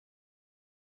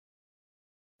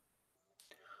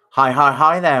Hi, hi,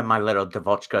 hi there, my little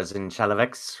Dvochkas and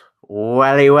Chalovics.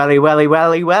 Welly.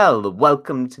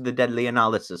 Welcome to the Deadly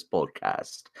Analysis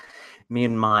podcast. Me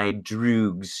and my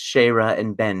droogs, Shara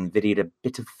and Ben, videoed a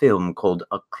bit of film called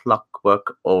A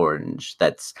Clockwork Orange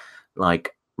that's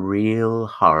like real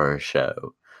horror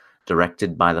show.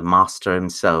 Directed by the master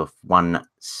himself, one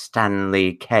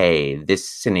Stanley K. This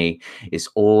cine is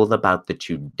all about the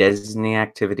Disney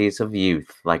activities of youth,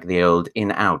 like the old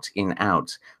in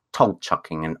out, tall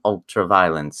chucking and ultra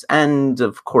violence, and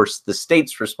of course the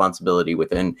state's responsibility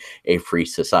within a free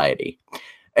society.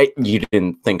 You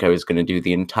didn't think I was going to do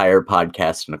the entire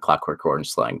podcast in a Clockwork Orange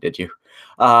slang, did you?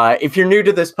 If you're new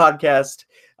to this podcast,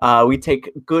 we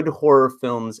take good horror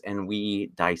films and we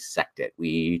dissect it.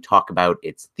 We talk about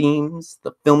its themes,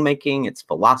 the filmmaking, its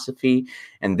philosophy,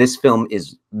 and this film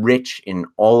is rich in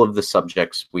all of the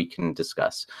subjects we can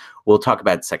discuss. We'll talk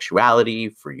about sexuality,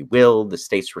 free will, the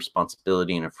state's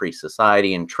responsibility in a free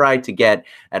society, and try to get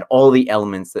at all the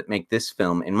elements that make this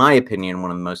film, in my opinion,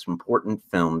 one of the most important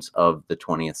films of the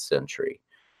 20th century.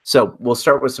 So we'll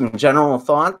start with some general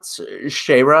thoughts.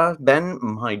 Shara, Ben,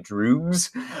 my droogs,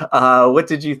 what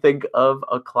did you think of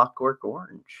A Clockwork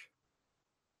Orange?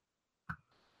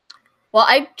 Well,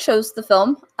 I chose the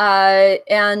film,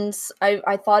 and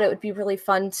I thought it would be really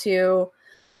fun to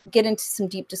get into some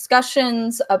deep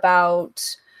discussions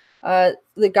about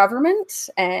the government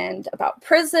and about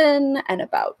prison and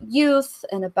about youth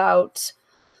and about,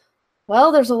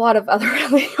 well, there's a lot of other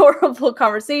really horrible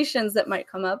conversations that might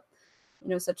come up,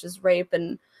 such as rape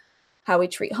and how we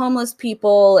treat homeless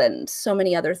people and so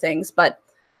many other things. But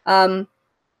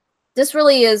this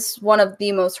really is one of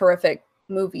the most horrific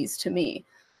movies to me,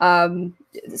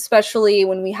 especially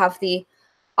when we have the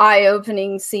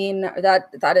eye-opening scene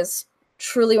that is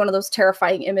truly one of those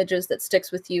terrifying images that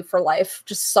sticks with you for life.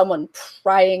 Just someone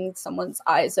prying someone's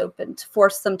eyes open to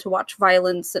force them to watch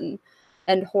violence and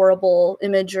horrible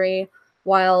imagery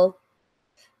while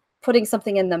putting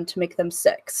something in them to make them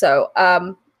sick. So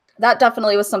that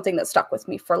definitely was something that stuck with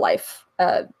me for life.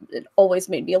 It always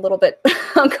made me a little bit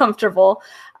uncomfortable.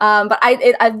 But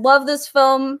I love this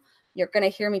film. You're going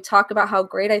to hear me talk about how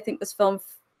great I think this film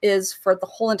is for the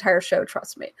whole entire show,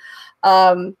 trust me.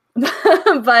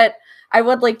 But I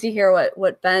would like to hear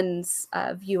what Ben's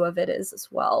view of it is as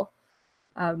well.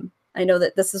 I know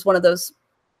that this is one of those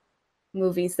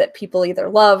movies that people either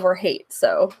love or hate,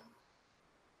 so...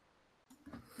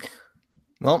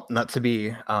 Well, not to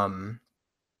be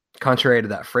contrary to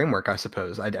that framework, I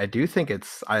suppose. I do think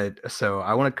so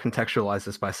I want to contextualize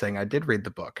this by saying I did read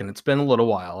the book, and it's been a little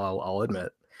while, I'll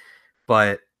admit.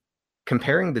 But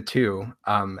comparing the two,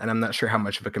 and I'm not sure how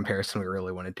much of a comparison we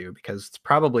really want to do, because it's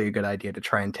probably a good idea to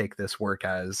try and take this work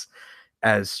as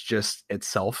just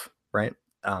itself, right?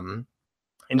 And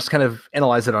just kind of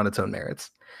analyze it on its own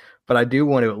merits. But I do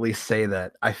want to at least say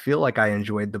that I feel like I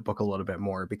enjoyed the book a little bit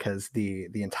more because the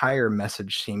entire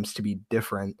message seems to be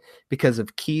different because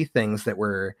of key things that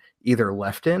were either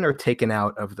left in or taken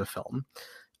out of the film.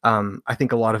 I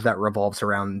think a lot of that revolves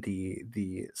around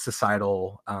the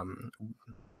societal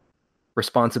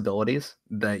responsibilities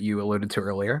that you alluded to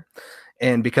earlier.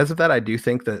 And because of that, I do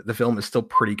think that the film is still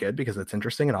pretty good because it's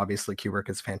interesting, and obviously Kubrick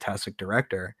is a fantastic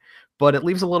director, but it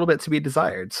leaves a little bit to be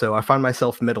desired. So I find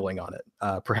myself middling on it.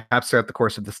 Perhaps throughout the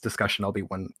course of this discussion, I'll be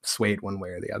swayed one way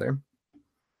or the other.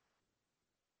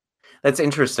 That's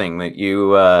interesting that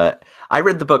you, I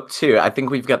read the book too. I think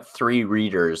we've got 3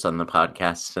 readers on the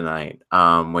podcast tonight,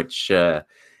 which,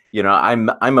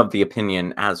 I'm of the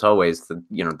opinion, as always, that,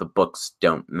 the books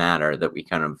don't matter, that we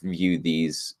kind of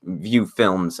view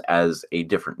films as a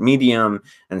different medium.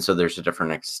 And so there's a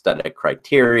different aesthetic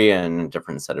criteria and a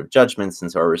different set of judgments. And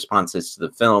so our responses to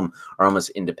the film are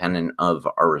almost independent of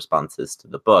our responses to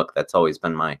the book. That's always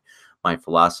been my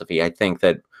philosophy. I think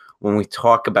that when we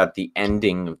talk about the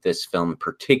ending of this film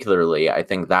particularly, I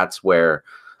think that's where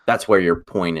your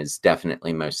point is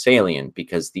definitely most salient,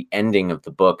 because the ending of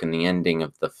the book and the ending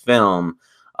of the film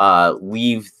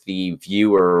leave the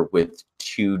viewer with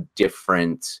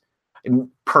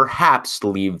perhaps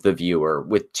leave the viewer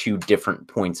with 2 different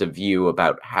points of view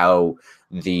about how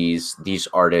these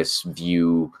artists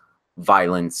view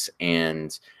violence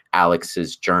and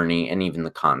Alex's journey and even the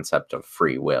concept of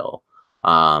free will.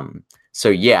 So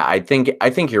yeah, I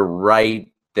think you're right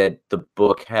that the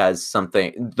book has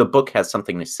something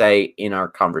to say in our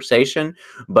conversation,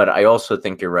 but I also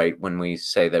think you're right when we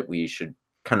say that we should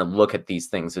kind of look at these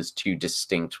things as 2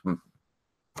 distinct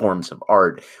forms of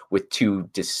art with 2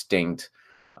 distinct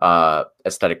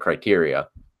aesthetic criteria.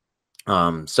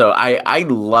 So I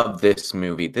love this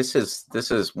movie. This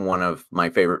is one of my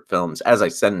favorite films. As I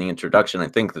said in the introduction, I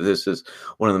think that this is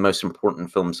one of the most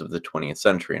important films of the 20th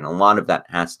century, and a lot of that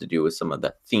has to do with some of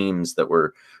the themes that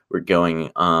we're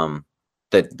going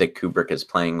that Kubrick is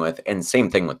playing with, and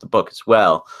same thing with the book as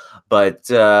well.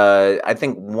 But I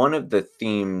think one of the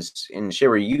themes, and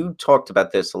Shira, you talked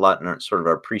about this a lot in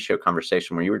our pre-show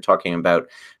conversation, where you were talking about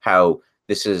how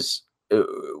this is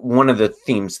one of the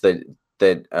themes that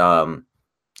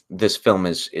this film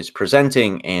is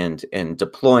presenting and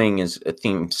deploying is a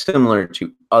theme similar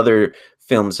to other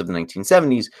films of the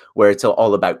 1970s, where it's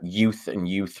all about youth and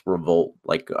youth revolt.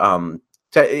 Like, I'm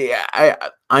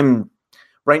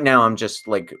right now, I'm just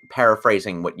like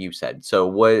paraphrasing what you said.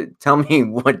 So tell me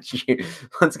what you,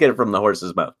 let's get it from the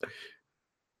horse's mouth.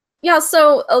 Yeah,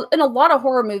 so in a lot of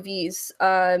horror movies,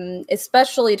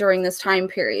 especially during this time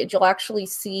period, you'll actually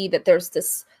see that there's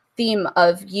this theme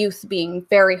of youth being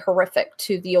very horrific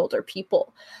to the older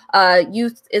people.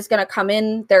 Youth is going to come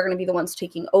in, they're going to be the ones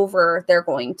taking over, they're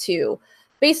going to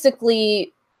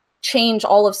basically change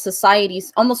all of society,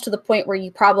 almost to the point where you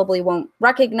probably won't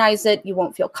recognize it, you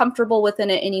won't feel comfortable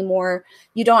within it anymore,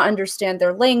 you don't understand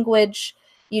their language,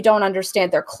 you don't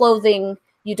understand their clothing,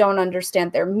 you don't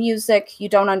understand their music, you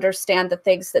don't understand the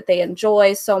things that they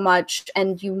enjoy so much,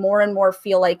 and you more and more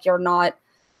feel like you're not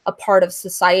a part of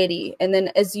society. And then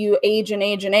as you age and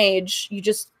age and age,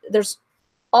 there's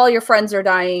all your friends are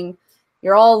dying,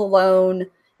 you're all alone,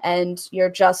 and you're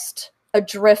just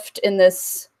adrift in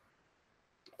this.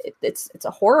 It's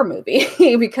a horror movie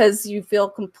because you feel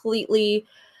completely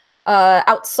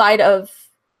outside of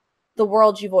the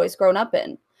world you've always grown up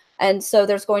in. And so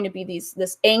there's going to be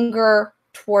this anger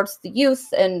towards the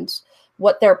youth and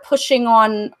what they're pushing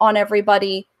on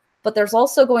everybody, but there's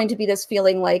also going to be this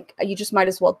feeling like you just might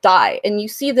as well die. And you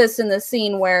see this in the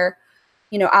scene where,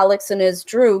 Alex and his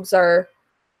droogs are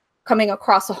coming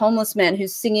across a homeless man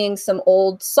who's singing some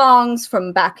old songs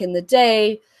from back in the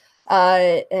day,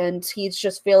 and he's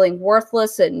just feeling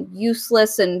worthless and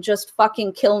useless and just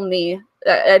fucking kill me.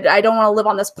 I don't want to live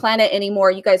on this planet anymore.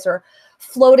 You guys are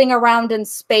floating around in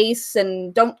space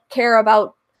and don't care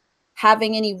about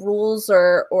having any rules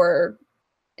or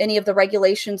any of the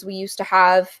regulations we used to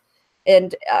have.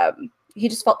 And he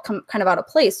just felt kind of out of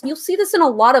place. You'll see this in a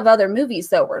lot of other movies,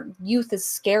 though, where youth is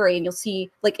scary. And you'll see,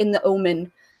 like in The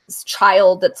Omen, this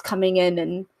child that's coming in,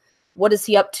 and what is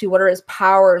he up to? What are his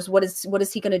powers? What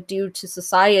is he going to do to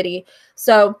society?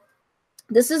 So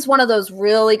this is one of those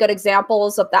really good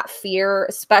examples of that fear,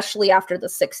 especially after the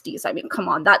 60s. I mean, come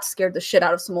on, that scared the shit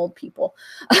out of some old people.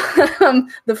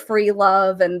 The free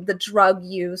love and the drug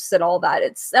use and all that.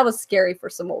 That was scary for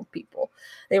some old people.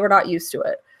 They were not used to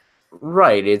it.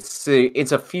 Right. It's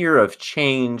a fear of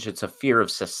change. It's a fear of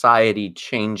society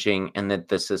changing, and that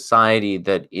the society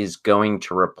that is going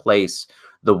to replace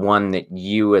the one that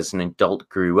you as an adult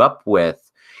grew up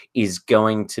with is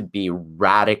going to be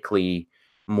radically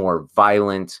more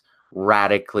violent,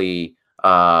 radically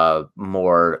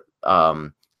more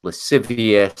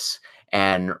lascivious,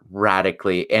 and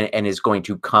radically and is going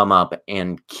to come up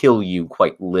and kill you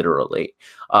quite literally.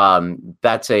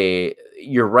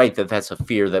 You're right that's a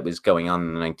fear that was going on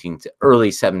in the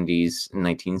early 70s and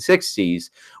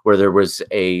 1960s, where there was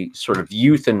a sort of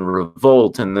youth and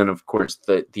revolt, and then of course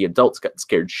the adults got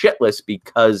scared shitless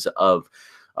because of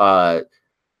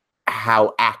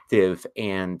how active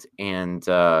and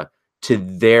to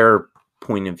their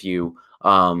point of view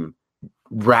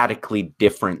radically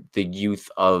different the youth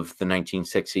of the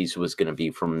 1960s was going to be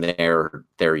from their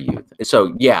youth.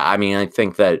 So yeah, I mean, I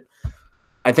think that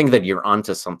you're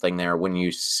onto something there when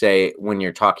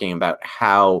you're talking about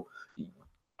how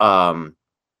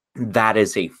that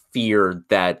is a fear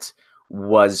that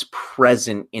was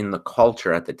present in the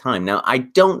culture at the time. Now, I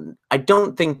don't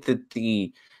think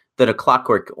that A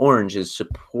Clockwork Orange is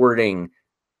supporting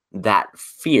that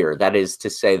fear. That is to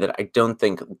say that I don't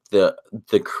think the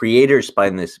creators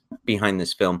behind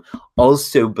this film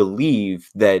also believe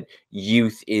that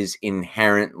youth is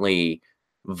inherently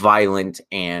violent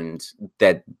and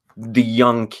that the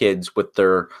young kids with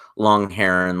their long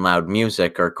hair and loud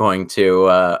music are going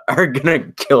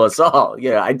to kill us all.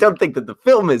 Yeah, I don't think that the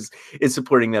film is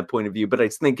supporting that point of view, but I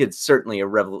think it's certainly a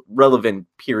relevant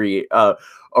period, a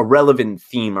relevant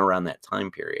theme around that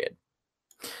time period.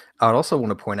 I would also want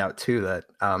to point out too that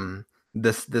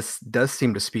this does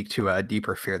seem to speak to a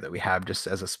deeper fear that we have just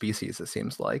as a species. It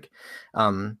seems like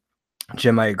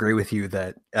Jim, I agree with you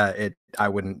that I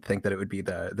wouldn't think that it would be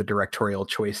the directorial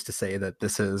choice to say that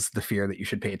this is the fear that you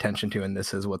should pay attention to and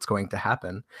this is what's going to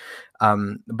happen.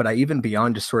 But even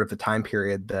beyond just sort of the time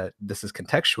period that this is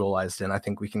contextualized in, I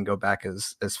think we can go back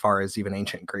as far as even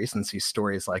ancient Greece and see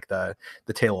stories like the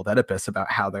Tale of Oedipus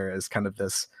about how there is kind of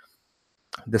this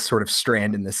sort of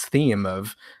strand in this theme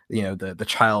of, the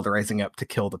child rising up to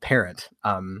kill the parent.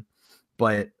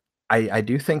 But I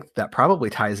do think that probably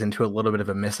ties into a little bit of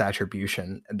a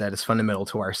misattribution that is fundamental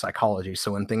to our psychology.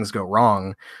 So when things go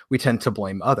wrong, we tend to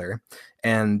blame other.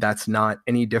 And that's not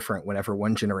any different whenever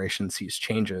one generation sees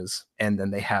changes and then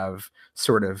they have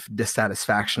sort of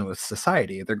dissatisfaction with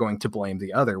society. They're going to blame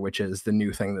the other, which is the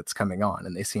new thing that's coming on.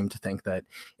 And they seem to think that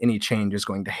any change is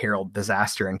going to herald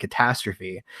disaster and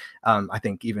catastrophe. I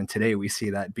think even today we see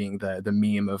that being the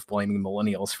meme of blaming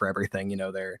millennials for everything.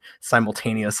 They're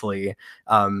simultaneously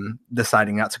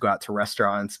deciding not to go out to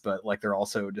restaurants, but like they're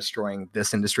also destroying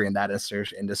this industry and that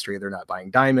industry. They're not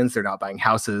buying diamonds. They're not buying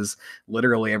houses.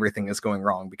 Literally everything is going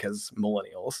wrong because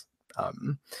millennials.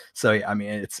 So yeah, I mean,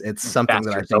 it's something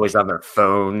that I think always on their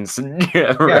phones.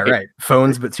 Yeah, right.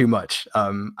 Phones, but too much.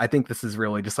 I think this is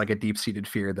really just like a deep-seated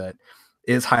fear that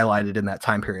is highlighted in that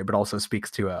time period, but also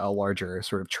speaks to a larger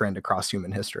sort of trend across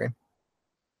human history.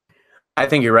 I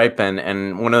think you're right, Ben.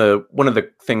 And one of the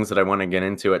things that I want to get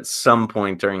into at some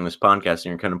point during this podcast, and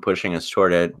you're kind of pushing us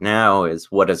toward it now,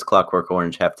 is what does Clockwork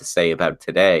Orange have to say about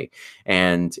today?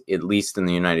 And at least in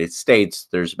the United States,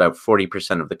 there's about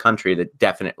 40% of the country that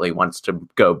definitely wants to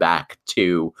go back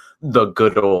to the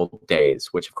good old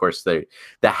days, which of course the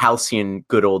halcyon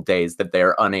good old days that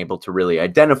they're unable to really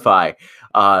identify.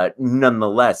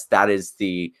 Nonetheless, there's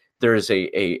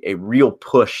a real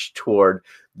push toward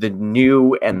the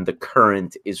new, and the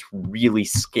current is really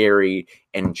scary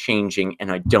and changing,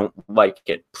 and I don't like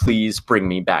it. Please bring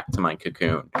me back to my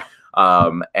cocoon.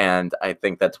 And I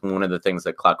think that's one of the things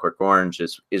that Clockwork Orange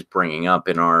is bringing up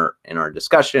in our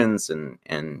discussions,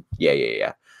 and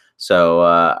yeah. So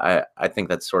I think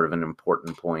that's sort of an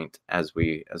important point as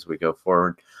we go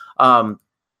forward.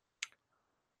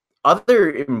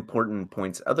 Other important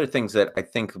points, other things that I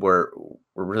think were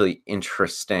really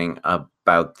interesting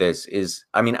about this is,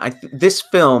 I mean, this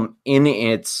film in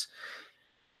its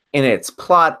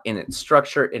plot, in its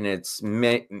structure, in its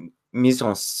mise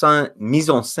en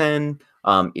scène,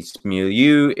 its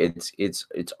milieu,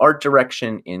 its art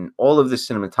direction, in all of the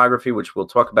cinematography, which we'll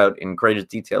talk about in greater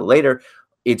detail later.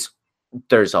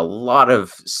 There's a lot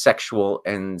of sexual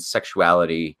and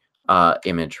sexuality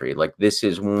imagery. Like, this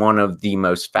is one of the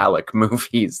most phallic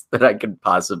movies that I could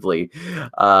possibly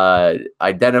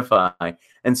identify.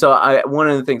 And so one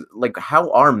of the things, like, how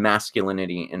are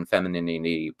masculinity and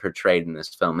femininity portrayed in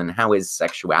this film, and how is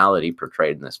sexuality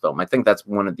portrayed in this film? I think that's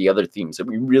one of the other themes that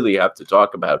we really have to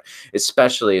talk about,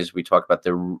 especially as we talk about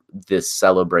this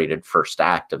celebrated first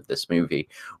act of this movie,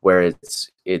 where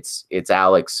it's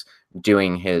Alex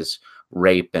doing his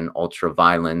rape and ultra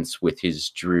violence with his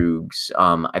droogs.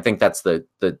 I think that's the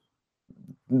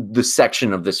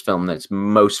section of this film that's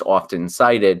most often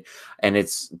cited, and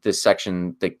it's the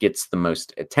section that gets the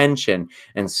most attention.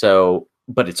 And so,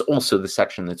 but it's also the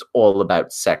section that's all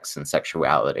about sex and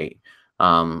sexuality.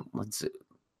 What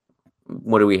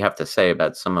do we have to say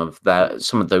about some of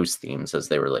those themes as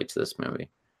they relate to this movie?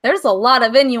 There's a lot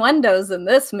of innuendos in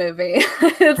this movie.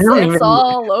 It's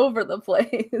all over the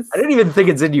place. I don't even think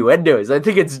it's innuendos. I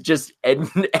think it's just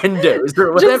endos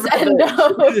or whatever. Just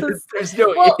endos. There's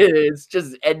no, it's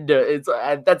just endo.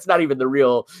 That's not even the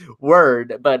real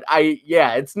word, but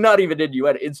it's not even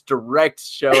innuendo. It's direct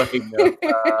showing of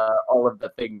all of the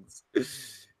things.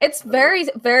 It's very,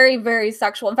 very, very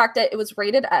sexual. In fact, it was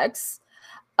rated X.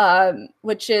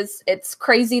 Which is, it's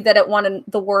crazy that it won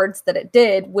the words that it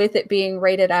did with it being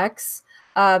rated X.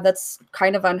 That's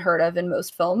kind of unheard of in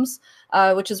most films,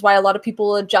 which is why a lot of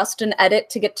people adjust and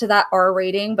edit to get to that R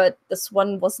rating, but this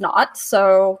one was not,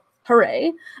 so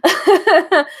hooray.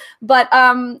 But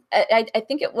I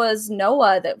think it was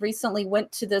Noah that recently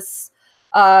went to this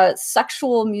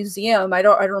sexual museum. I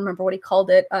don't remember what he called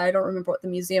it. I don't remember what the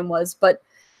museum was, but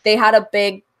they had a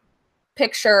big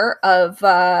picture of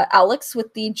Alex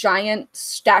with the giant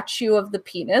statue of the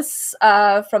penis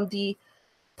from the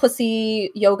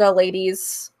pussy yoga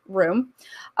ladies room.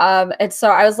 And so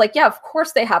I was like, yeah, of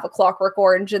course they have a Clockwork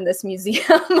Orange in this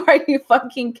museum. Are you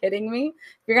fucking kidding me?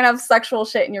 If you're gonna have sexual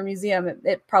shit in your museum,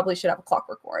 it probably should have a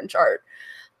Clockwork Orange art.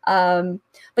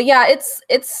 But yeah,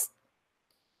 it's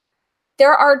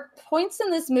there are points in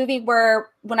this movie where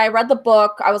when I read the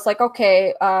book, I was like,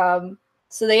 okay,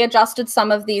 So they adjusted some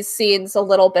of these scenes a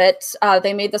little bit.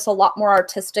 They made this a lot more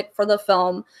artistic for the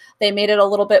film. They made it a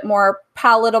little bit more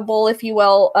palatable, if you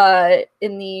will,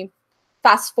 in the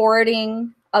fast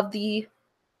forwarding of the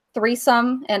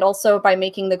threesome, and also by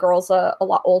making the girls a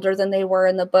lot older than they were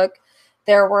in the book.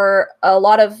 There were a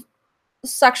lot of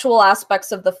sexual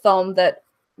aspects of the film that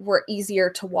were easier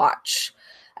to watch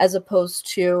as opposed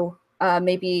to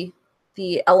maybe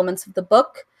the elements of the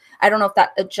book. I don't know if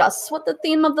that adjusts what the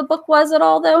theme of the book was at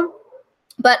all, though.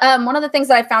 But one of the things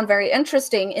that I found very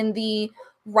interesting in the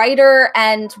writer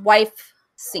and wife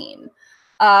scene,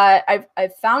 I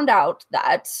found out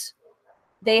that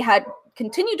they had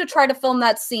continued to try to film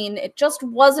that scene. It just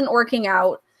wasn't working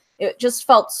out. It just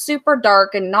felt super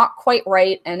dark and not quite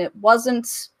right, and it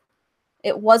wasn't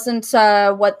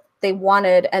what they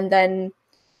wanted. And then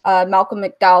Malcolm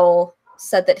McDowell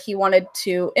said that he wanted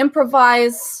to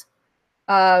improvise,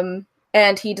 and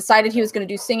he decided he was going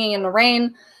to do Singing in the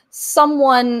Rain.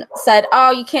 Someone said,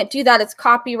 "Oh, you can't do that. It's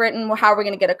copywritten. Well, how are we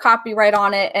going to get a copyright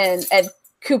on it?" And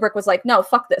Kubrick was like, "No,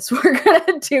 fuck this. We're going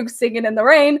to do Singing in the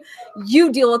Rain.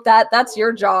 You deal with that. That's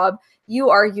your job. You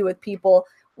argue with people.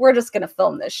 We're just going to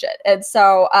film this shit." And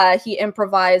so he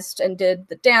improvised and did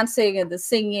the dancing and the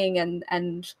singing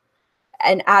and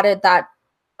added that.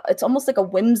 It's almost like a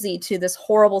whimsy to this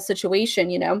horrible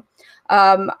situation, you know?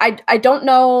 I don't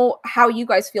know how you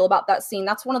guys feel about that scene.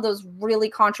 That's one of those really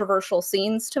controversial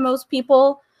scenes to most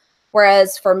people.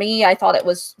 Whereas for me, I thought it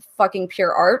was fucking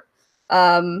pure art.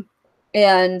 I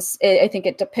think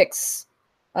it depicts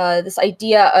this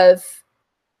idea of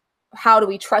how do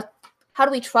we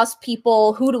trust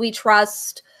people? Who do we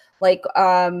trust? Like,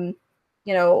 you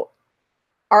know,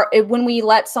 when we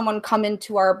let someone come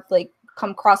into our, like,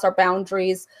 come across our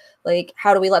boundaries, like,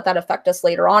 how do we let that affect us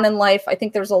later on in life? I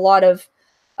think there's a lot of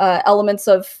elements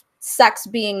of sex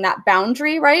being that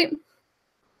boundary, right?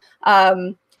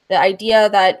 The idea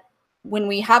that when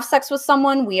we have sex with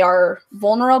someone, we are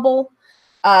vulnerable.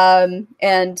 And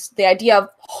the idea of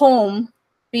home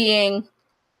being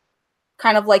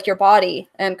kind of like your body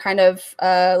and kind of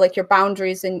like your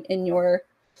boundaries in your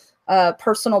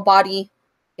personal body.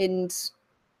 And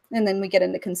then we get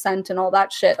into consent and all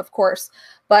that shit, of course.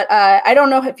 But I don't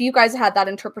know if you guys had that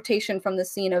interpretation from the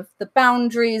scene of the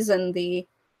boundaries and the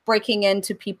breaking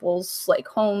into people's, like,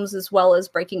 homes as well as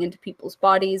breaking into people's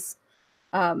bodies.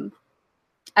 I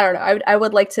don't know. I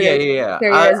would like to hear your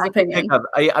guys' opinion.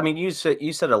 I mean, you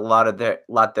said a lot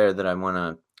there that I want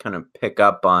to kind of pick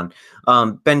up on.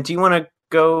 Ben, do you want to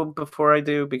go before I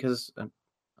do? Because I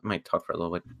might talk for a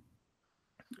little bit.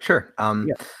 Sure. Yeah.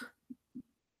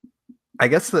 I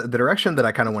guess the direction that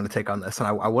I kind of want to take on this, and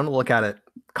I want to look at it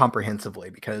comprehensively,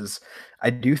 because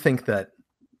I do think that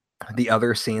the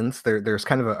other scenes, there's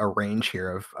kind of a range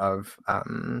here of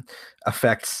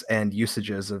effects and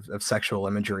usages of sexual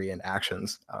imagery and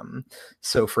actions.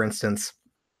 So, for instance,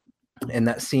 in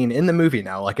that scene in the movie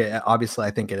now, like, obviously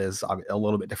I think it is a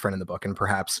little bit different in the book and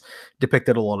perhaps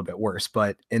depicted a little bit worse,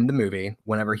 but in the movie,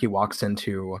 whenever he walks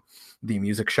into the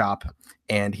music shop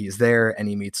and he's there and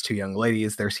he meets two young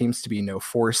ladies, there seems to be no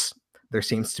force. There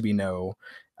seems to be no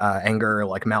anger,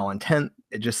 like malintent.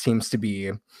 It just seems to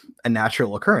be a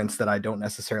natural occurrence that I don't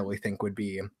necessarily think would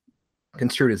be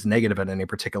construed as negative in any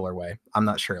particular way. I'm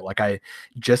not sure. Like,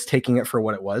 just taking it for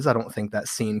what it was, I don't think that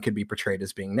scene could be portrayed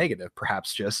as being negative.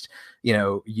 Perhaps just, you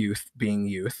know, youth being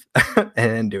youth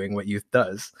and doing what youth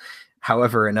does.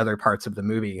 However, in other parts of the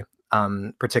movie,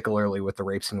 particularly with the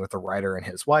rape scene with the writer and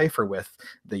his wife, or with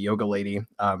the yoga lady,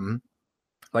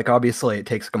 like, obviously it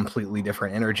takes completely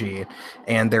different energy,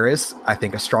 and there is, I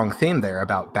think, a strong theme there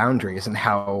about boundaries and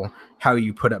how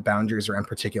you put up boundaries around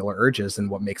particular urges and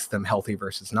what makes them healthy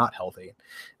versus not healthy.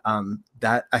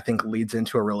 That, I think, leads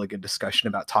into a really good discussion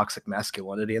about toxic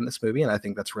masculinity in this movie, and I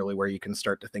think that's really where you can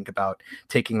start to think about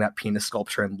taking that penis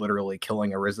sculpture and literally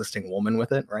killing a resisting woman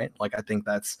with it, right? Like, I think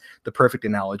that's the perfect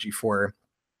analogy for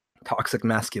toxic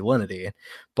masculinity,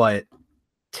 but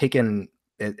taken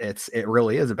it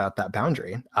really is about that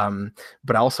boundary.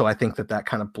 But also I think that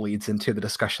kind of bleeds into the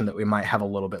discussion that we might have a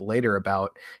little bit later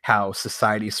about how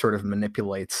society sort of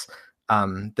manipulates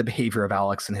the behavior of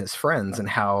Alex and his friends, and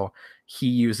how he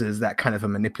uses that kind of a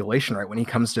manipulation, right? When he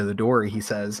comes to the door, he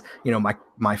says, you know,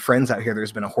 my friend's out here,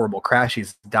 there's been a horrible crash,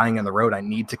 he's dying on the road, I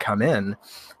need to come in.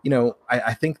 You know,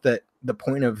 I think that the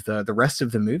point of the rest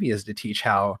of the movie is to teach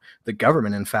how the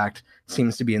government, in fact,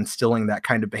 seems to be instilling that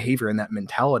kind of behavior and that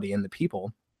mentality in the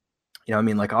people. You know, I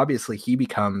mean, like, obviously he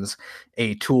becomes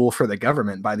a tool for the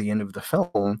government by the end of the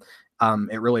film.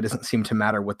 It really doesn't seem to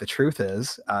matter what the truth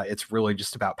is. It's really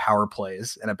just about power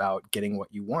plays and about getting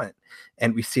what you want.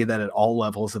 And we see that at all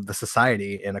levels of the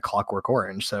society in A Clockwork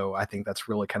Orange. So I think that's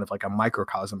really kind of like a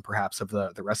microcosm, perhaps, of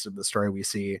the rest of the story we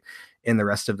see in the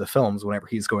rest of the films, whenever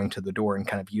he's going to the door and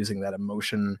kind of using that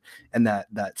emotion and that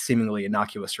seemingly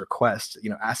innocuous request, you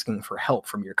know, asking for help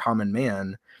from your common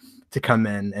man to come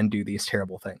in and do these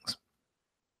terrible things.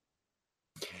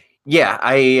 Yeah,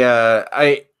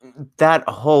 I that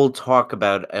whole talk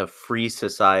about a free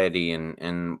society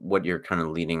and what you're kind of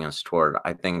leading us toward,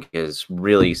 I think is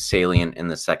really salient in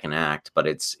the second act, but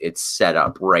it's set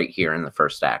up right here in the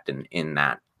first act in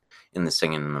the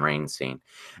Singing in the Rain scene.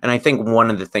 And I think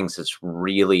one of the things that's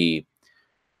really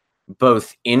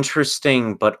both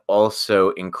interesting but also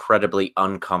incredibly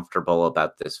uncomfortable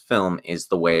about this film is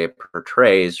the way it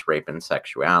portrays rape and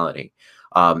sexuality.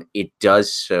 It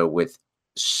does so with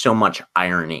so much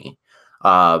irony,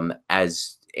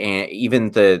 as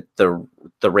even the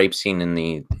rape scene in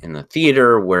the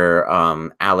theater where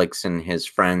Alex and his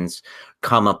friends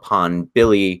come upon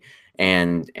Billy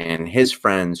and his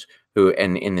friends, who,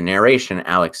 and in the narration,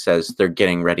 Alex says they're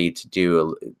getting ready to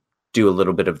do a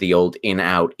little bit of the old in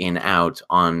out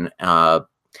on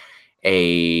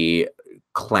a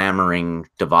clamoring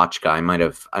debauch guy. I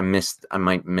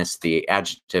might miss the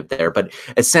adjective there, but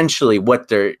essentially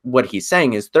what he's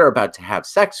saying is they're about to have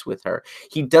sex with her.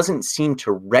 He doesn't seem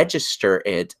to register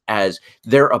it as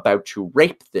they're about to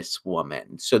rape this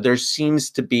woman. So there seems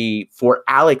to be, for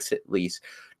Alex at least,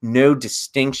 no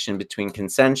distinction between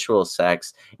consensual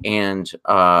sex and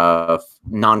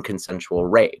non-consensual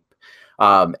rape.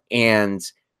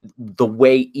 And the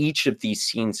way each of these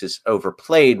scenes is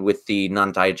overplayed with the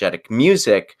non-diegetic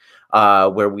music,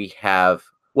 where we have,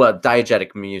 well,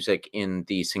 diegetic music in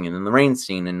the Singing in the Rain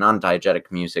scene and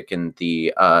non-diegetic music in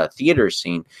the theater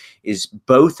scene, is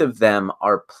both of them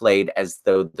are played as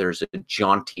though there's a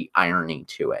jaunty irony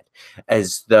to it,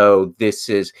 as though this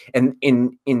is, and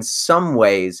in some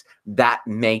ways that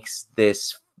makes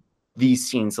these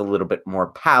scenes a little bit more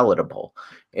palatable.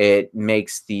 It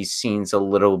makes these scenes a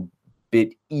little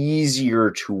bit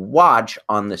easier to watch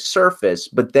on the surface,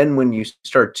 but then when you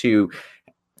start to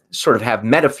sort of have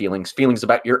meta feelings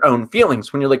about your own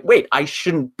feelings, when you're like, wait, I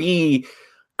shouldn't be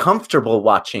comfortable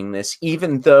watching this,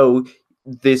 even though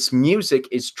this music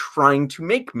is trying to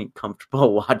make me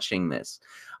comfortable watching this.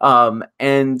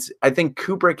 And I think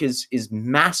Kubrick is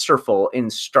masterful in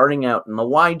starting out in the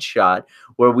wide shot,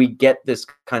 where we get this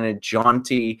kind of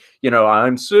jaunty,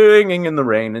 I'm singing in the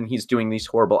rain, and he's doing these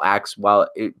horrible acts while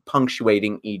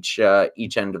punctuating each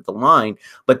end of the line.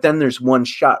 But then there's one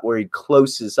shot where he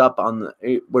uses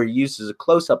a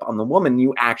close up on the woman.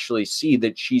 You actually see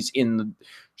that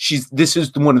this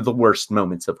is one of the worst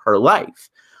moments of her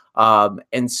life.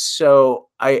 And so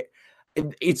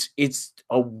it's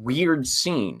a weird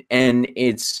scene, and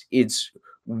it's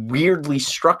weirdly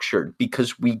structured,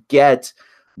 because we get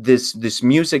this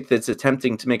music that's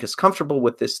attempting to make us comfortable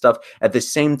with this stuff at the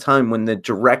same time when the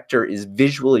director is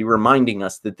visually reminding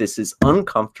us that this is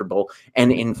uncomfortable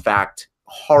and in fact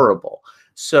horrible.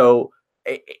 So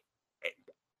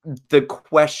the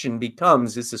question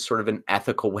becomes, is this sort of an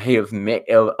ethical way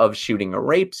of shooting a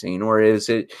rape scene, or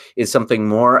is something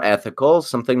more ethical,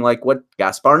 something like what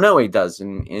Gaspar Noé does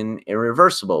in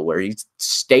Irreversible, where he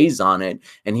stays on it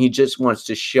and he just wants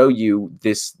to show you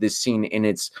this scene in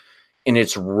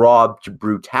its raw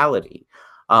brutality.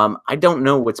 I don't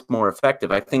know what's more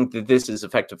effective. I think that this is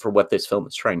effective for what this film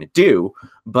is trying to do,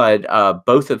 but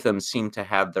both of them seem to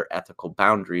have their ethical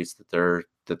boundaries that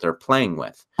they're playing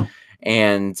with.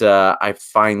 And I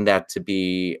find that to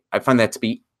be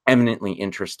eminently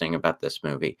interesting about this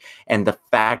movie, and the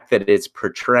fact that it's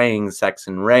portraying sex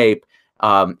and rape,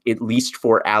 at least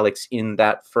for Alex in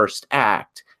that first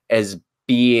act, as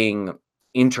being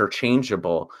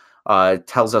interchangeable,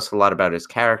 tells us a lot about his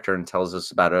character, and tells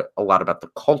us about a lot about the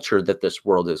culture that this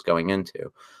world is going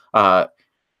into.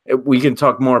 We can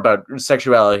talk more about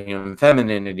sexuality and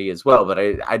femininity as well, but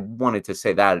I wanted to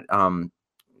say that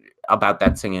about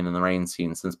that Singing in the Rain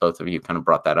scene, since both of you kind of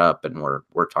brought that up and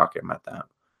we're talking about that.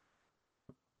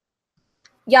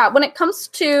 Yeah, when it comes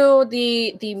to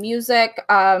the music,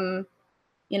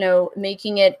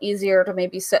 making it easier to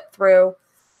maybe sit through,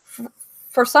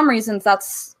 for some reasons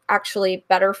that's actually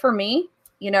better for me.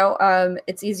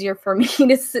 It's easier for me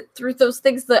to sit through those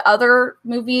things. The other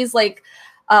movies like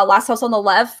Last House on the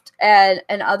Left and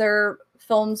other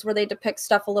films where they depict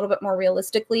stuff a little bit more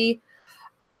realistically,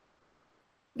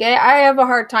 I have a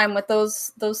hard time with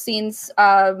those scenes.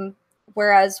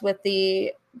 Whereas with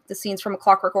the scenes from A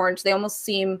Clockwork Orange, they almost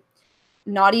seem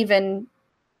not even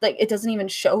like it doesn't even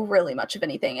show really much of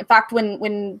anything. In fact,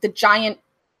 when the giant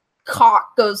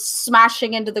cock goes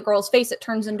smashing into the girl's face, it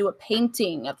turns into a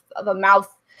painting of a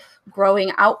mouth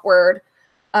growing outward.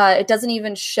 It doesn't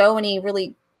even show any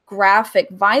really graphic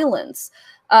violence.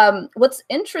 What's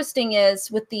interesting is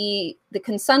with the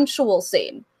consensual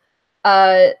scene,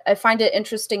 I find it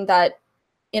interesting that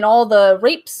in all the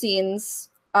rape scenes,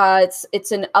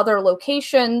 it's in other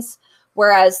locations,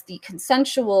 whereas the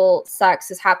consensual sex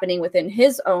is happening within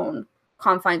his own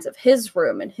confines of his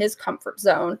room and his comfort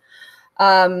zone.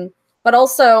 But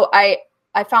also, I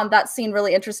found that scene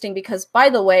really interesting because, by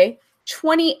the way,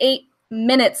 28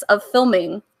 minutes of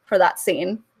filming for that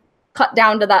scene, cut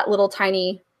down to that little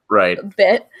tiny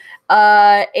bit.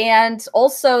 And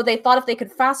also, they thought if they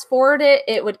could fast forward it,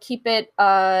 it would keep it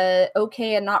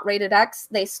okay and not rated X.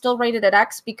 They still rated it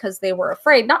X because they were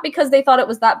afraid. Not because they thought it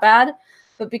was that bad,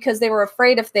 but because they were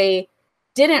afraid if they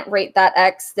didn't rate that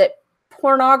X, that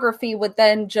pornography would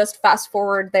then just fast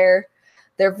forward their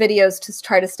videos to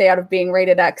try to stay out of being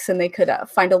rated X, and they could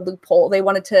find a loophole. They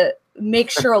wanted to make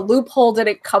sure a loophole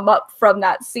didn't come up from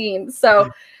that scene. So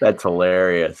that's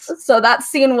hilarious. So that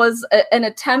scene was an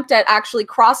attempt at actually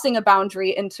crossing a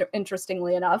boundary,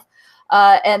 interestingly enough.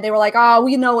 And they were like, "Oh,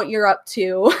 we know what you're up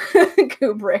to,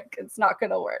 Kubrick. It's not going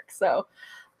to work." So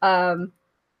I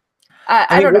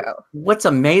don't know. What's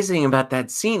amazing about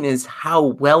that scene is how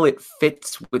well it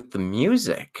fits with the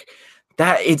music.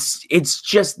 That it's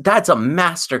just, that's a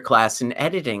masterclass in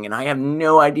editing, and I have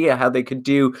no idea how they could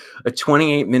do a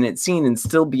 28-minute scene and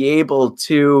still be able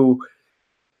to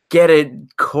get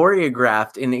it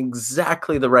choreographed in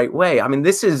exactly the right way. I mean,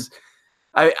 this is,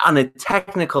 on a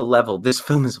technical level, this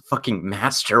film is a fucking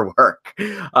masterwork.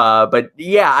 But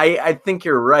yeah, I think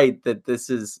you're right that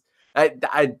this is I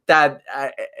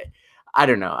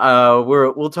don't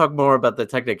know. We'll talk more about the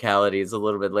technicalities a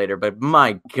little bit later, but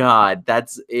my God,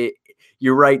 that's it.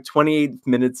 You're right. 28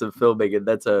 minutes of filming, and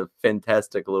that's a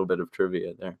fantastic little bit of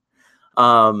trivia there.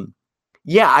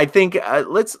 Yeah, I think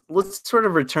let's sort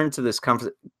of return to this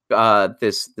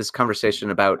this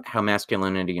conversation about how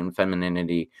masculinity and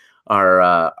femininity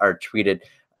are treated.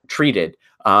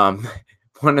 One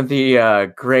of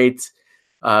the great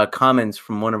comments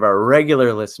from one of our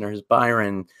regular listeners,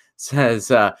 Byron, says,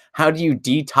 "How do you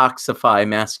detoxify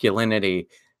masculinity?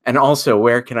 And also,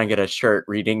 where can I get a shirt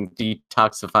reading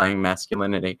Detoxifying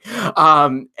Masculinity?"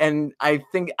 And I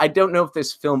don't know if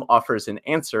this film offers an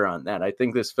answer on that. I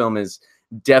think this film is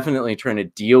definitely trying to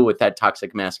deal with that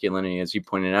toxic masculinity, as you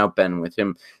pointed out, Ben, with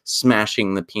him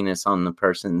smashing the penis on the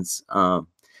person's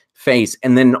face.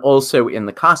 And then also in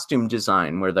the costume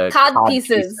design where the cod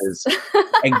pieces.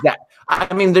 Exactly.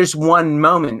 I mean, there's one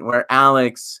moment where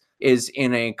Alex is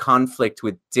in a conflict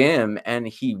with Dim, and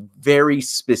he very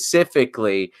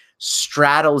specifically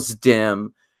straddles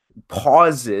Dim,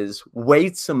 pauses,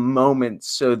 waits a moment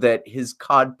so that his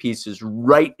codpiece is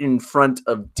right in front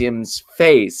of Dim's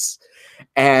face.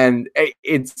 And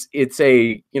it's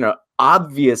a,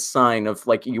 obvious sign of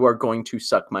like, you are going to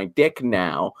suck my dick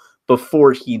now,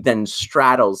 before he then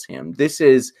straddles him. This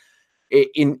is,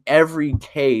 in every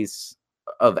case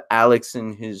of Alex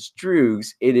and his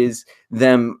droogs, it is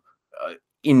them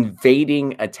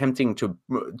invading, attempting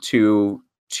to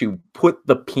put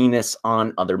the penis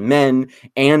on other men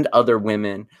and other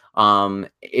women.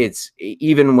 It's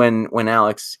even when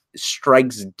Alex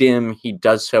strikes Dim, he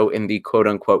does so in the quote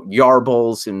unquote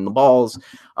yarbles in the balls.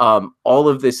 All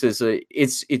of this is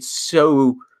it's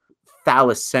so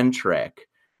phallocentric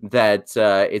that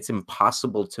it's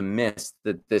impossible to miss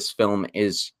that this film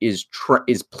is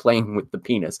playing with the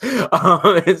penis.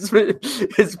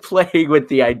 It's playing with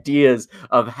the ideas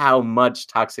of how much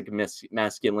toxic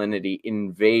masculinity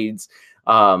invades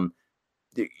the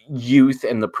youth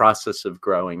and the process of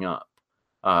growing up.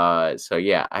 So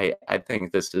yeah, I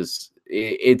think this is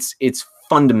it's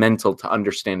fundamental to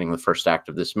understanding the first act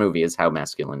of this movie is how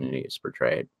masculinity is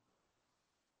portrayed.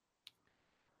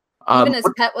 Even his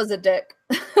pet was a dick.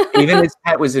 Even his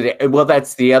pet was a dick. Well,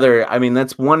 that's the other. I mean,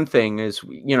 that's one thing is,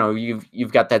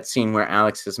 you've got that scene where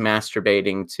Alex is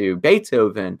masturbating to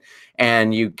Beethoven,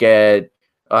 and you get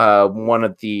one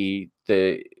of the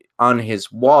on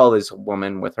his wall is a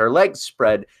woman with her legs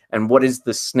spread, and what is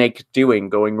the snake doing?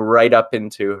 Going right up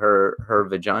into her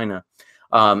vagina.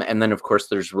 And then, of course,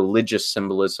 there's religious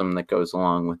symbolism that goes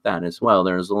along with that as well.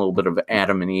 There's a little bit of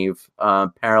Adam and Eve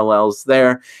parallels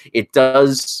there. It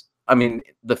does. I mean,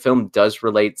 the film does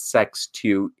relate sex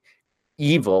to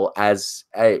evil as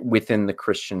within the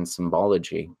Christian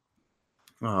symbology.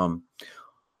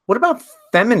 What about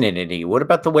femininity? What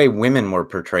about the way women were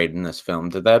portrayed in this film?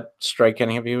 Did that strike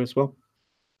any of you as well?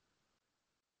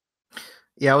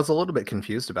 Yeah, I was a little bit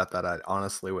confused about that, I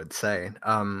honestly would say.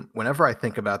 Whenever I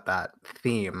think about that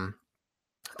theme,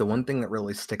 the one thing that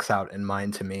really sticks out in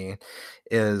mind to me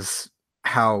is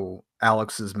how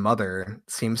Alex's mother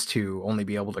seems to only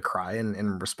be able to cry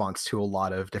in response to a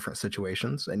lot of different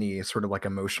situations. Any sort of like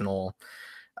emotional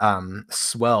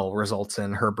swell results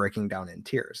in her breaking down in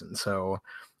tears. And so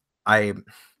I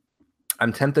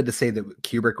I'm tempted to say that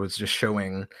Kubrick was just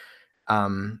showing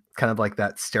kind of like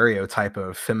that stereotype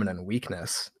of feminine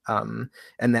weakness. And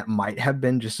that might have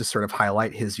been just to sort of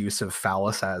highlight his use of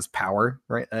phallus as power,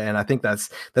 right? And I think that's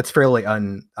fairly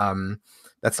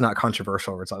that's not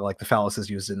controversial. It's like the phallus is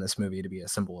used in this movie to be a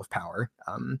symbol of power.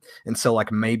 And so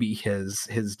like maybe his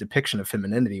depiction of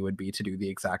femininity would be to do the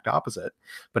exact opposite.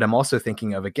 But I'm also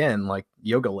thinking of, again, like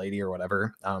Yoga Lady or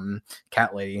whatever,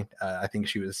 Cat Lady, I think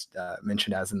she was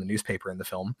mentioned as in the newspaper in the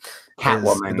film.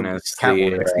 Catwoman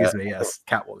Catwoman, excuse me, yes,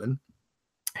 Catwoman.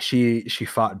 She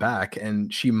fought back,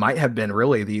 and she might have been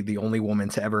really the only woman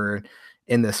to ever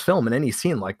in this film in any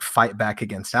scene like fight back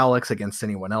against Alex, against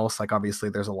anyone else. Like obviously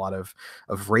there's a lot of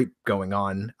rape going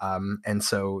on, and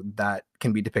so that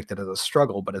can be depicted as a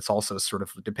struggle, but it's also sort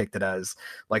of depicted as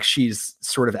like she's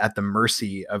sort of at the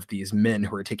mercy of these men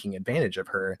who are taking advantage of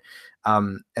her.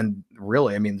 And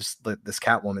really, I mean, this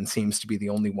Catwoman seems to be the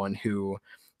only one who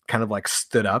kind of like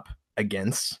stood up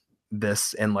against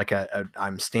this, and like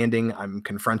I'm standing, I'm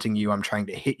confronting you, I'm trying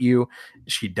to hit you.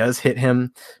 She does hit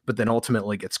him, but then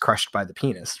ultimately gets crushed by the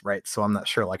penis, right? So I'm not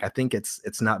sure. Like I think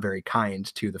it's not very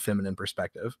kind to the feminine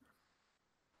perspective.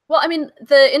 Well, I mean,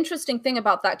 the interesting thing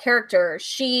about that character,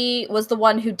 she was the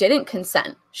one who didn't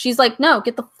consent. She's like, no,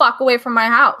 get the fuck away from my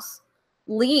house.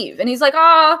 Leave. And he's like,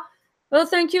 well,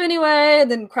 thank you anyway. And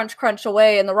then crunch, crunch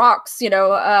away in the rocks,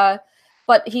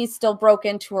 but he still broke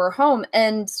into her home.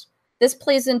 And this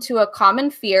plays into a common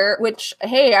fear, which,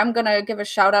 hey, I'm going to give a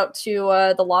shout out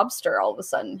to The Lobster all of a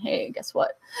sudden. Hey, guess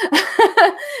what?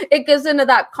 It goes into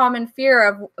that common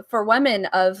fear for women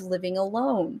of living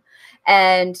alone.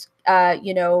 And,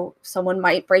 someone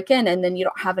might break in and then you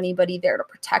don't have anybody there to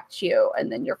protect you.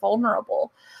 And then you're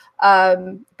vulnerable.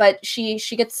 But she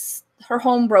gets her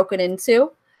home broken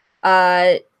into.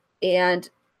 And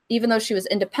even though she was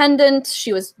independent,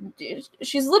 she's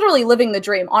literally living the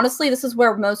dream. Honestly, this is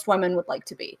where most women would like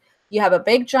to be. You have a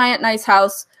big, giant, nice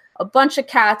house, a bunch of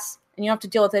cats, and you don't have to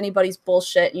deal with anybody's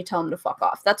bullshit, and you tell them to fuck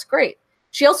off. That's great.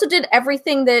 She also did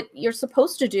everything that you're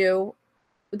supposed to do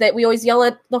that we always yell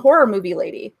at the horror movie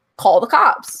lady. Call the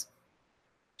cops.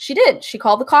 She did. She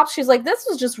called the cops. She's like, this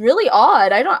was just really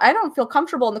odd. I don't feel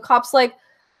comfortable. And the cop's like,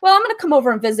 well, I'm going to come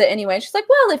over and visit anyway. She's like,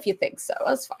 well, if you think so,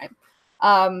 that's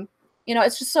fine.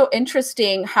 It's just so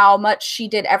interesting how much she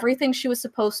did everything she was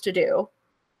supposed to do.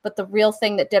 But the real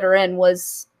thing that did her in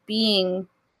was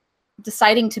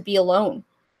deciding to be alone.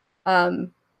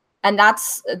 And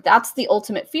that's the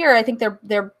ultimate fear. I think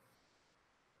they're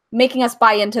making us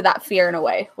buy into that fear in a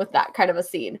way with that kind of a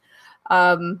scene.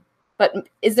 But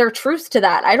is there truth to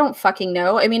that? I don't fucking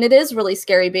know. I mean, it is really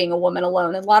scary being a woman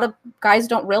alone. And a lot of guys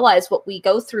don't realize what we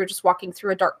go through just walking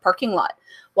through a dark parking lot,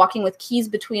 walking with keys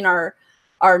between our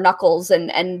knuckles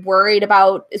and worried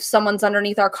about if someone's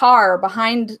underneath our car or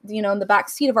behind, in the back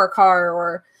seat of our car,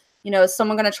 or, is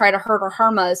someone going to try to hurt or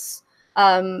harm us?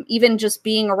 Even just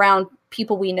being around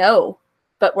people we know,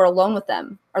 but we're alone with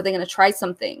them. Are they going to try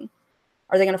something?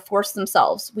 Are they going to force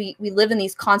themselves? We live in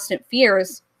these constant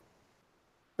fears.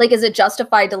 Like, is it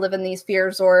justified to live in these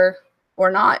fears or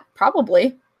not?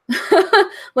 Probably.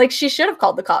 Like, she should have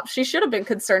called the cops. She should have been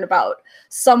concerned about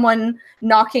someone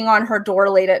knocking on her door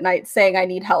late at night saying, I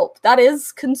need help. That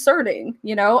is concerning,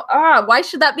 why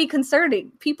should that be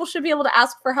concerning? People should be able to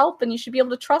ask for help, and you should be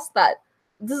able to trust that.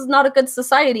 This is not a good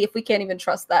society if we can't even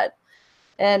trust that.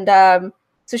 And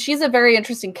so she's a very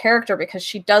interesting character because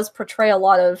she does portray a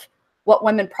lot of what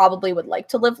women probably would like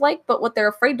to live like, but what they're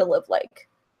afraid to live like.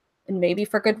 And maybe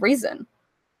for good reason.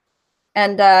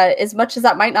 And as much as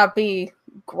that might not be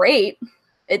great,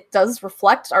 it does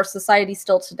reflect our society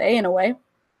still today in a way.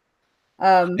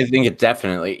 I think it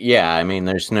definitely, yeah. I mean,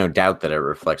 there's no doubt that it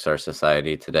reflects our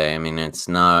society today. I mean, it's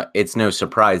no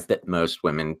surprise that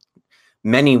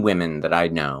many women that I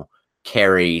know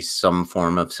carry some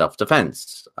form of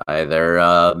self-defense, either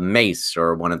a mace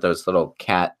or one of those little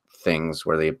cat things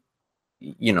where they,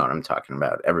 you know what I'm talking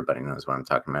about. Everybody knows what I'm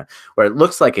talking about. Where it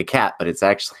looks like a cat, but it's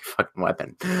actually a fucking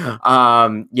weapon.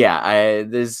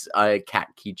 There's a cat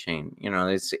keychain.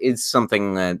 It's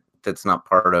something that's not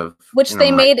part of which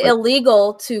they made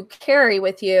illegal to carry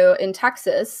with you in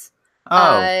Texas.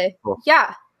 Cool.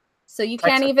 Yeah. So you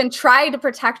can't even try to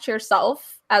protect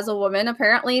yourself as a woman.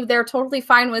 Apparently, they're totally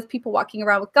fine with people walking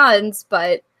around with guns,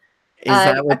 but Is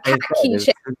that a what they cat said? keychain. Is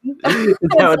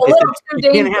It's that what a they said? little too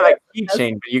You can't have a dangerous.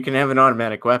 keychain, but you can have an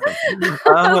automatic weapon.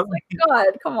 I was like, God,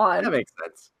 come That on. makes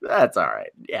sense. That's all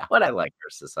right. Yeah, I Whatever. like her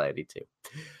society too.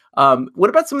 What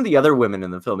about some of the other women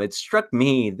in the film? It struck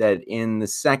me that in the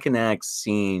second act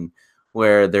scene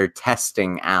where they're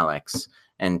testing Alex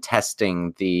and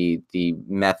testing the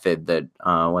method that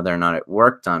whether or not it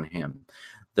worked on him,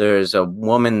 there's a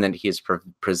woman that he is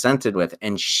presented with,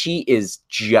 and she is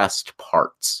just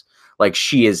parts. Like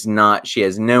she is not. She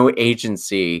has no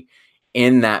agency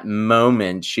in that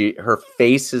moment. Her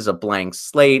face is a blank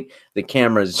slate. The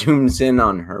camera zooms in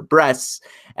on her breasts,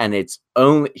 and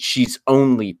she's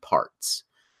only parts.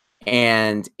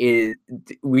 And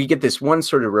we get this one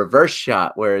sort of reverse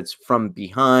shot where it's from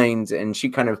behind, and she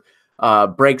kind of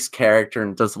breaks character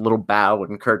and does a little bow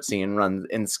and curtsy and runs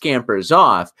and scampers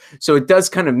off. So it does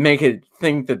kind of make it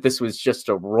think that this was just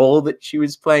a role that she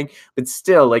was playing, but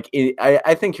still, like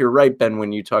I think you're right, Ben,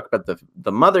 when you talk about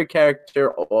the mother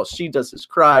character. All she does is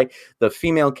cry. The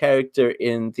female character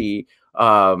in the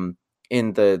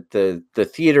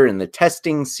theater, in the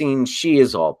testing scene, she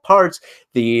is all parts.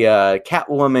 The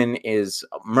Catwoman is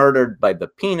murdered by the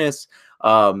penis.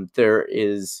 There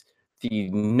is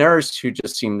the nurse who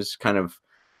just seems kind of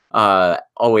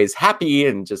always happy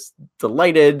and just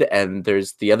delighted, and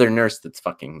there's the other nurse that's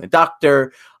fucking the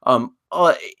doctor.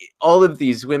 All of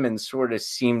these women sort of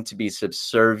seem to be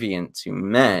subservient to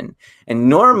men, and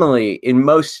normally in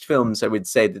most films I would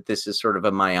say that this is sort of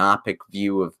a myopic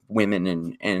view of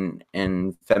women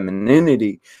and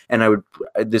femininity, and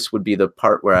this would be the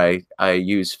part where I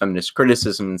use feminist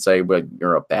criticism and say, well,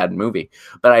 you're a bad movie.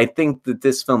 But I think that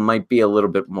this film might be a little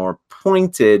bit more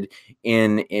pointed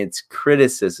in its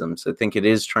criticisms. I think it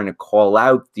is trying to call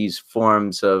out these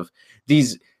forms of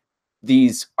these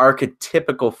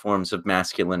archetypical forms of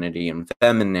masculinity and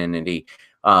femininity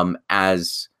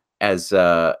as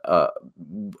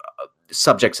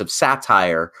subjects of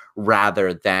satire,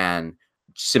 rather than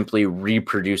simply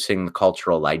reproducing the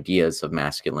cultural ideas of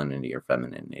masculinity or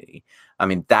femininity. I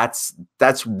mean, that's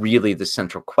really the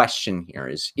central question here: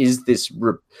 is this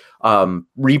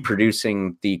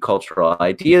reproducing the cultural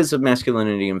ideas of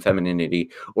masculinity and femininity,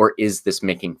 or is this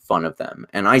making fun of them?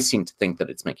 And I seem to think that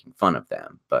it's making fun of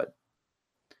them, but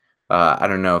I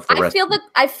don't know if the rest.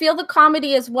 I feel the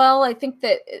comedy as well. I think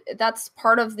that that's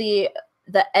part of the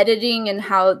editing and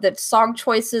how the song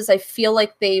choices. I feel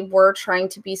like they were trying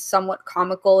to be somewhat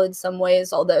comical in some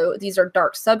ways, although these are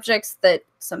dark subjects that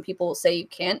some people will say you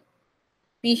can't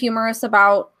be humorous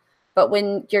about. But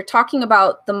when you're talking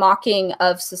about the mocking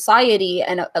of society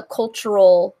and a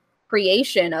cultural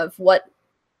creation of what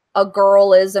a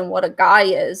girl is and what a guy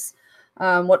is,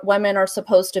 what women are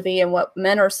supposed to be and what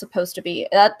men are supposed to be,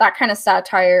 that kind of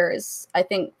satire is, I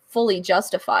think, fully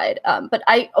justified. But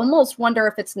I almost wonder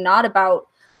if it's not about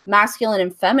masculine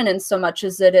and feminine so much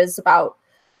as it is about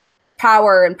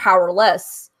power and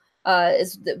powerless,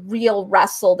 is the real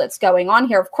wrestle that's going on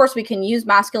here. Of course, we can use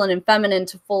masculine and feminine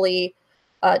to fully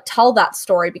tell that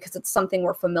story because it's something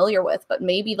we're familiar with, but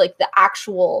maybe like the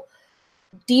actual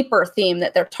deeper theme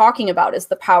that they're talking about is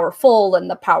the powerful and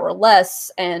the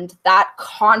powerless, and that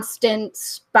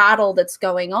constant battle that's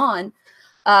going on.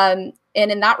 And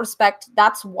in that respect,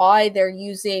 that's why they're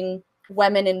using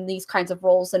women in these kinds of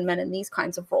roles and men in these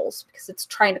kinds of roles, because it's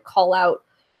trying to call out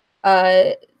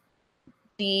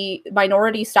the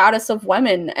minority status of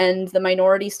women and the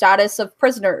minority status of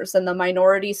prisoners and the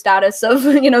minority status of,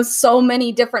 so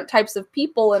many different types of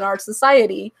people in our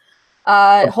society,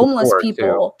 homeless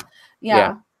people.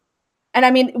 Yeah. And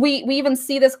I mean, we even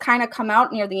see this kind of come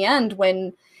out near the end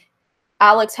when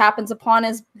Alex happens upon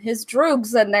his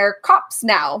droogs and they're cops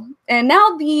now. And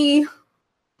now the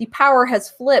power has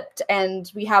flipped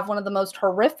and we have one of the most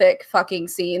horrific fucking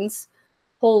scenes,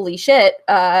 holy shit,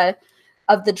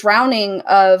 of the drowning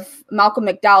of Malcolm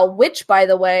McDowell, which, by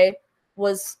the way,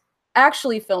 was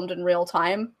actually filmed in real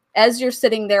time. As you're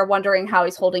sitting there wondering how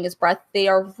he's holding his breath, they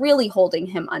are really holding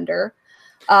him under.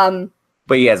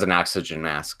 But he has an oxygen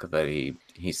mask that he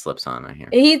slips on, I hear.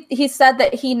 He said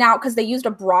that he now, because they used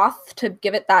a broth to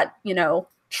give it that,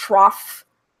 trough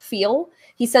feel.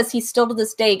 He says he still to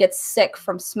this day gets sick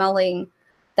from smelling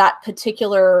that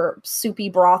particular soupy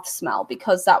broth smell,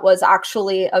 because that was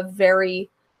actually a very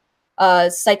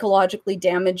psychologically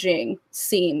damaging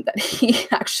scene that he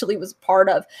actually was part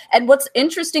of. And what's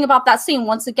interesting about that scene,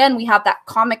 once again, we have that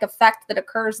comic effect that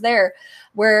occurs there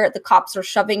where the cops are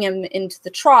shoving him into the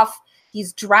trough.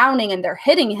 He's drowning and they're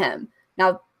hitting him.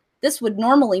 Now, this would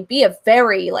normally be a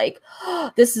very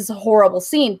this is a horrible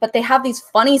scene, but they have these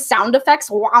funny sound effects.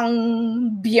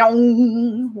 Wang,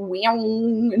 byong,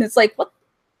 wyong, and it's like, what?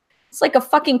 it's like a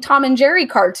fucking Tom and Jerry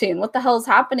cartoon. What the hell is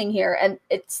happening here? And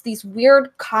it's these weird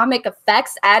comic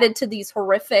effects added to these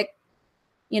horrific,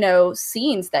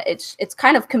 scenes that it's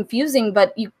kind of confusing,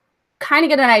 but you kind of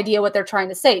get an idea what they're trying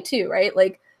to say too, right?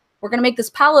 Like, we're going to make this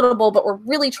palatable, but we're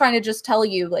really trying to just tell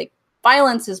you, like,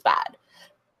 violence is bad.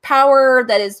 Power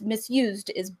that is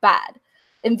misused is bad.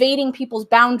 Invading people's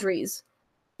boundaries,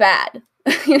 bad.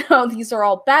 These are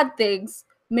all bad things.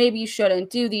 Maybe you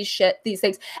shouldn't do these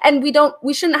things. And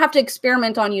we shouldn't have to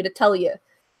experiment on you to tell you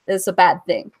it's a bad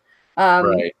thing.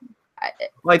 Right.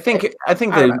 Well, I think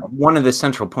that one of the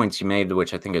central points you made,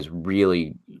 which I think is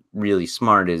really, really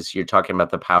smart, is you're talking about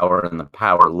the power and the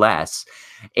powerless.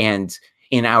 And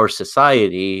in our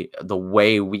society, the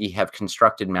way we have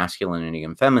constructed masculinity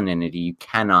and femininity, you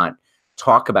cannot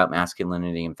talk about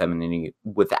masculinity and femininity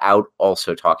without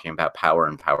also talking about power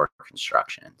and power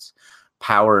constructions.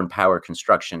 Power and power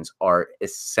constructions are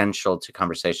essential to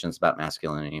conversations about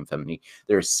masculinity and femininity.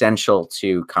 They're essential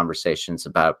to conversations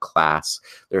about class.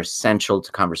 They're essential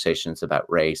to conversations about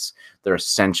race. They're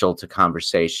essential to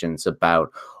conversations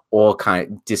about all kind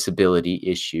of disability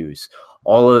issues,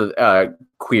 all of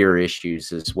queer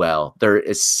issues as well. They're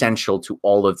essential to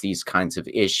all of these kinds of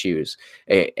issues.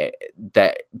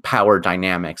 That power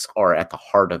dynamics are at the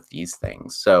heart of these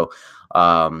things. So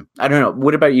I don't know.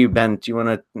 What about you, Ben? Do you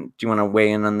want to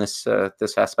weigh in on this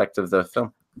this aspect of the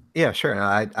film? Yeah, sure. No,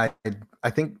 I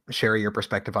think, Sherry, your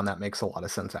perspective on that makes a lot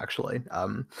of sense, actually.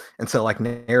 And so, like,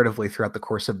 narratively throughout the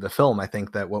course of the film, I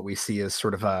think that what we see is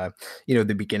sort of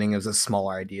the beginning of the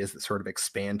smaller ideas that sort of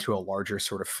expand to a larger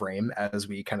sort of frame as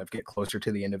we kind of get closer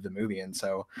to the end of the movie. And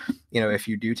so, if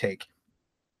you do take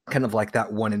kind of like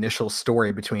that one initial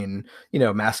story between,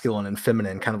 masculine and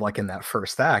feminine, kind of like in that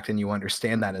first act, and you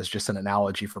understand that as just an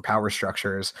analogy for power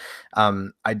structures.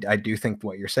 I do think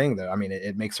what you're saying, though, I mean,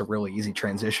 it makes a really easy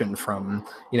transition from,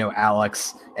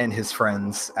 Alex and his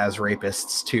friends as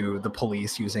rapists to the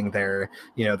police using their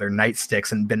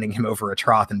nightsticks and bending him over a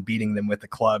trough and beating them with the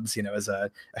clubs, as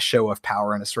a show of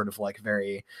power and a sort of like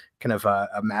very kind of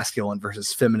a masculine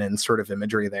versus feminine sort of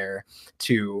imagery there,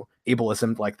 to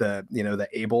ableism, like the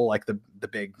able, like the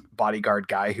big bodyguard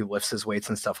guy who lifts his weights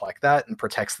and stuff like that and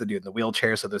protects the dude in the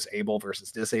wheelchair. So there's able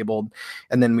versus disabled.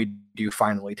 And then we do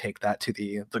finally take that to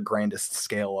the grandest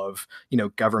scale of,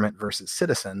 government versus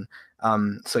citizen.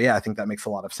 So yeah, I think that makes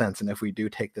a lot of sense. And if we do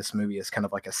take this movie as kind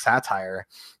of like a satire,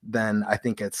 then I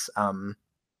think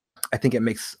it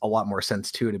makes a lot more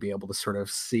sense too, to be able to sort of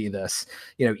see this,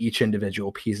 each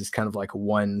individual piece is kind of like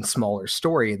one smaller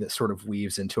story that sort of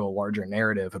weaves into a larger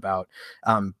narrative about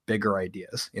bigger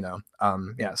ideas,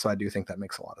 yeah. So I do think that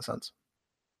makes a lot of sense.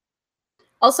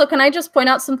 Also, can I just point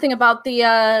out something about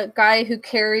the guy who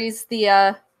carries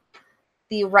the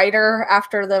writer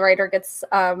after the writer gets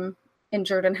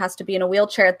injured and has to be in a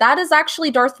wheelchair? That is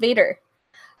actually Darth Vader.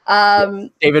 Yes,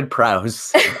 David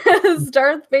Prowse.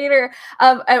 Darth Vader.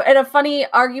 And a funny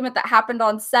argument that happened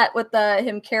on set with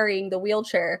him carrying the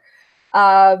wheelchair.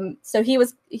 So he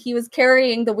was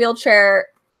carrying the wheelchair.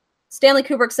 Stanley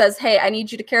Kubrick says, "Hey, I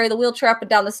need you to carry the wheelchair up and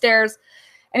down the stairs."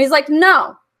 And he's like,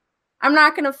 "No, I'm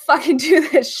not going to fucking do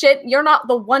this shit. You're not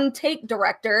the one take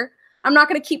director. I'm not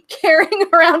going to keep carrying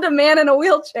around a man in a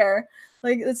wheelchair.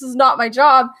 Like, this is not my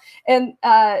job." And,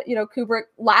 Kubrick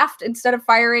laughed. Instead of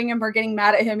firing him or getting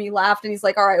mad at him, he laughed and he's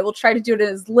like, "All right, we'll try to do it in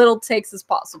as little takes as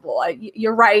possible.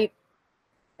 You're right."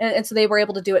 And so they were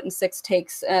able to do it in 6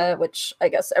 takes, which I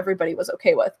guess everybody was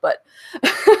okay with. But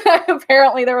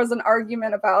apparently there was an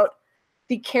argument about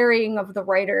the carrying of the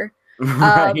writer.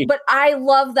 Right. But I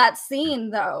love that scene,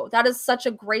 though. That is such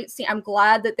a great scene. I'm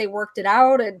glad that they worked it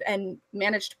out and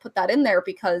managed to put that in there,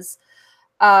 because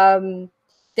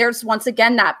there's once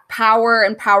again that power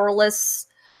and powerless,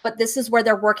 but this is where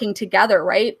they're working together,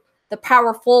 right? The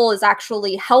powerful is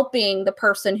actually helping the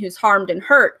person who's harmed and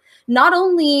hurt, not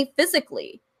only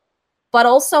physically, but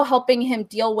also helping him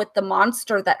deal with the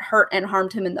monster that hurt and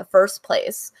harmed him in the first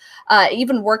place.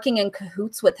 Even working in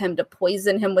cahoots with him to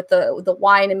poison him with the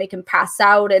wine and make him pass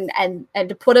out, and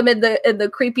to put him in the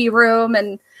creepy room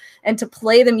and to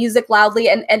play the music loudly.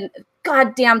 And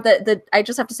goddamn, I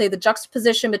just have to say, the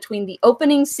juxtaposition between the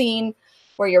opening scene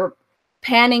where you're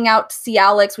panning out to see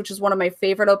Alex, which is one of my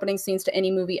favorite opening scenes to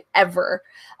any movie ever.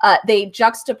 They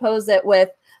juxtapose it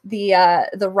with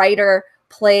the writer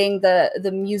playing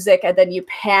the music, and then you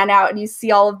pan out and you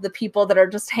see all of the people that are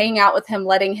just hanging out with him,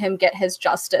 letting him get his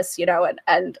justice,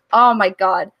 and oh my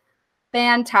God,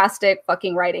 fantastic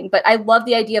fucking writing. But I love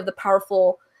the idea of the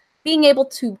powerful being able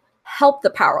to help the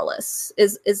powerless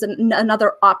is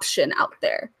another option out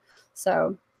there.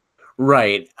 So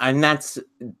Right. And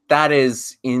that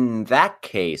is in that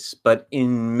case, but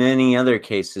in many other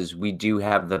cases, we do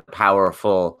have the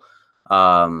powerful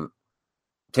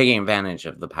taking advantage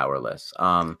of the powerless.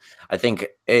 I think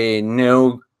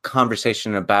no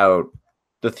conversation about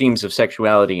the themes of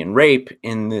sexuality and rape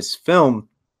in this film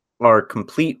are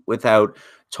complete without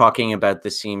talking about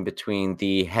the scene between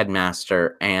the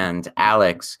headmaster and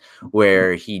Alex,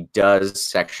 where he does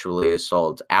sexually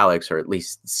assault Alex, or at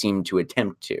least seem to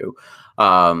attempt to.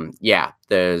 Yeah,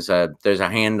 there's a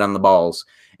hand on the balls,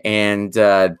 and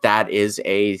that's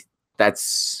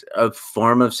a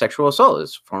form of sexual assault.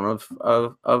 It's a form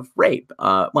of rape.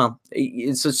 Well,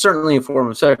 it's certainly a form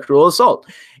of sexual assault,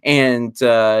 and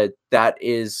that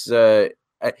is.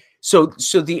 So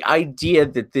the idea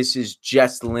that this is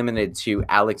just limited to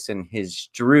Alex and his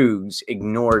droogs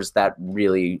ignores that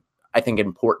really, I think,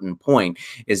 important point,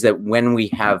 is that when we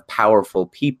have powerful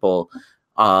people,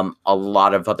 a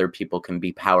lot of other people can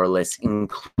be powerless,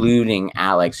 including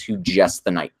Alex, who just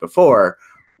the night before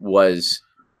was,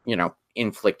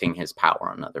 inflicting his power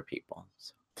on other people.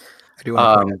 So. I do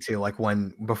want to point out too, like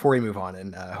before we move on,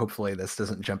 and hopefully this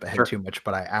doesn't jump ahead too much,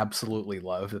 but I absolutely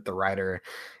love that the writer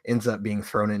ends up being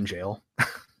thrown in jail.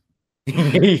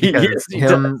 Because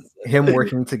him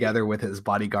working together with his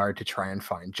bodyguard to try and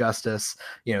find justice,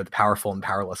 the powerful and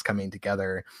powerless coming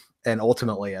together, and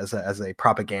ultimately as a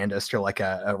propagandist or like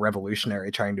a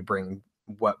revolutionary trying to bring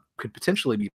what could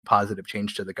potentially be positive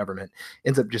change to the government,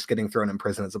 ends up just getting thrown in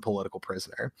prison as a political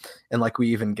prisoner. And like we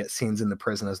even get scenes in the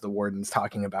prison as the warden's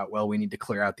talking about, well, we need to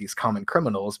clear out these common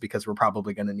criminals because we're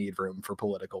probably going to need room for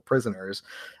political prisoners.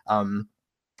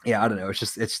 Yeah, I don't know.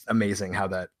 It's amazing how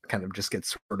that kind of just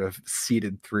gets sort of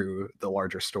seeded through the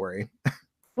larger story.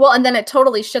 Well, and then it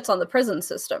totally shits on the prison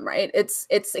system, right? It's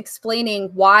explaining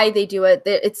why they do it.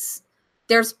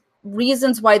 There's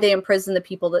reasons why they imprison the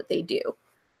people that they do.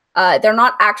 They're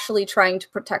not actually trying to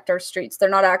protect our streets. They're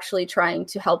not actually trying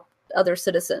to help other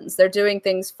citizens. They're doing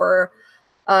things for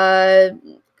a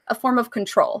form of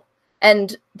control.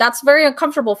 And that's very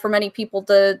uncomfortable for many people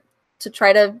to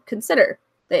try to consider.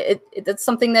 It's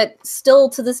something that still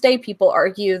to this day people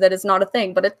argue that is not a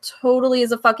thing, but it totally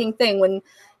is a fucking thing when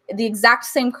the exact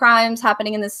same crimes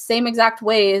happening in the same exact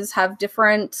ways have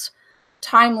different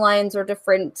timelines or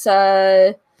different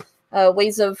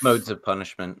ways of modes of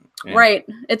punishment. Yeah. Right.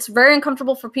 It's very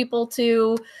uncomfortable for people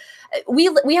to.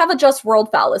 We have a just world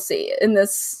fallacy in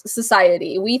this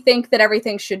society. We think that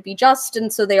everything should be just,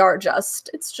 and so they are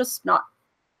just. It's just not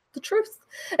the truth.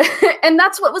 And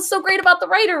that's what was so great about the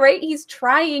writer, right? He's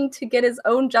trying to get his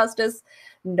own justice.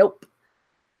 Nope.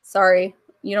 Sorry,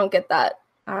 you don't get that.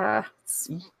 Yeah,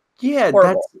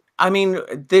 horrible.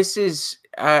 This is,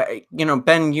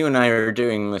 Ben, you and I are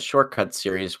doing the Shortcut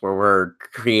series where we're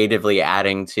creatively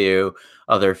adding to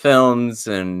other films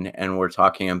and we're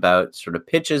talking about sort of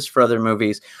pitches for other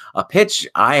movies. A pitch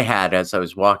I had as I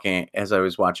was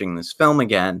watching this film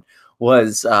again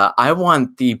was I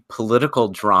want the political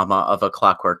drama of A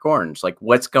Clockwork Orange. Like,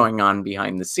 what's going on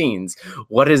behind the scenes?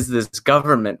 What is this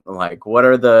government like? What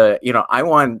are the, I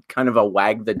want kind of a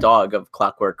wag the dog of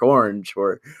Clockwork Orange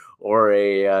or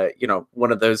a,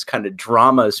 one of those kind of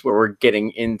dramas where we're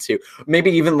getting into maybe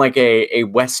even like a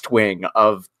West Wing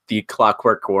of the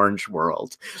Clockwork Orange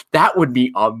world. That would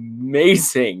be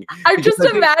amazing. I'm just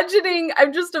imagining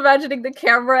the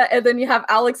camera, and then you have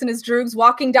Alex and his droogs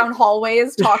walking down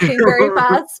hallways, talking very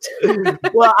fast.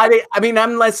 Well, I mean,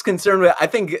 I'm less concerned with. I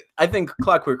think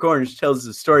Clockwork Orange tells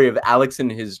the story of Alex and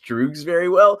his droogs very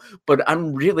well, but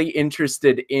I'm really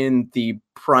interested in the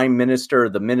prime minister,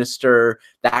 the minister,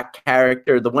 that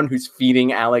character, the one who's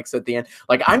feeding Alex at the end.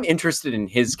 Like, I'm interested in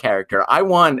his character. I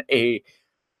want a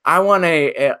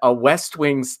West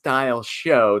Wing style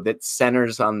show that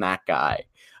centers on that guy.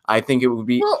 I think it would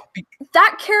be... Well,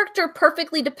 that character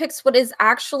perfectly depicts what is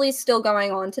actually still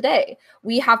going on today.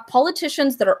 We have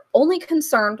politicians that are only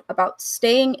concerned about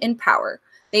staying in power.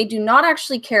 They do not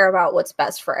actually care about what's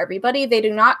best for everybody. They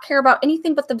do not care about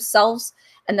anything but themselves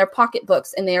and their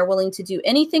pocketbooks, and they are willing to do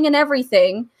anything and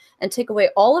everything and take away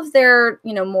all of their,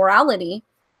 morality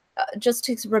just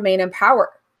to remain in power.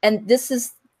 And this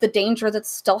is the danger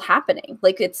that's still happening.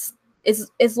 Like, it's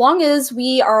as long as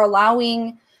we are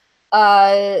allowing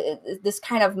this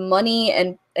kind of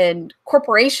money and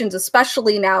corporations,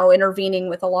 especially now, intervening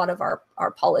with a lot of our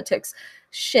politics,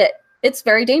 it's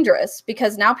very dangerous,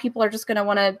 because now people are just going to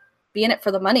want to be in it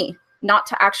for the money, not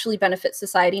to actually benefit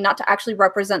society, not to actually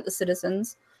represent the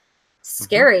citizens.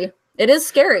 Scary. Mm-hmm. It is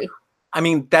scary. I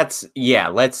mean, that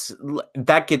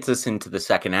gets us into the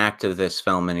second act of this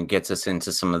film, and it gets us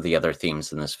into some of the other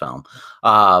themes in this film.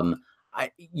 I'm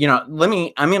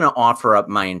going to offer up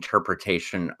my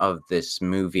interpretation of this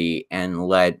movie and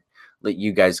let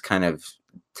you guys kind of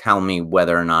tell me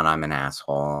whether or not I'm an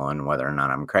asshole and whether or not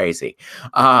I'm crazy.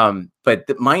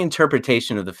 But my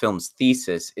interpretation of the film's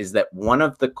thesis is that one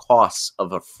of the costs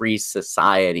of a free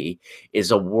society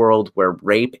is a world where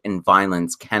rape and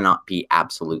violence cannot be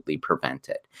absolutely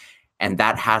prevented. And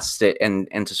that has to, and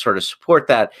to sort of support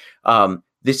that,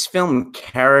 this film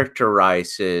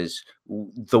characterizes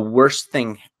the worst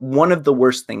thing. One of the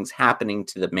worst things happening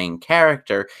to the main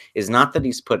character is not that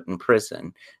he's put in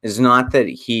prison, is not that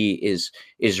he is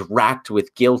racked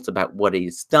with guilt about what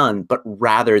he's done, but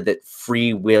rather that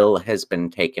free will has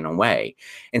been taken away.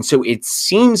 And so it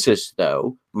seems as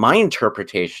though my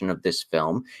interpretation of this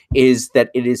film is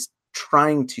that it is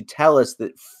trying to tell us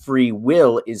that free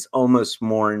will is almost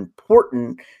more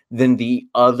important than the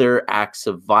other acts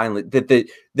of violence, that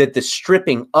the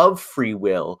stripping of free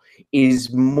will is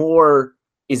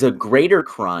a greater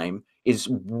crime, is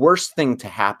worse thing to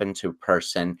happen to a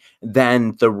person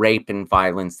than the rape and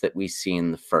violence that we see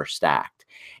in the first act.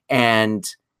 And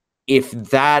if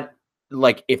that's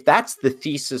the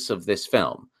thesis of this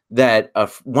film, that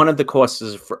one of the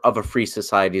causes of a free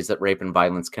society is that rape and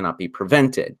violence cannot be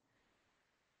prevented,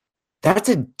 that's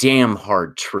a damn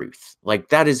hard truth. Like,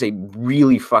 that is a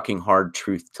really fucking hard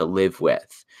truth to live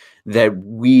with. That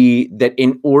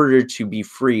in order to be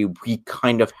free, we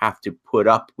kind of have to put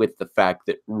up with the fact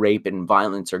that rape and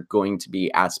violence are going to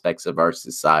be aspects of our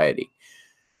society.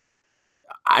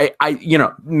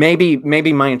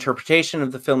 Maybe my interpretation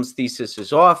of the film's thesis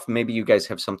is off. Maybe you guys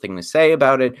have something to say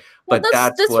about it. But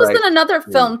this was in another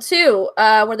film too,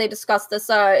 where they discussed this.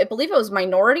 I believe it was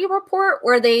Minority Report,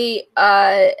 where they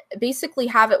basically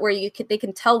have it where they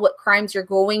can tell what crimes you're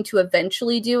going to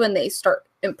eventually do, and they start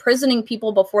imprisoning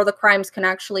people before the crimes can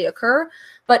actually occur.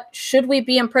 But should we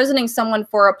be imprisoning someone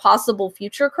for a possible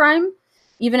future crime,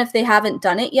 even if they haven't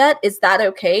done it yet? Is that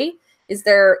okay? Is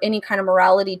there any kind of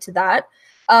morality to that?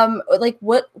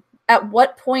 At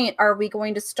what point are we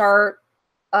going to start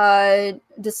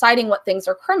deciding what things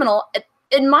are criminal?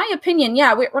 In my opinion,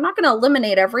 yeah, we're not going to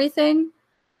eliminate everything,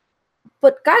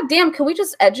 but goddamn, can we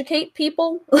just educate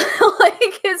people?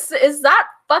 Is that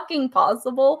fucking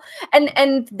possible?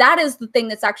 And that is the thing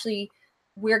that's actually,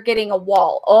 we're getting a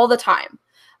wall all the time.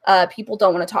 People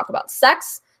don't want to talk about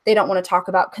sex. They don't want to talk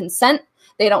about consent.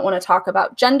 They don't want to talk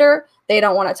about gender. They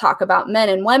don't want to talk about men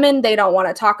and women. They don't want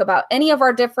to talk about any of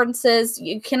our differences.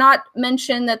 You cannot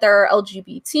mention that there are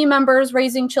LGBT members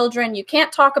raising children. You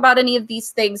can't talk about any of these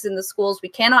things in the schools. We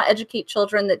cannot educate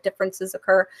children that differences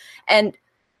occur. And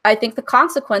I think the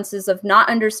consequences of not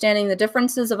understanding the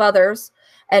differences of others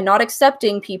and not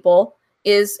accepting people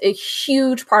is a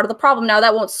huge part of the problem. Now,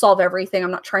 that won't solve everything.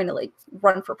 I'm not trying to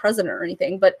run for president or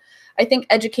anything, but I think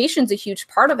education's a huge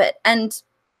part of it. And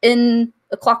in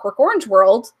the Clockwork Orange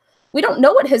world, we don't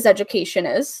know what his education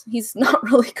is. He's not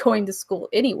really going to school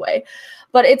anyway,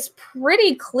 but it's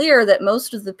pretty clear that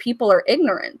most of the people are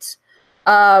ignorant.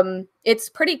 It's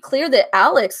pretty clear that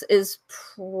Alex is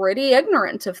pretty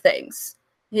ignorant of things.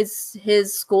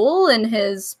 His school and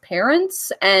his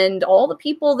parents and all the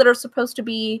people that are supposed to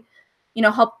be,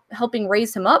 helping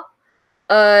raise him up,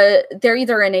 they're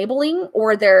either enabling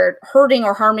or they're hurting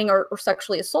or harming or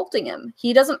sexually assaulting him.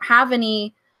 He doesn't have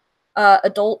any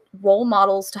adult role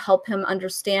models to help him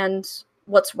understand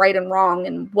what's right and wrong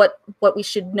and what we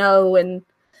should know, and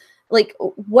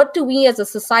what do we as a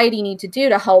society need to do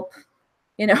to help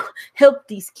help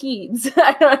these kids?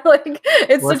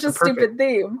 It's such a stupid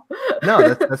theme.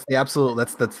 No, that's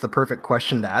the perfect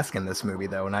question to ask in this movie,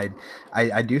 though. And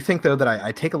I do think, though, that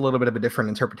I take a little bit of a different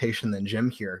interpretation than Jim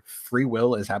here. Free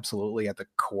will is absolutely at the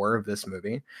core of this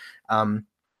movie.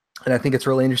 And I think it's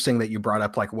really interesting that you brought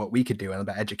up what we could do and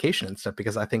about education and stuff,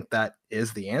 because I think that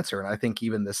is the answer. And I think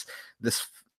even this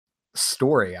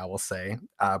story, I will say,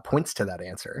 points to that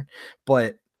answer.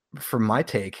 But from my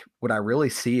take, what I really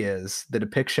see is the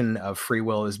depiction of free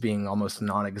will as being almost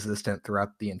non-existent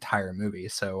throughout the entire movie.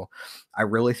 So I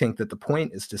really think that the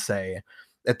point is to say,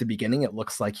 at the beginning, it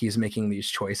looks like he's making these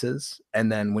choices. And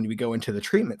then when we go into the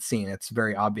treatment scene, it's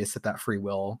very obvious that free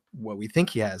will, what we think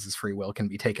he has as free will, can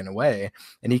be taken away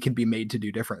and he can be made to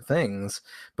do different things.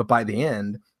 But by the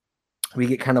end, we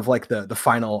get kind of the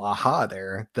final aha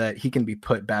there, that he can be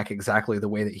put back exactly the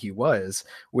way that he was,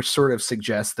 which sort of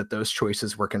suggests that those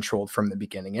choices were controlled from the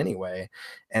beginning anyway.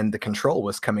 And the control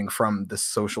was coming from the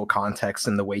social context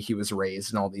and the way he was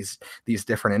raised and all these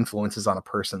different influences on a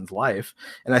person's life.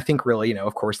 And I think really,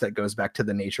 of course, that goes back to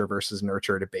the nature versus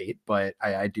nurture debate. But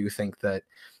I do think that,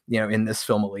 in this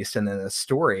film at least, and in this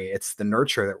story, it's the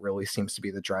nurture that really seems to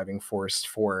be the driving force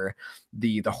for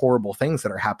the horrible things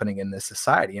that are happening in this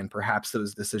society. And perhaps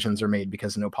those decisions are made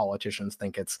because no politicians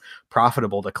think it's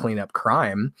profitable to clean up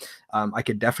crime. I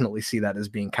could definitely see that as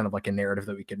being kind of like a narrative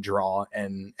that we could draw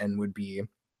and would be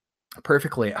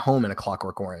perfectly at home in A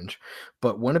Clockwork Orange.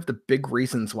 But one of the big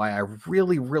reasons why I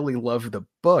really, really love the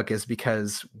book is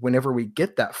because whenever we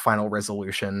get that final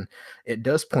resolution, it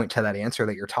does point to that answer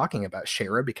that you're talking about,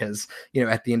 Shara, because,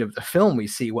 at the end of the film, we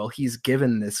see, well, he's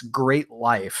given this great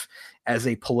life as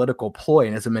a political ploy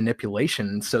and as a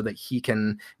manipulation so that he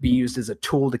can be used as a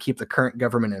tool to keep the current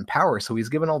government in power. So he's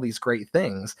given all these great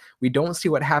things. We don't see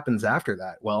what happens after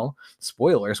that. Well,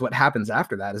 spoilers, what happens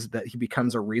after that is that he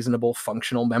becomes a reasonable,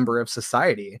 functional member of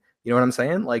society. You know what I'm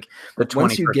saying? Like, the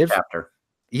 21st chapter.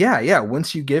 Yeah.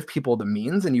 Once you give people the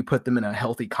means and you put them in a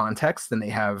healthy context, then they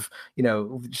have,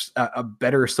 just a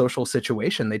better social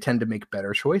situation. They tend to make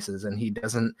better choices. And he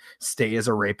doesn't stay as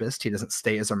a rapist. He doesn't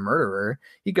stay as a murderer.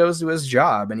 He goes to his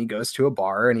job and he goes to a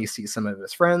bar and he sees some of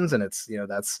his friends, and it's,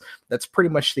 that's pretty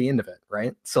much the end of it.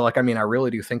 Right. So I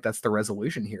really do think that's the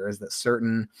resolution here, is that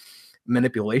certain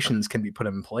manipulations can be put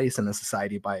in place in a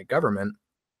society by a government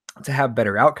to have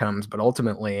better outcomes, but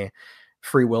ultimately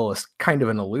free will is kind of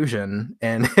an illusion,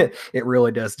 and it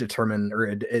really does determine, or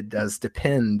it does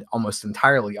depend almost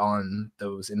entirely on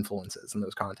those influences and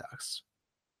those contexts.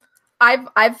 I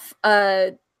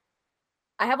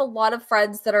have a lot of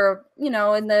friends that are, in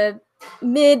the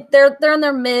they're in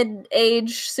their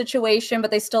mid-age situation, but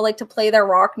they still like to play their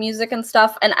rock music and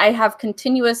stuff. And I have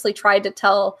continuously tried to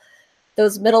tell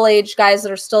those middle-aged guys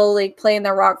that are still like playing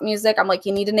their rock music, I'm like,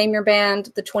 you need to name your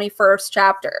band The 21st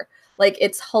Chapter. Like,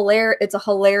 it's hilarious. It's a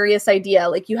hilarious idea.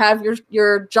 Like, you have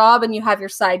your job and you have your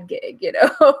side gig,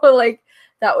 like,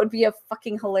 that would be a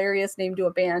fucking hilarious name to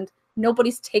a band.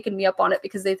 Nobody's taken me up on it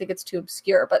because they think it's too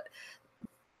obscure, but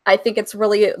I think it's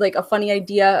really like a funny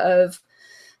idea of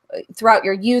throughout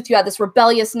your youth, you had this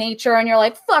rebellious nature and you're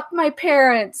like, fuck my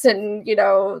parents, and,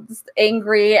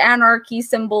 angry anarchy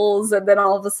symbols. And then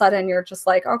all of a sudden you're just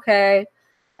like, okay,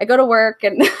 I go to work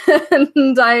and,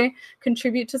 and I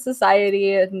contribute to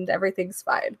society and everything's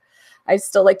fine. I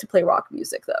still like to play rock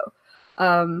music though.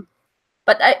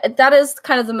 But that is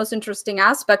kind of the most interesting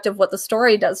aspect of what the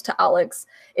story does to Alex.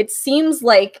 It seems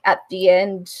like at the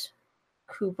end,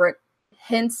 Kubrick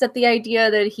hints at the idea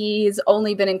that he's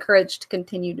only been encouraged to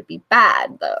continue to be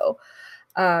bad, though.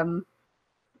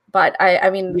 But I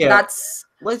mean, that's.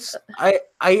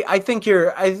 I think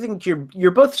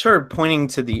you're both sort of pointing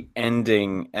to the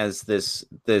ending as this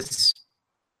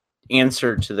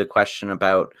answer to the question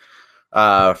about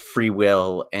free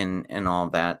will and all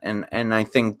that, and I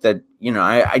think that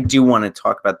I do want to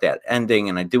talk about that ending,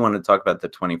 and I do want to talk about the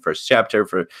 21st chapter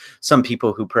for some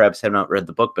people who perhaps have not read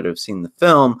the book but have seen the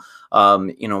film.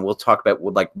 We'll talk about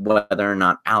like whether or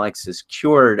not Alex is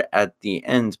cured at the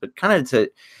end, but kind of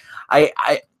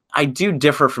I do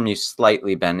differ from you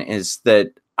slightly, Ben, is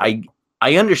that I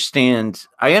understand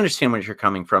where you're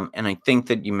coming from, and I think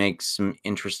that you make some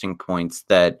interesting points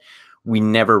that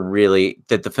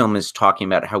that the film is talking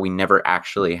about how we never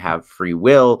actually have free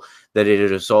will, that it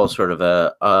is all sort of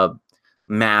a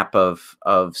map of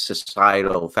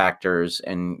societal factors,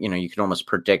 and you can almost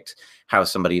predict how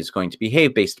somebody is going to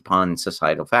behave based upon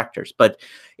societal factors. But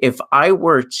if I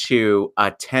were to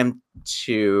attempt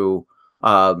to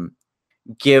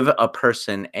give a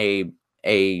person an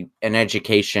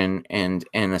education and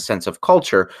a sense of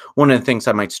culture, one of the things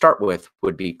I might start with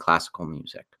would be classical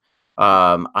music.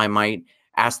 I might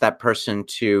ask that person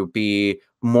to be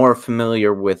more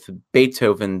familiar with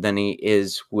Beethoven than he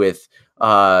is with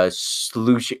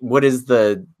Slooshy. What is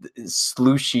the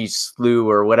Slooshy Slew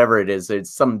or whatever it is?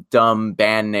 It's some dumb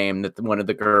band name that one of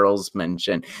the girls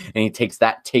mentioned, and he takes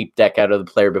that tape deck out of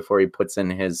the player before he puts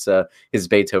in his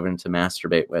Beethoven to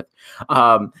masturbate with.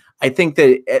 I think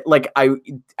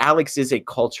that Alex is a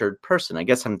cultured person. I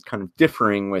guess I'm kind of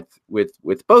differing with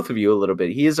both of you a little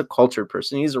bit. He is a cultured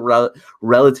person. He's a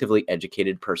relatively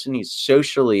educated person. He's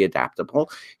socially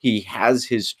adaptable. He has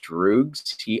his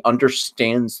drugs. He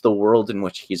understands the world in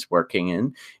which he's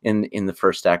working in the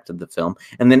first act of the film.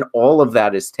 And then all of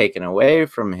that is taken away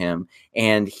from him,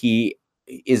 and he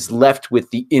is left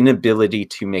with the inability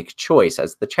to make choice,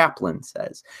 as the chaplain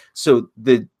says. So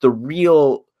the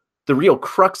real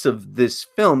crux of this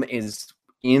film is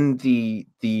in the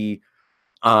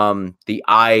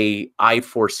eye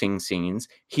forcing scenes.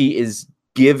 He is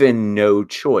given no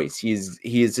choice. He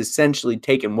is essentially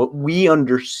taken what we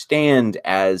understand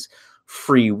as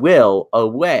free will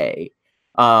away.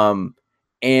 And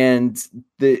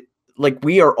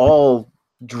we are all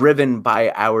driven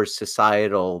by our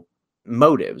societal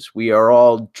motives. We are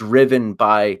all driven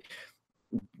by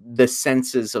the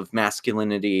senses of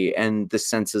masculinity and the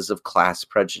senses of class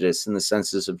prejudice and the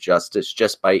senses of justice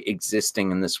just by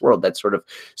existing in this world. That sort of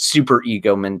super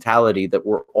ego mentality that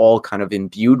we're all kind of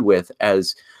imbued with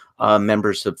as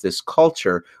members of this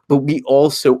culture. But we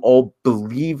also all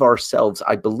believe ourselves,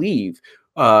 I believe,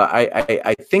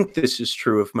 I think this is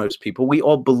true of most people, we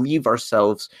all believe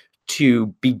ourselves to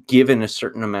be given a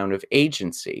certain amount of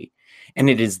agency. And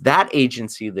it is that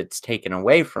agency that's taken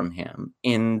away from him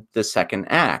in the second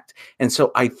act. And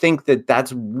so I think that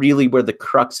that's really where the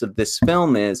crux of this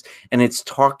film is. And it's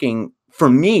talking, for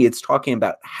me, it's talking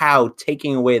about how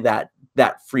taking away that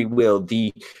free will,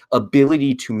 the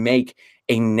ability to make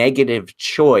a negative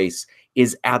choice,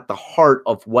 is at the heart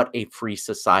of what a free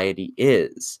society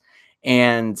is.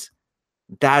 And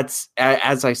that's,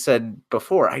 as I said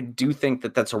before, I do think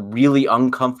that that's a really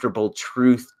uncomfortable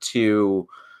truth to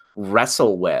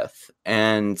wrestle with.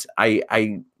 And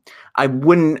I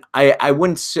wouldn't,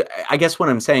 I guess what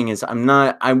I'm saying is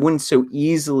I wouldn't so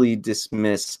easily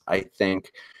dismiss, I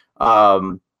think,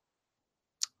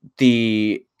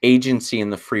 the agency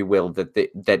and the free will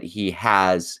that he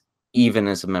has, even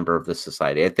as a member of the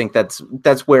society. I think that's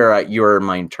where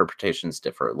my interpretations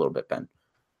differ a little bit, Ben.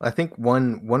 I think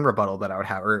one rebuttal that I would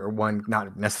have, or one,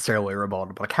 not necessarily a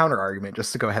rebuttal, but a counter argument,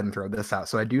 just to go ahead and throw this out.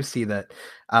 So I do see that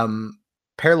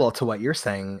parallel to what you're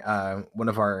saying, one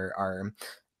of our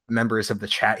members of the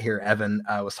chat here, Evan,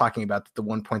 was talking about the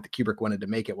one point that Kubrick wanted to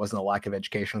make. It wasn't a lack of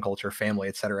education, culture, family,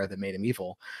 etc., that made him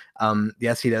evil.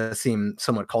 Yes, he does seem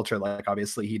somewhat culture-like.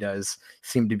 Obviously, he does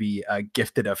seem to be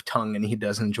gifted of tongue, and he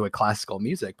does enjoy classical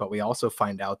music. But we also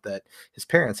find out that his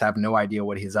parents have no idea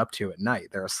what he's up to at night.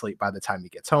 They're asleep by the time he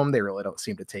gets home. They really don't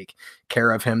seem to take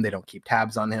care of him. They don't keep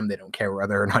tabs on him. They don't care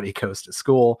whether or not he goes to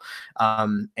school.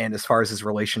 And as far as his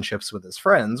relationships with his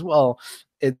friends, well,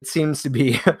 it seems to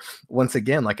be, once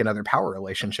again, like another power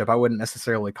relationship. I wouldn't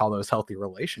necessarily call those healthy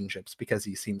relationships, because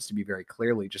he seems to be very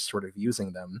clearly just sort of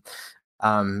using them.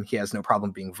 He has no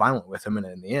problem being violent with him. And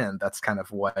in the end, that's kind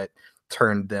of what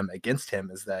turned them against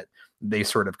him, is that they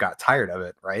sort of got tired of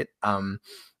it, right? And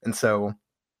so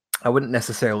I wouldn't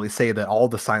necessarily say that all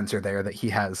the signs are there that he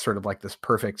has sort of like this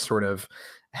perfect sort of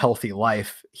healthy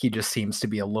life. He just seems to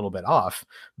be a little bit off.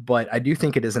 But I do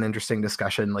think it is an interesting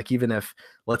discussion. Like, even if,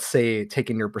 let's say,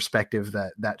 taking your perspective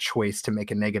that choice to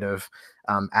make a negative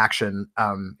action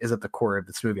is at the core of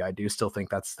this movie, I do still think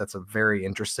that's a very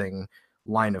interesting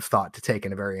line of thought to take,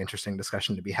 and a very interesting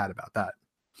discussion to be had about that.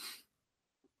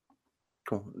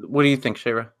 Cool. What do you think,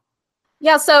 Shayra?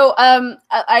 Yeah, so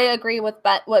I agree with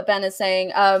what Ben is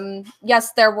saying.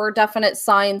 Yes, there were definite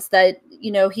signs that,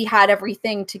 he had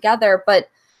everything together. But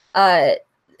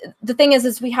the thing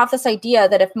is we have this idea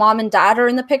that if mom and dad are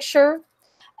in the picture,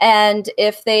 and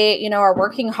if they, are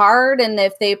working hard, and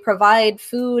if they provide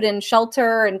food and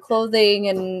shelter and clothing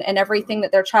and everything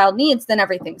that their child needs, then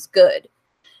everything's good.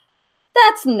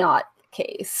 That's not the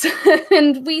case.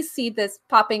 And we see this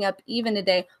popping up even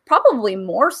today, probably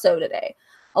more so today.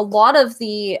 A lot of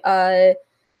the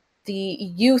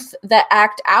youth that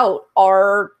act out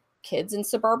are kids in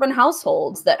suburban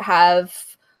households that have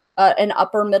an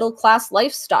upper middle class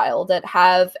lifestyle, that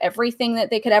have everything that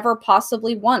they could ever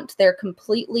possibly want. They're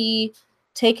completely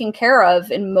taken care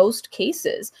of in most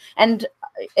cases. And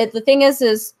the thing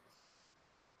is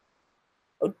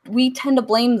we tend to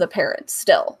blame the parents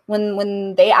still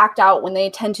when they act out, when they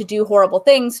tend to do horrible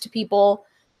things to people.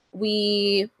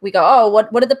 We go, oh,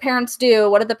 what did the parents do?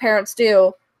 What did the parents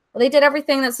do? Well, they did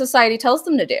everything that society tells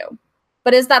them to do.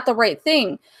 But is that the right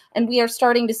thing? And we are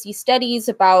starting to see studies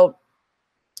about,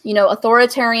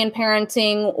 authoritarian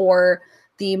parenting, or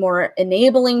the more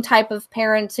enabling type of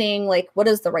parenting. Like, what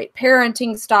is the right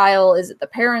parenting style? Is it the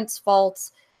parents'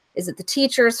 fault? Is it the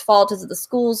teacher's fault? Is it the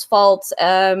school's fault?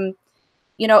 There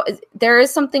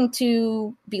is something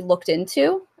to be looked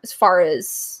into as far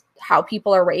as how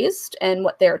people are raised and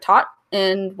what they're taught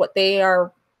and what they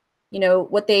are,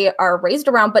 what they are raised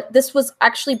around. But this was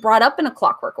actually brought up in A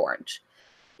Clockwork Orange.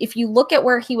 If you look at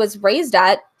where he was raised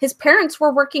at, his parents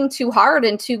were working too hard,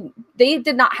 and they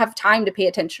did not have time to pay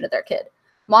attention to their kid.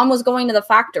 Mom was going to the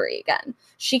factory again.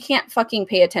 She can't fucking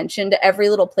pay attention to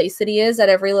every little place that he is at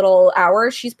every little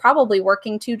hour. She's probably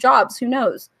working 2 jobs. Who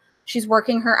knows? She's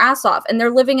working her ass off, and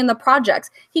they're living in the projects.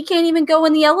 He can't even go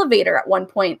in the elevator at one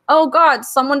point. Oh God,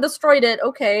 someone destroyed it.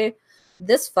 Okay,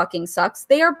 this fucking sucks.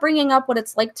 They are bringing up what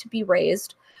it's like to be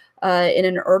raised in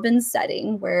an urban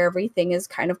setting where everything is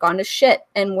kind of gone to shit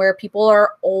and where people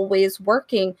are always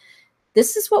working.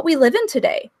 This is what we live in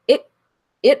today.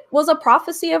 It was a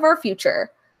prophecy of our future.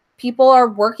 People are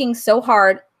working so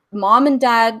hard. Mom and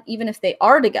dad, even if they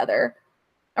are together,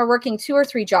 are working 2 or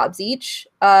 3 jobs each.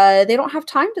 They don't have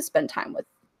time to spend time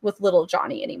with little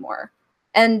Johnny anymore.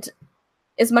 And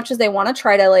as much as they want to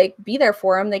try to like be there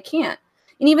for him, they can't.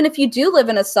 And even if you do live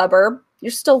in a suburb,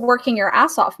 you're still working your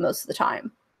ass off most of the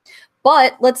time.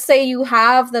 But let's say you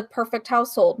have the perfect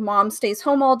household. Mom stays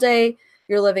home all day.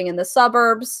 You're living in the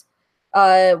suburbs.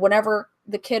 Whenever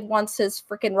the kid wants his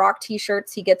freaking rock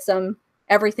t-shirts, he gets them.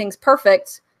 Everything's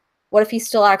perfect. What if he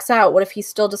still acts out? What if he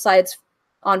still decides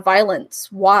on violence?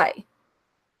 Why?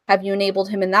 Have you enabled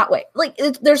him in that way? Like,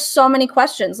 there's so many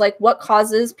questions. Like, what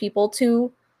causes people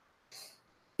to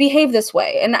behave this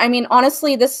way? And I mean,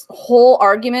 honestly, this whole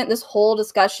argument, this whole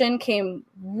discussion came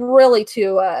really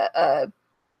to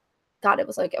God, it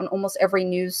was like on almost every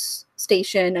news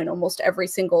station and almost every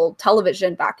single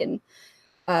television back in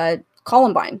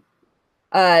Columbine,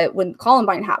 when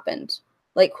Columbine happened.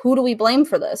 Like, who do we blame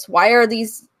for this? Why are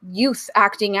these youth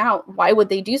acting out? Why would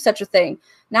they do such a thing?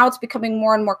 Now it's becoming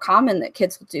more and more common that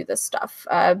kids will do this stuff.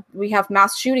 We have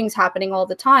mass shootings happening all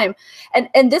the time.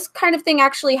 And this kind of thing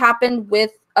actually happened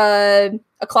with A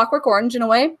Clockwork Orange in a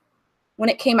way. When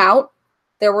it came out,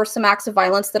 there were some acts of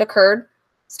violence that occurred.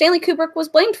 Stanley Kubrick was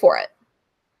blamed for it.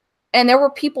 And there were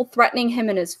people threatening him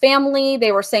and his family.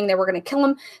 They were saying they were going to kill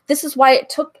him. This is why it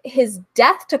took his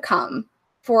death to come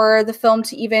for the film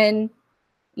to even,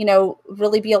 you know,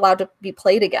 really be allowed to be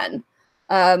played again.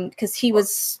 Because he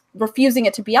was refusing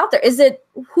it to be out there.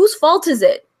 Whose fault is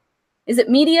it? Is it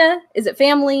media? Is it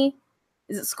family?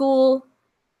 Is it school?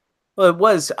 Well, it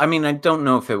was. I mean, I don't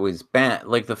know if it was banned.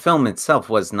 Like, the film itself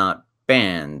was not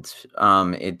banned.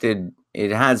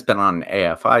 It has been on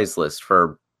AFI's list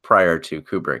for prior to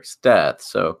Kubrick's death.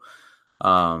 So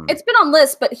it's been on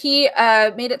lists, but he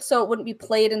made it so it wouldn't be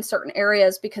played in certain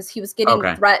areas because he was getting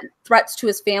threats to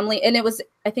his family. And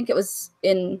I think it was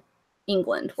in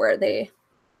England where they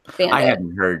banned it. I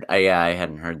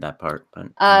hadn't heard that part.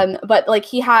 But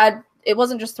like it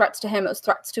wasn't just threats to him, it was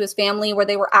threats to his family where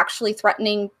they were actually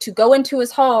threatening to go into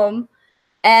his home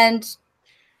and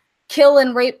kill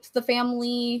and rape the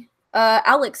family,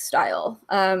 Alex style.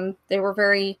 They were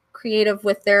very creative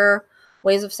with their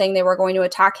ways of saying they were going to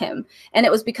attack him. And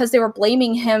it was because they were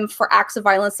blaming him for acts of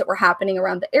violence that were happening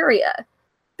around the area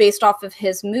based off of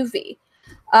his movie.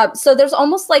 So there's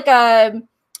almost like a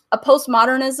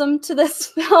postmodernism to this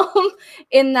film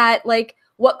in that, like,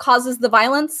 what causes the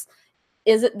violence?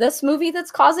 Is it this movie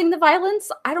that's causing the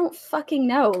violence? I don't fucking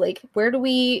know. Like, who do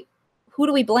we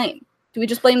blame? Do we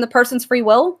just blame the person's free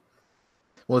will?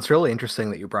 Well, it's really interesting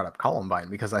that you brought up Columbine,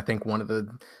 because I think one of the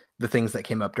things that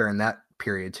came up during that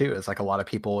period too is like a lot of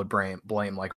people would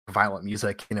blame like violent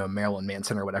music, you know, Marilyn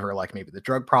Manson or whatever, like maybe the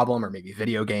drug problem or maybe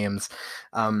video games.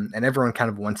 And everyone kind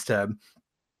of wants to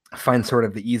find sort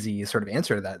of the easy sort of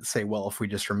answer to that, say, well, if we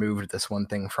just removed this one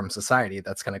thing from society,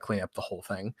 that's going to clean up the whole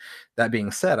thing. That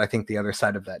being said, I think the other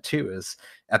side of that too is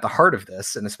at the heart of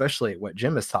this, and especially what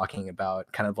Jim is talking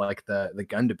about, kind of like the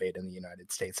gun debate in the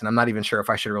United States. And I'm not even sure if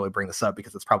I should really bring this up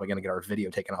because it's probably going to get our video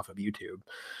taken off of YouTube.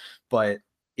 But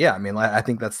yeah, I mean, I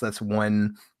think that's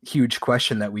one huge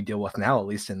question that we deal with now, at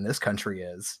least in this country,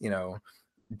 is, you know,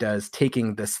 does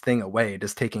taking this thing away,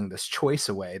 does taking this choice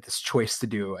away, this choice to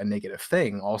do a negative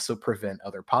thing, also prevent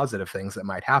other positive things that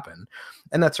might happen?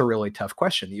 And that's a really tough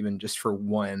question, even just for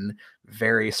one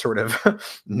very sort of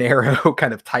narrow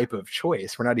kind of type of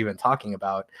choice. We're not even talking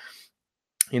about,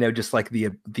 you know, just like the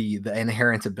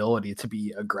inherent ability to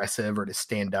be aggressive or to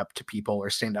stand up to people or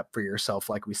stand up for yourself,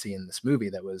 like we see in this movie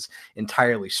that was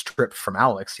entirely stripped from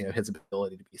Alex. You know, his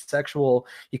ability to be sexual,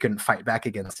 he couldn't fight back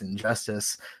against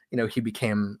injustice. You know, he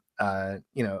became,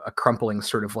 you know, a crumpling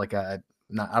sort of like I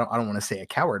don't want to say a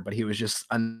coward, but he was just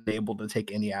unable to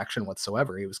take any action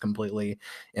whatsoever. He was completely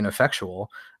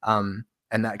ineffectual.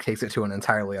 And that takes it to an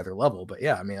entirely other level. But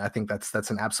yeah, I mean, I think that's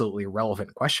an absolutely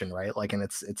relevant question, right? Like, and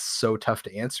it's so tough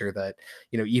to answer that,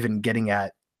 you know, even getting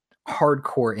at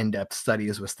hardcore in-depth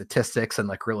studies with statistics and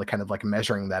like really kind of like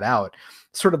measuring that out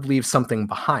sort of leaves something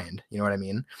behind. You know what I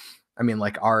mean? I mean,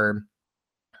 like I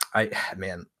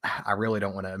really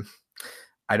don't want to.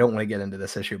 I don't want to get into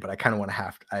this issue, but I kind of want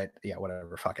to yeah,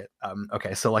 whatever, fuck it.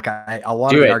 Okay, so like a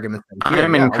lot of the arguments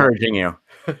I'm encouraging you.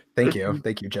 Thank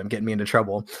you, Jim, getting me into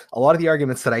trouble. A lot of the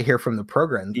arguments that I hear from the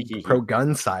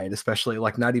pro-gun side, especially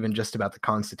like not even just about the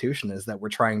Constitution, is that we're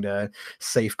trying to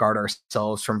safeguard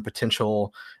ourselves from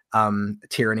potential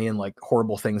tyranny and like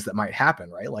horrible things that might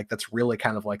happen, right? Like that's really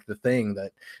kind of like the thing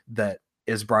that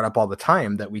is brought up all the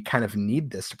time, that we kind of need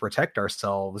this to protect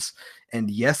ourselves. And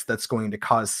yes, that's going to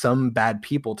cause some bad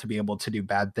people to be able to do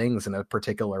bad things in a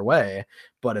particular way,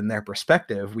 but in their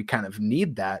perspective, we kind of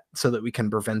need that so that we can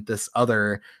prevent this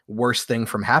other worse thing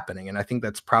from happening. And I think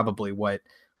that's probably what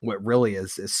what really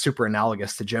is super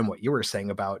analogous to, Jim, what you were saying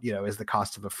about, is the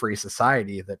cost of a free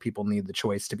society, that people need the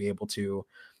choice to be able to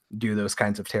do those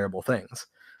kinds of terrible things.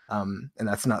 And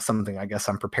that's not something I guess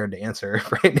I'm prepared to answer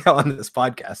right now on this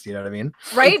podcast. You know what I mean?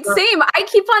 Right. Same.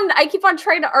 I keep on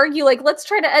trying to argue, like, let's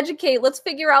try to educate, let's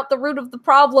figure out the root of the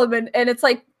problem. And it's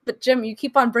like, but Jim, you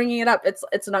keep on bringing it up.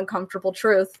 It's an uncomfortable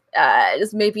truth.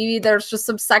 Maybe there's just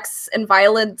some sex and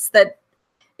violence that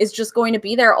is just going to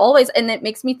be there always. And it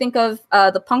makes me think of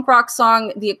the punk rock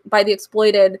song by The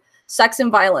Exploited, Sex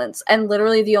and Violence. And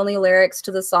literally the only lyrics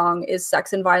to the song is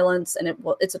sex and violence. And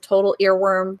it's a total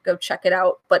earworm. Go check it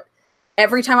out. But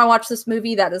every time I watch this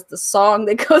movie, that is the song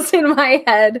that goes in my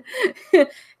head.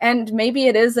 And maybe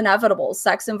it is inevitable.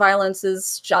 Sex and violence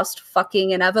is just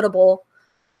fucking inevitable.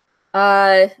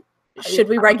 Should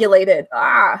we regulate it?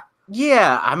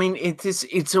 Yeah, I mean,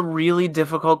 it's a really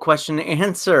difficult question to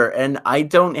answer, and I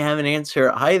don't have an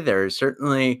answer either.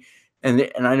 Certainly, and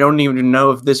I don't even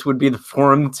know if this would be the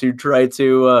forum to try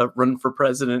to run for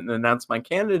president and announce my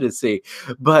candidacy.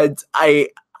 But I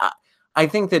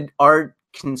think that art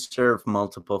can serve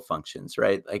multiple functions,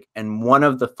 right? Like, and one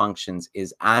of the functions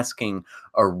is asking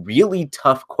a really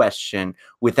tough question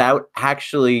without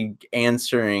actually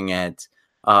answering it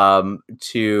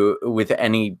with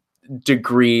any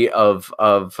degree of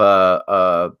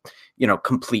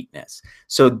completeness.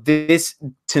 So this,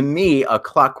 to me, A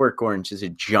Clockwork Orange is a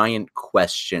giant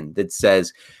question that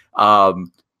says,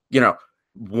 one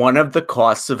of the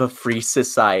costs of a free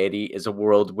society is a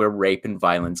world where rape and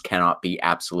violence cannot be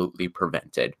absolutely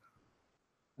prevented.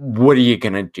 What are you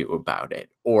going to do about it?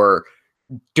 Or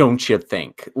don't you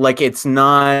think? Like,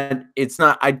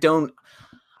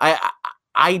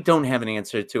 I don't have an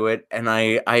answer to it, and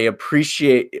I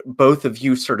appreciate both of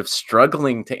you sort of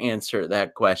struggling to answer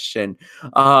that question.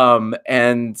 And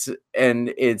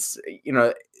it's,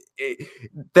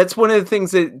 that's one of the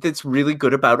things that's really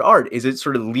good about art, is it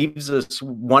sort of leaves us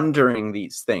wondering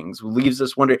these things, leaves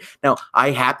us wondering. Now,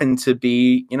 I happen to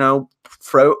be,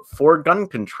 for gun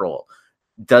control.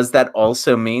 Does that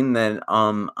also mean that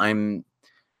I'm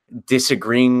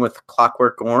disagreeing with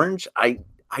Clockwork Orange?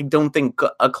 I don't think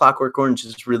A Clockwork Orange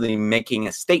is really making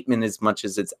a statement as much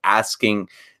as it's asking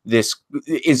this,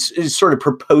 is sort of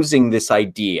proposing this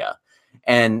idea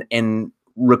and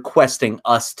requesting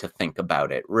us to think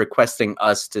about it, requesting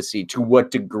us to see to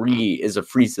what degree is a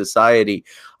free society,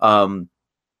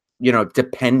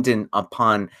 dependent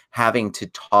upon having to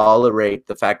tolerate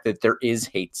the fact that there is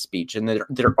hate speech and that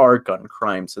there are gun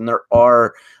crimes and there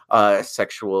are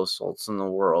sexual assaults in the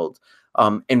world.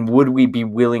 And would we be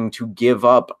willing to give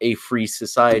up a free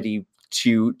society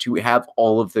to have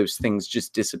all of those things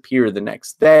just disappear the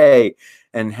next day,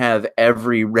 and have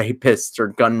every rapist or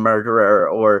gun murderer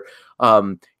or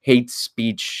hate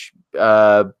speech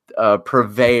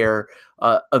purveyor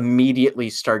immediately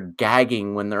start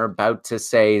gagging when they're about to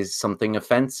say something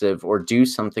offensive or do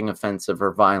something offensive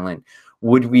or violent?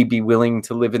 Would we be willing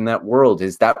to live in that world?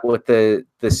 Is that what the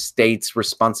state's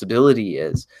responsibility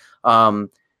is?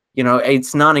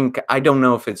 It's not, I don't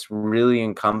know if it's really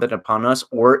incumbent upon us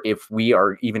or if we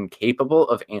are even capable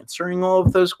of answering all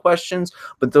of those questions,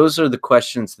 but those are the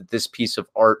questions that this piece of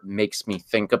art makes me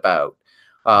think about.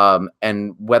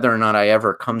 And whether or not I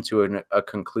ever come to a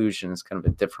conclusion is kind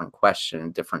of a different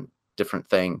question, different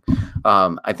thing.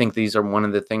 I think these are one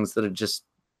of the things that are just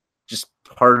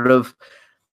part of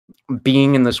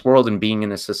being in this world and being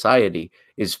in a society,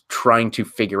 is trying to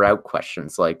figure out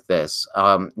questions like this,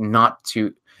 not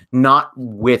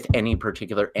with any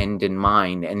particular end in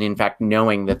mind, and in fact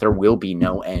knowing that there will be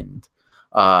no end,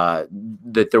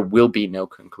 that there will be no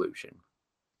conclusion.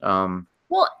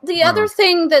 Well, the other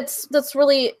thing that's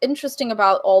really interesting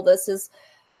about all this is,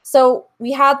 so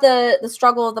we had the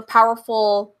struggle of the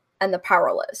powerful and the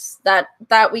powerless. That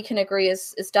we can agree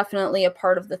is definitely a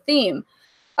part of the theme.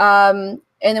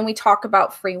 And then we talk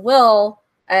about free will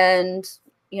and,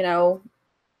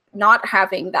 not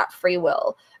having that free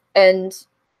will, and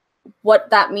what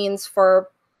that means for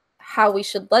how we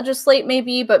should legislate,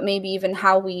 maybe, but maybe even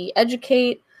how we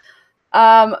educate.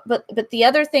 But the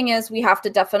other thing is, we have to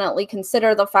definitely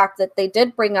consider the fact that they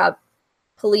did bring up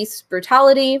police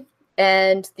brutality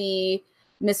and the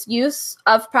misuse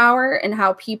of power, and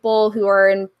how people who are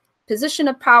in position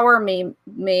of power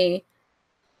may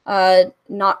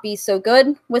not be so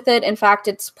good with it. In fact,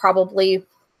 it's probably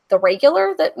the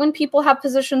regular that when people have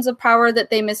positions of power that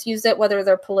they misuse it, whether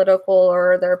they're political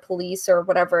or they're police or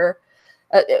whatever,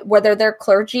 whether they're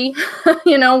clergy,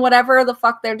 whatever the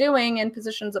fuck they're doing in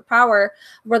positions of power,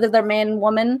 whether they're man,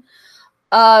 woman.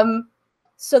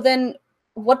 So then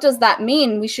what does that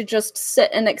mean? We should just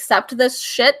sit and accept this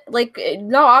shit? Like,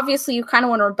 no, obviously you kind of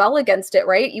want to rebel against it,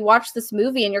 right? You watch this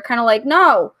movie and you're kind of like,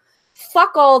 no,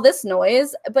 fuck all this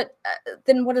noise. But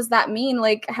then what does that mean?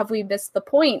 Like, have we missed the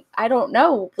point? I don't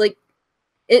know. Like,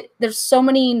 there's so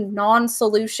many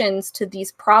non-solutions to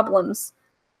these problems,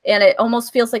 and it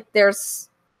almost feels like there's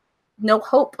no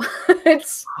hope.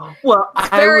 It's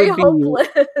very hopeless.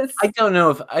 I don't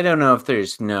know if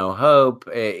there's no hope.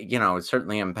 You know,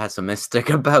 certainly I'm pessimistic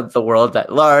about the world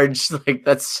at large. Like,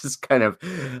 that's just kind of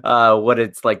what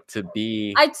it's like to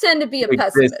be. I tend to be a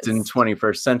pessimist in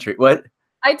 21st century. What?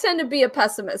 I tend to be a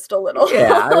pessimist a little.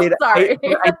 Yeah, I mean, sorry.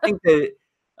 I think that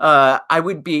I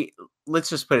would be. Let's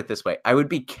just put it this way. I would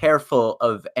be careful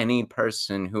of any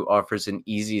person who offers an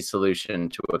easy solution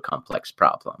to a complex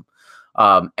problem.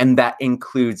 And that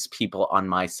includes people on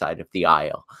my side of the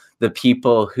aisle. The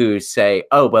people who say,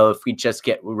 oh, well, if we just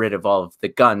get rid of all of the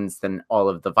guns, then all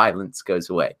of the violence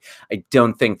goes away. I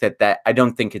don't think I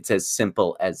don't think it's as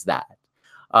simple as that.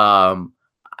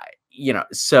 You know,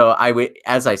 so I would,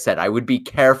 as I said, I would be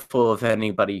careful of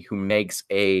anybody who makes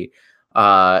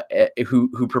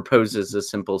who proposes a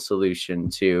simple solution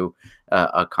to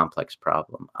a complex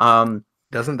problem.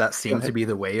 Doesn't that seem to be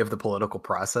the way of the political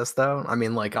process, though? I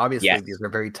mean, like, obviously, yes, these are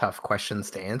very tough questions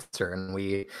to answer. And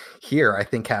we here, I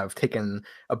think, have taken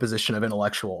a position of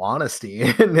intellectual honesty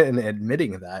in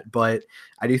admitting that. But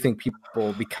I do think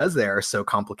people, because they are so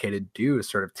complicated, do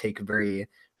sort of take very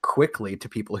quickly to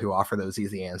people who offer those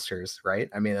easy answers,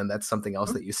 right? I mean, and that's something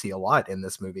else that you see a lot in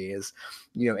this movie is,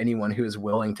 you know, anyone who is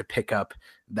willing to pick up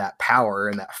that power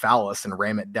and that phallus and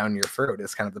ram it down your throat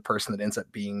is kind of the person that ends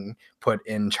up being put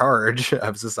in charge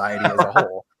of society as a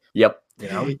whole. Yep. You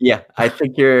know? Yeah, I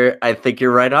think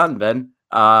you're right on, Ben.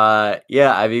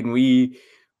 Yeah, I mean, we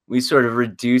sort of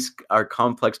reduce our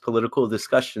complex political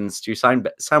discussions to sound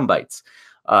bites.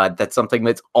 That's something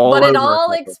that's all. But it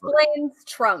all explains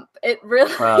Trump. It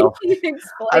really explains.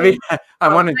 I mean, I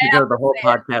wanted to go the whole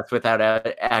podcast without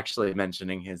actually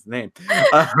mentioning his name.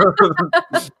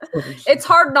 It's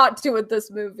hard not to with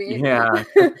this movie. Yeah,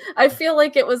 I feel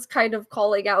like it was kind of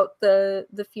calling out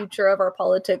the future of our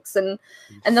politics and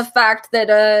the fact that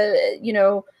you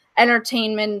know,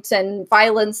 entertainment and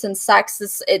violence and sex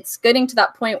it's getting to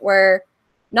that point where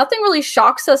nothing really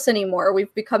shocks us anymore.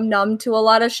 We've become numb to a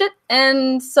lot of shit.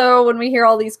 And so when we hear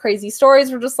all these crazy stories,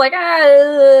 we're just like,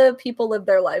 people live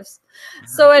their lives.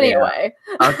 So anyway.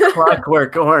 Yeah. A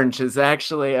Clockwork Orange is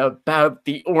actually about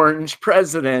the orange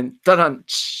president. Dun-dun.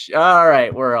 All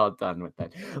right, we're all done with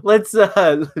that. Let's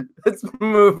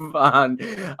move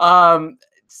on.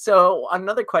 So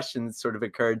another question sort of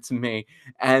occurred to me,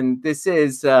 and this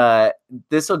is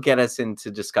this will get us into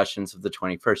discussions of the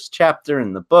 21st chapter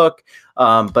in the book,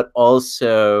 but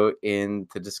also in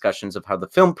the discussions of how the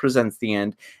film presents the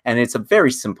end. And it's a very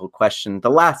simple question.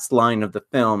 The last line of the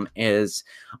film is,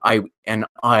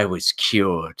 I was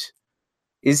cured.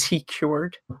 Is he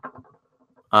cured?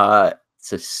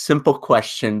 It's a simple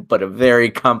question, but a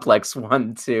very complex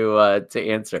one to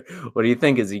answer. What do you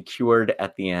think? Is he cured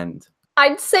at the end?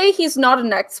 I'd say he's not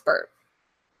an expert.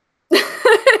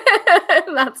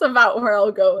 That's about where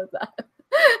I'll go with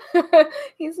that.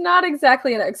 He's not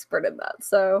exactly an expert in that,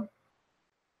 so.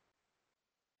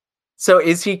 So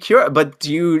is he cured? But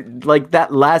do you like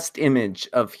that last image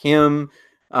of him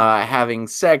having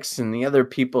sex and the other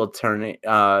people turning,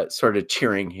 sort of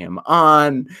cheering him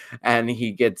on, and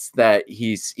he gets that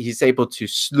he's able to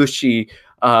slushy,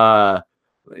 aka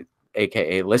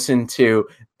listen to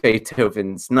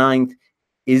Beethoven's Ninth.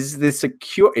 Is this a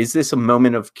cure? Is this a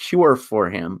moment of cure for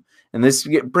him? And this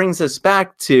brings us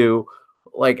back to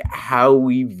like how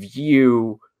we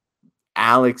view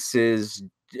Alex's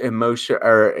emotion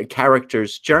or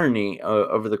character's journey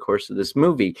over the course of this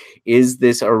movie. Is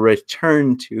this a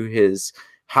return to his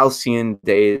halcyon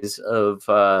days of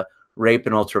rape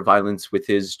and ultraviolence with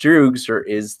his droogs, or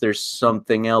is there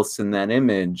something else in that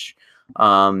image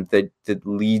that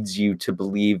leads you to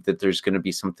believe that there's going to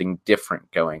be something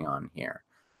different going on here?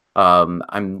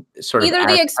 I'm sort of either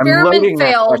the experiment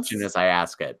failed question as I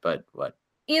ask it, but what?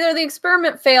 Either the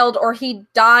experiment failed or he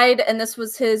died and this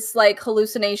was his like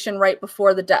hallucination right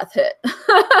before the death hit.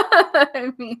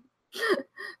 I mean,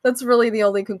 that's really the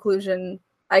only conclusion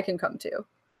I can come to.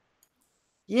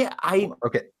 Yeah,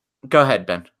 okay. Go ahead,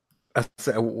 Ben.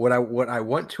 So what I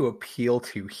want to appeal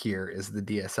to here is the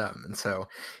DSM. And so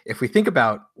if we think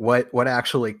about what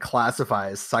actually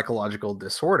classifies psychological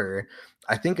disorder,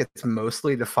 I think it's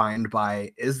mostly defined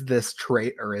by, is this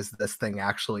trait or is this thing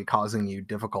actually causing you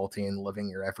difficulty in living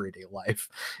your everyday life?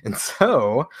 And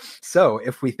so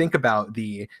if we think about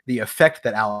the effect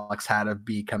that Alex had of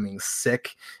becoming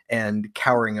sick and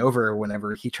cowering over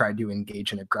whenever he tried to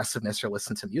engage in aggressiveness or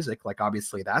listen to music, like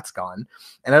obviously that's gone.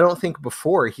 And I don't think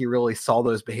before he really saw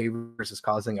those behaviors as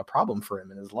causing a problem for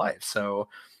him in his life. So,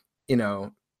 you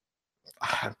know,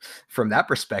 from that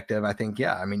perspective, I think,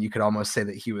 yeah, I mean, you could almost say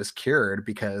that he was cured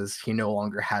because he no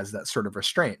longer has that sort of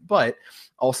restraint. But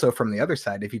also from the other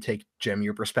side, if you take, Jim,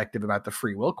 your perspective about the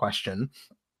free will question,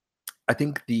 I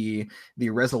think the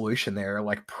resolution there,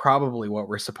 like probably what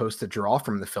we're supposed to draw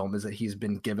from the film, is that he's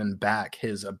been given back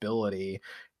his ability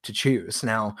to choose.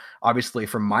 Now, obviously,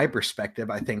 from my perspective,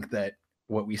 I think that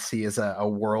what we see is a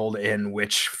world in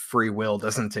which free will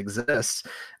doesn't exist.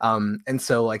 And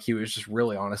so like he was just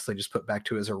really honestly just put back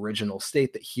to his original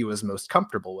state that he was most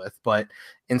comfortable with. But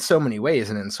in so many ways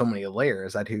and in so many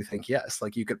layers, I do think, yes,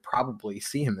 like you could probably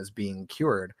see him as being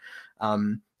cured.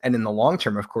 And in the long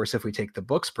term, of course, if we take the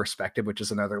book's perspective, which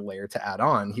is another layer to add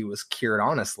on, he was cured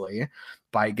honestly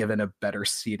by given a better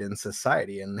seat in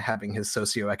society and having his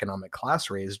socioeconomic class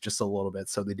raised just a little bit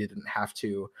so they didn't have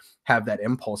to have that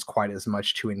impulse quite as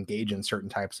much to engage in certain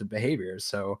types of behaviors.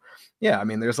 So, yeah, I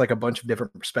mean, there's like a bunch of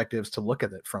different perspectives to look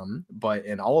at it from. But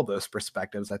in all of those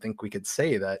perspectives, I think we could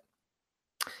say that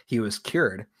he was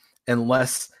cured,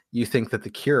 unless you think that the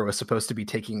cure was supposed to be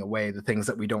taking away the things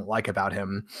that we don't like about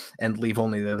him and leave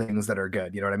only the things that are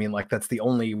good. You know what I mean? Like that's the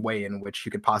only way in which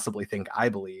you could possibly think, I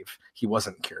believe, he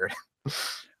wasn't cured.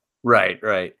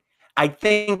 Right. I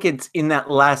think it's in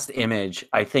that last image,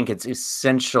 I think it's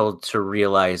essential to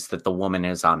realize that the woman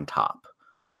is on top.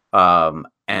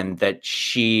 And that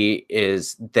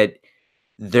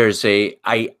there's I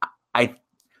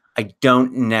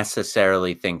don't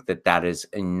necessarily think that is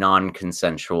a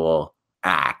non-consensual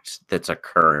act that's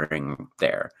occurring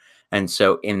there. And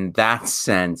so in that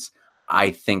sense,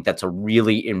 I think that's a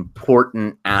really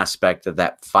important aspect of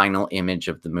that final image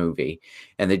of the movie.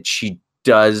 And that she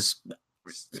does,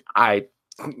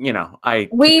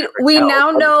 we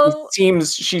now know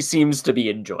she seems to be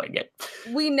enjoying it.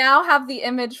 We now have the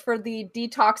image for the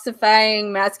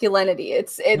detoxifying masculinity.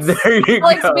 It's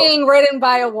Alex being written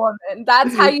by a woman.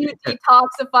 That's how you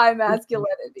detoxify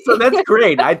masculinity. So that's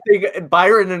great. I think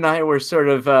Byron and I were sort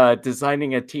of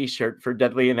designing a T-shirt for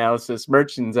Deadly Analysis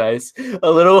merchandise a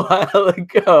little while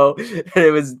ago, and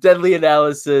it was Deadly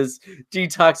Analysis,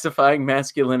 detoxifying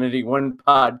masculinity, one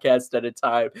podcast at a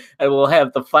time, and we'll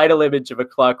have the final image of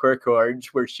a Clockwork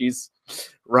Orange where she's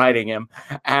riding him,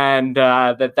 and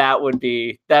that would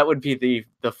be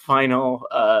the final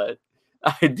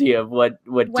idea of what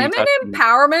women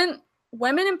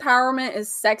empowerment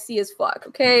is sexy as fuck.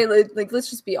 Okay, like let's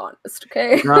just be honest.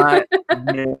 Okay,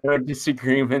 no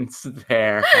disagreements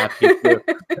there.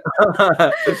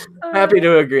 Happy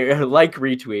to agree. Like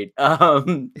retweet.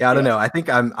 Yeah, I don't know. I think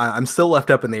I'm still left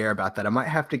up in the air about that. I might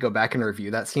have to go back and review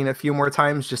that scene a few more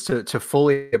times just to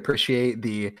fully appreciate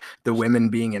the women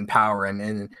being in power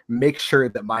and make sure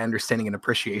that my understanding and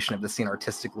appreciation of the scene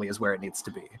artistically is where it needs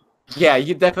to be. Yeah,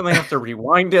 you definitely have to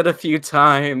rewind it a few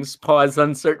times, pause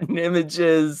on certain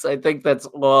images. I think that's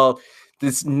all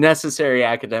this necessary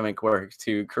academic work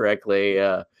to correctly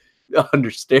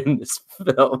understand this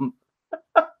film.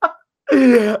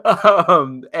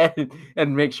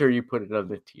 And make sure you put it on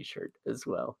the T-shirt as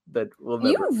well. That will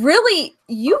never...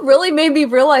 You really made me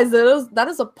realize that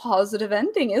is a positive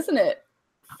ending, isn't it?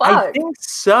 Fuck. I think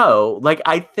so. Like,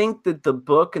 I think that the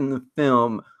book and the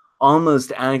film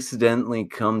almost accidentally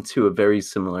come to a very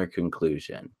similar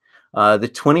conclusion.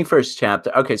 The 21st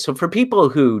chapter. Okay, so for people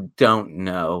who don't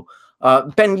know,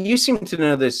 Ben, you seem to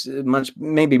know this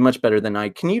maybe much better than I.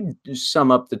 Can you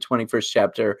sum up the 21st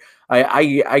chapter?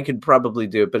 I could probably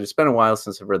do it, but it's been a while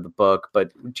since I've read the book.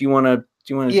 But do you want to?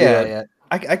 Yeah.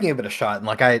 I can give it a shot. And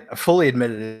like I fully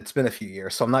admitted, it's been a few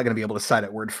years, so I'm not going to be able to cite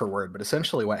it word for word. But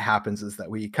essentially what happens is that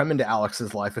we come into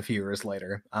Alex's life a few years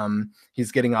later.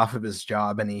 He's getting off of his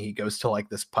job and he goes to like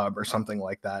this pub or something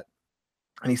like that.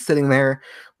 And he's sitting there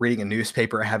reading a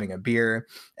newspaper, having a beer,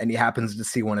 and he happens to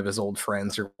see one of his old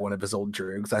friends or one of his old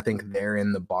droogs. I think they're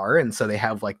in the bar. And so they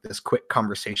have like this quick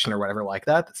conversation or whatever like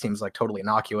that seems like totally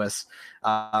innocuous.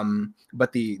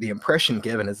 But the impression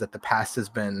given is that the past has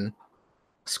been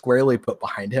squarely put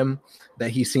behind him,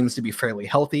 that he seems to be fairly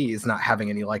healthy. He's not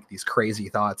having any like these crazy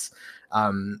thoughts.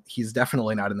 He's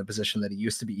definitely not in the position that he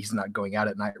used to be. He's not going out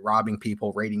at night robbing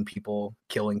people, raiding people,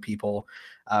 killing people.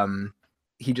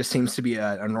 He just seems to be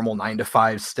a normal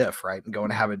 9-to-5 stiff, right? And going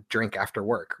to have a drink after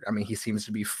work. I mean, he seems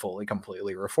to be fully,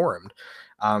 completely reformed.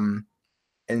 And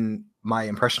my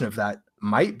impression of that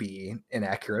might be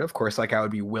inaccurate. Of course, like I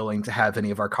would be willing to have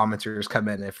any of our commenters come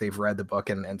in if they've read the book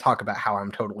and talk about how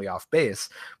I'm totally off base.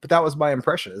 But that was my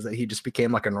impression, is that he just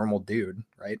became like a normal dude,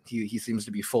 right? He seems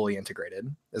to be fully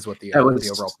integrated, is what the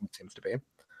overall point seems to be.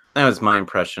 That was my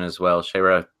impression as well.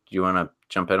 Shayra, do you want to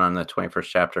jump in on the 21st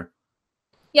chapter?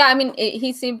 Yeah, I mean,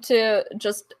 he seemed to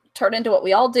just turn into what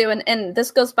we all do. And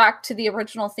this goes back to the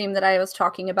original theme that I was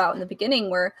talking about in the beginning,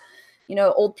 where, you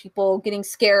know, old people getting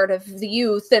scared of the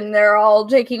youth and they're all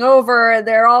taking over and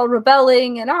they're all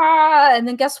rebelling and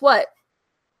then guess what?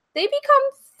 They become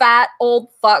fat old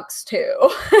fucks too.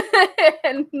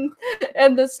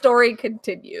 and the story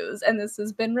continues. And this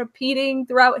has been repeating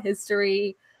throughout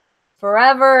history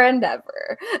forever and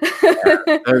ever.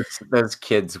 Yeah, those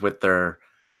kids with their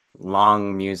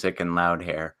long music and loud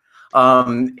hair.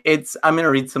 I'm going to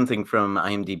read something from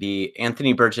IMDb.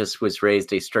 Anthony Burgess was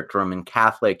raised a strict Roman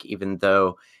Catholic, even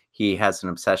though he has an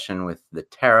obsession with the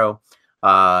tarot.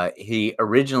 He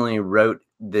originally wrote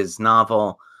this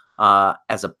novel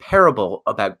as a parable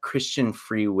about Christian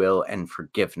free will and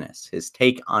forgiveness. His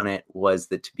take on it was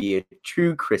that to be a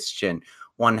true Christian,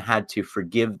 one had to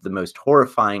forgive the most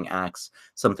horrifying acts,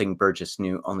 something Burgess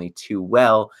knew only too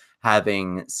well,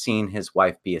 having seen his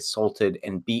wife be assaulted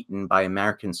and beaten by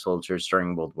American soldiers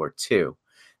during World War II.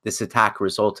 This attack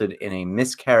resulted in a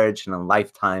miscarriage and a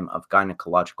lifetime of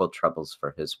gynecological troubles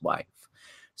for his wife.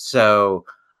 So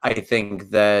I think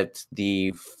that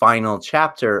the final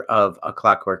chapter of A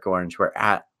Clockwork Orange, where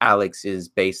Alex is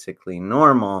basically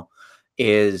normal,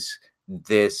 is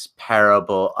this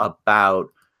parable about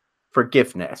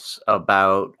forgiveness,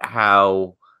 about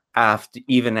how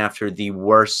even after the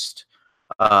worst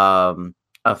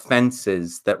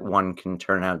offenses that one can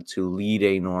turn out to lead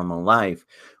a normal life,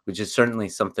 which is certainly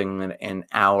something that in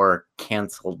our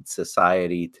canceled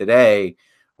society today,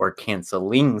 or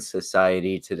canceling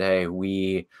society today,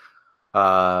 we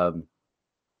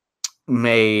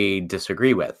may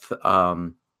disagree with.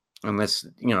 And this,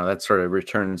 that sort of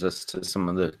returns us to some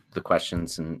of the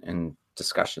questions and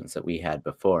discussions that we had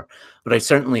before. But I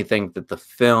certainly think that the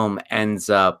film ends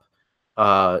up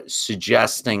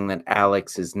suggesting that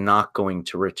Alex is not going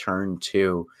to return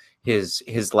to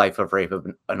his life of rape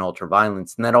and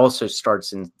ultra-violence. And that also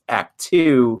starts in Act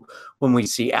 2, when we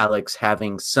see Alex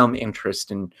having some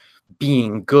interest in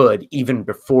being good even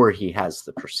before he has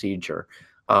the procedure.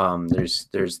 There's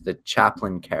the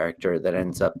chaplain character that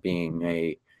ends up being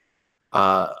a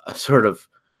sort of,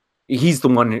 he's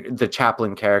the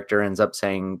chaplain character ends up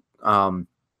saying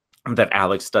that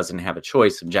Alex doesn't have a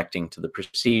choice, objecting to the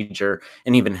procedure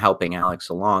and even helping Alex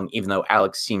along, even though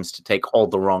Alex seems to take all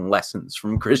the wrong lessons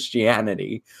from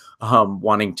Christianity,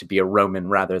 wanting to be a Roman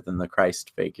rather than the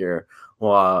Christ figure,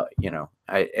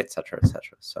 et cetera, et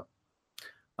cetera. So,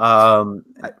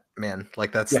 man,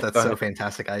 like that's so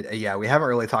fantastic. We haven't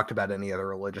really talked about any other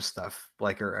religious stuff,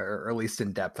 like, or at least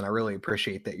in depth. And I really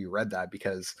appreciate that you read that,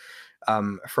 because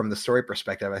from the story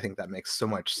perspective, I think that makes so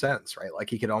much sense, right?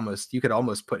 Like you could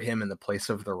almost put him in the place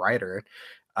of the writer,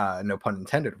 no pun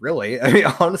intended, really. I mean,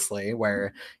 honestly,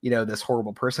 where, this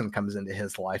horrible person comes into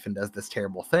his life and does this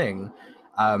terrible thing.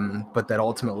 But that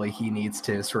ultimately he needs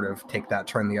to sort of take that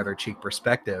turn the other cheek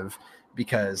perspective,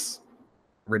 because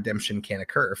redemption can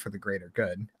occur for the greater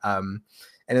good. And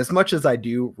as much as I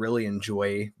do really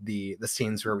enjoy the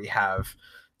scenes where we have,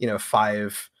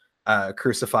 5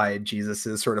 crucified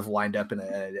Jesuses sort of lined up in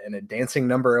a dancing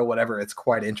number or whatever, it's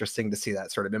quite interesting to see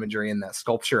that sort of imagery in that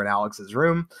sculpture in Alex's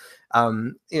room.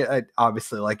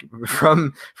 Obviously, like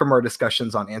from our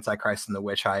discussions on Antichrist and the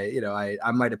Witch, I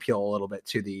might appeal a little bit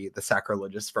to the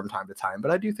sacrilegious from time to time,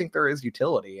 but I do think there is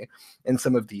utility in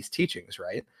some of these teachings,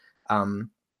 right?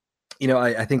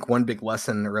 I think one big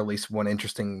lesson, or at least one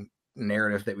interesting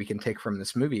narrative that we can take from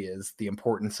this movie, is the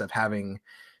importance of having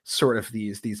sort of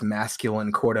these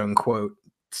masculine, quote unquote,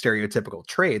 stereotypical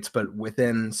traits, but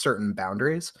within certain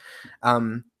boundaries.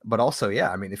 But also,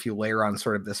 I mean, if you layer on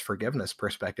sort of this forgiveness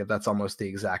perspective, that's almost the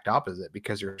exact opposite,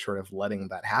 because you're sort of letting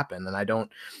that happen. And I don't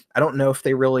know if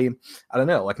they really, I don't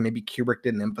know, like maybe Kubrick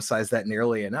didn't emphasize that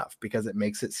nearly enough, because it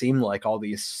makes it seem like all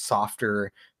these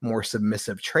softer, more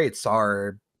submissive traits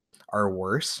are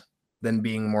worse than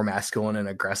being more masculine and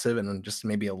aggressive and just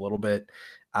maybe a little bit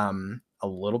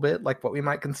like what we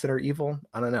might consider evil.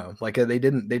 I don't know. Like they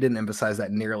didn't emphasize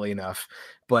that nearly enough.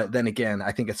 But then again,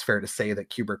 I think it's fair to say that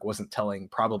Kubrick wasn't telling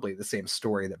probably the same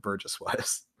story that Burgess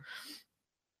was.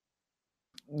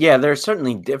 Yeah, there are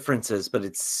certainly differences, but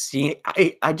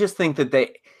I just think that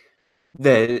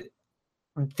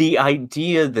the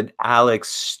idea that Alex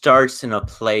starts in a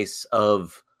place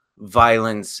of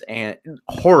violence and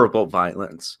horrible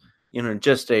violence,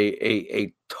 just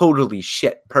a totally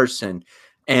shit person,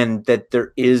 and that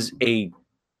there is a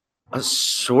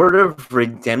sort of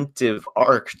redemptive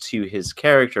arc to his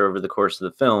character over the course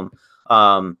of the film,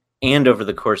 and over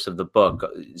the course of the book,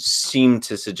 seem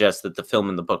to suggest that the film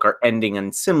and the book are ending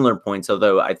on similar points.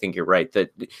 Although I think you're right that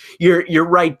you're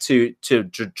right to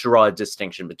draw a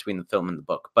distinction between the film and the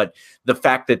book. But the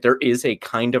fact that there is a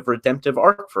kind of redemptive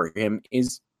arc for him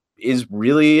is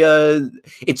really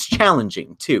it's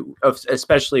challenging too,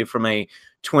 especially from a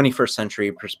 21st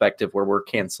century perspective where we're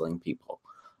canceling people.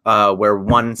 Where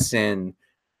one sin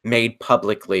made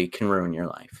publicly can ruin your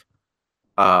life.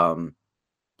 And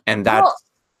that's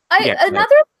another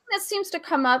thing that seems to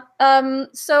come up.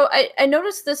 So I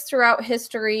noticed this throughout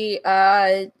history.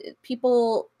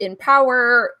 People in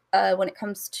power, when it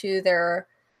comes to their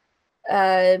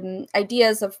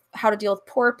ideas of how to deal with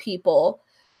poor people,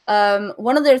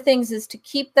 one of their things is to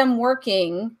keep them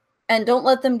working and don't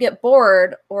let them get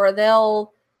bored, or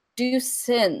they'll do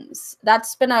sins.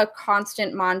 That's been a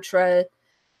constant mantra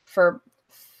for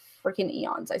freaking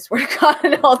eons, I swear to God.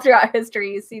 And all throughout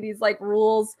history, you see these like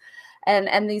rules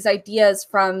and these ideas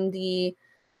from the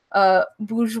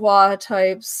bourgeois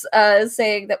types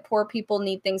saying that poor people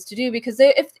need things to do, because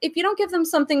if you don't give them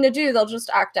something to do, they'll just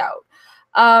act out.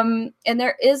 And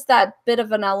there is that bit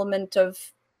of an element of,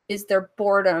 is there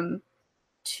boredom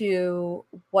to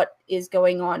what is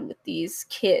going on with these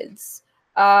kids?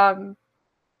 And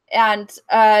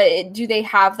do they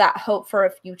have that hope for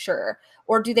a future,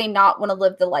 or do they not want to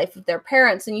live the life of their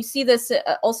parents? And you see this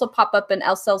also pop up in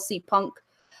SLC Punk,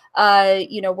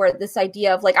 where this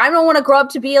idea of like, I don't want to grow up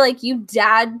to be like you,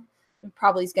 Dad.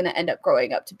 Probably is going to end up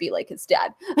growing up to be like his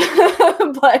dad.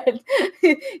 But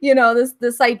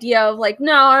this idea of like,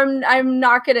 no, I'm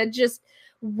not going to just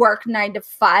work 9 to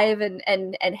 5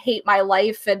 and hate my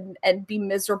life and be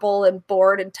miserable and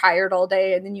bored and tired all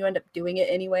day, and then you end up doing it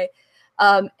anyway.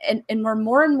 And we're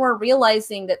more and more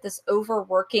realizing that this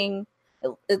overworking,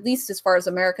 at least as far as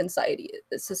American society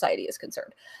is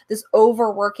concerned, this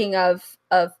overworking of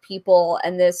people,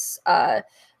 and this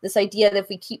idea that if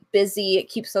we keep busy, it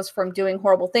keeps us from doing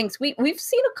horrible things. We've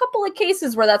seen a couple of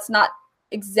cases where that's not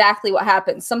exactly what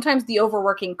happens. Sometimes the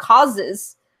overworking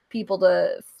causes people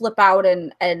to flip out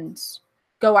and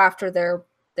go after their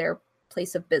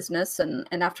place of business and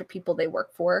after people they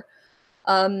work for.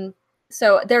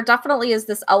 So there definitely is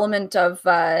this element of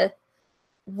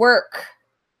work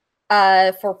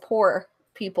for poor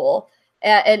people.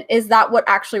 And is that what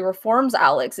actually reforms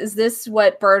Alex? Is this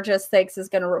what Burgess thinks is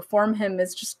going to reform him?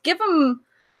 Is just give him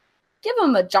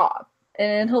a job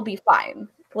and he'll be fine.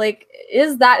 Like,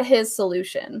 is that his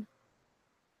solution?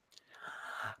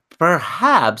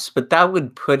 Perhaps, but that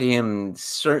would put him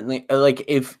certainly, like,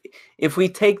 if we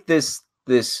take this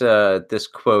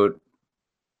quote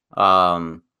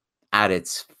at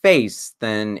its face,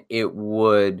 then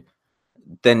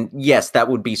yes, that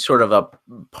would be sort of a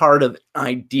part of an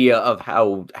idea of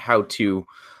how to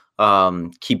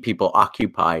keep people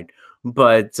occupied.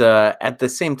 But at the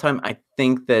same time, I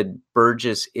think that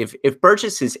Burgess, if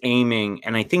Burgess is aiming,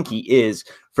 and I think he is,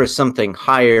 for something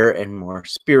higher and more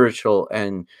spiritual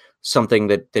and something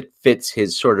that fits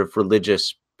his sort of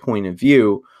religious point of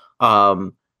view,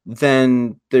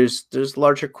 then there's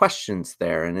larger questions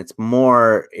there, and it's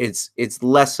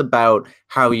less about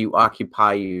how you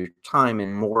occupy your time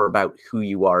and more about who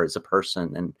you are as a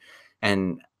person,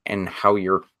 and how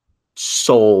your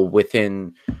soul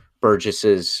within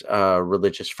Burgess's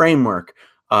religious framework,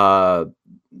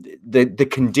 the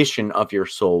condition of your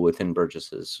soul within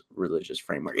Burgess's religious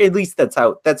framework. At least that's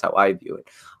how I view it.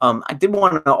 I did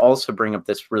want to also bring up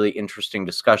this really interesting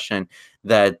discussion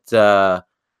that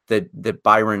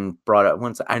Byron brought up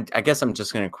once. I guess I'm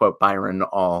just going to quote Byron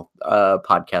all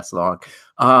podcast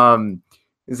long.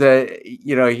 Is that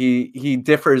he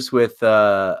differs with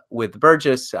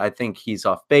Burgess. I think he's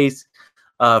off base.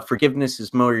 Forgiveness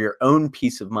is more your own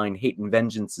peace of mind. Hate and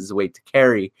vengeance is a way to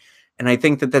carry. And I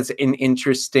think that that's an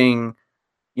interesting,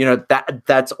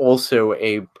 that's also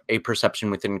a perception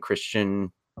within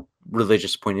Christian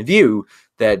religious point of view,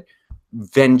 that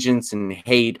vengeance and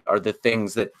hate are the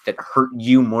things that hurt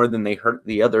you more than they hurt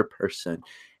the other person.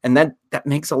 And that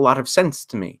makes a lot of sense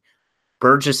to me.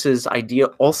 Burgess's idea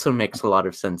also makes a lot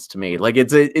of sense to me. Like,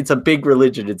 it's a big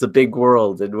religion, it's a big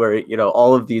world, and where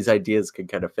all of these ideas can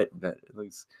kind of fit in it, at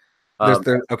least.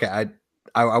 Okay,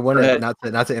 I want to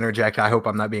not to interject. I hope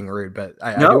I'm not being rude, but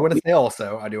I do want to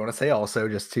say also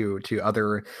just to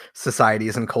other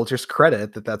societies and cultures'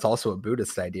 credit, that's also a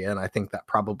Buddhist idea, and I think that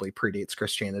probably predates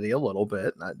Christianity a little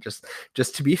bit. Just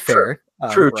to be fair,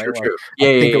 true. Right? True.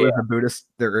 I think it was a Buddhist.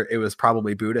 It was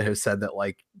probably Buddha who said that,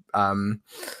 like,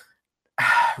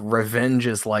 revenge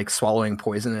is like swallowing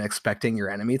poison and expecting your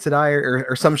enemy to die,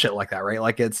 or some shit like that, right?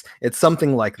 Like it's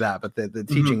something like that, but the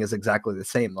teaching is exactly the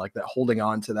same, like that holding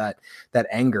on to that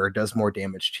anger does more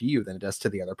damage to you than it does to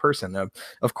the other person.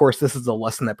 Of course, this is a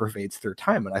lesson that pervades through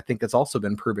time, and I think it's also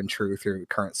been proven true through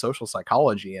current social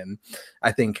psychology. And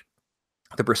I think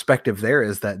the perspective there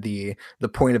is that the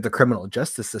point of the criminal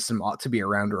justice system ought to be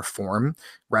around reform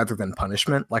rather than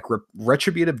punishment. Like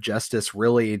retributive justice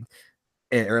really,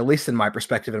 or at least in my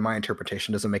perspective and my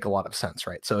interpretation, doesn't make a lot of sense,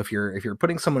 right? So if you're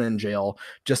putting someone in jail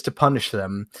just to punish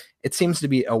them, it seems to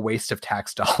be a waste of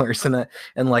tax dollars. And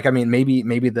like, I mean,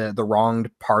 maybe the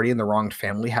wronged party and the wronged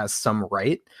family has some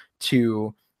right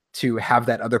to have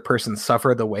that other person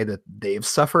suffer the way that they've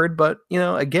suffered, but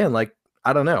again, like,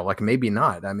 I don't know, like maybe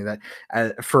not. I mean, that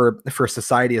for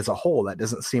society as a whole, that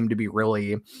doesn't seem to be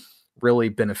really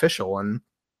beneficial. And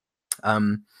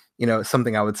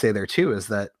something I would say there too is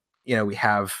that we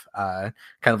have kind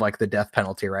of like the death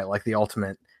penalty, right? Like the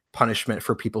ultimate punishment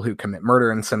for people who commit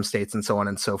murder in some states and so on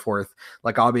and so forth.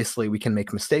 Like obviously we can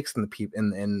make mistakes in the people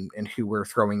in who we're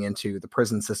throwing into the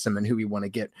prison system and who we want to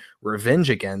get revenge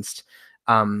against.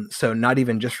 So not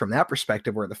even just from that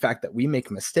perspective, or the fact that we make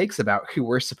mistakes about who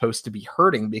we're supposed to be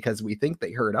hurting because we think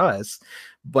they hurt us,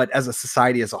 but as a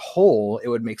society as a whole, it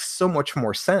would make so much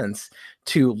more sense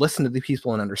to listen to the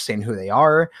people and understand who they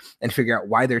are and figure out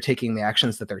why they're taking the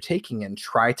actions that they're taking and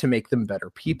try to make them better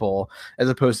people, as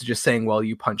opposed to just saying, well,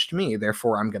 you punched me,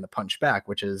 therefore I'm going to punch back,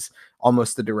 which is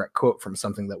almost the direct quote from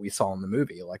something that we saw in the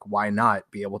movie. Like, why not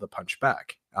be able to punch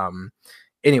back?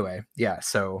 Anyway, yeah,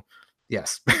 so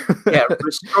yes. Yeah,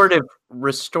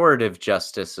 restorative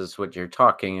justice is what you're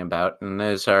talking about, and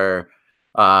those are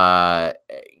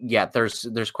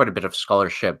there's quite a bit of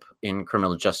scholarship in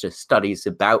criminal justice studies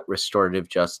about restorative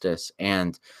justice,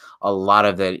 and a lot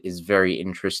of it is very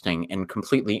interesting and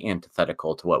completely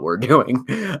antithetical to what we're doing.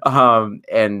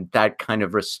 And that kind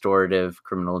of restorative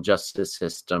criminal justice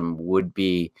system would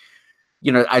be,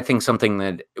 I think something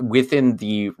that within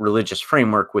the religious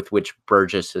framework with which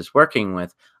Burgess is working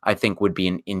with, I think would be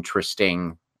an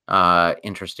interesting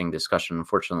discussion.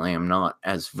 Unfortunately, I'm not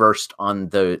as versed on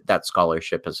that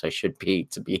scholarship as I should be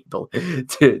to be able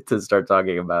to start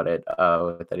talking about it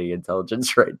with any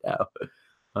intelligence right now.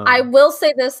 I will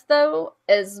say this, though,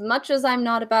 as much as I'm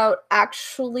not about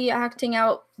actually acting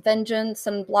out vengeance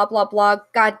and blah, blah, blah,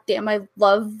 goddamn, I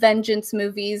love vengeance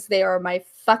movies. They are my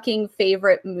fucking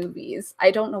favorite movies.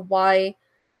 I don't know why.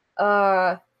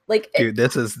 Dude,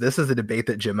 this is a debate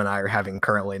that Jim and I are having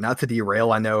currently. Not to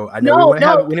derail, I know No,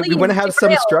 we want to have derail.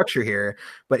 some structure here,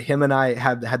 but him and I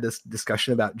have had this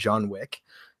discussion about John Wick.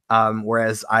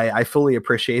 Whereas I fully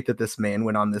appreciate that this man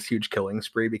went on this huge killing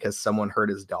spree because someone hurt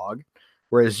his dog.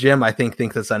 Whereas Jim, I think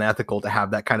it's unethical to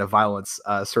have that kind of violence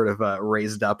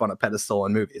raised up on a pedestal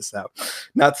in movies. So,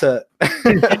 not to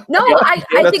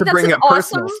I think that's an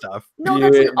awesome stuff. No,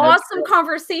 that's an awesome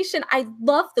conversation. I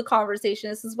love the conversation.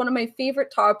 This is one of my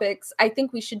favorite topics. I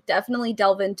think we should definitely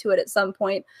delve into it at some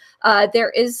point. There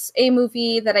is a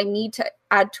movie that I need to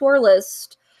add to our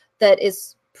list that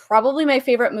is probably my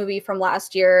favorite movie from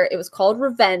last year. It was called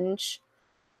Revenge.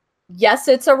 Yes,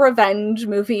 it's a revenge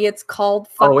movie. It's called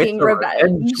fucking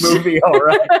Revenge. Movie, all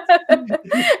right.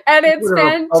 And it's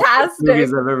fantastic.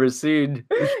 Movies I've ever seen.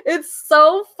 It's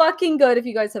so fucking good. If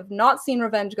you guys have not seen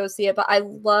Revenge, go see it. But I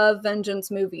love vengeance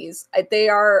movies. They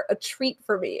are a treat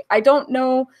for me. I don't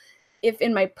know if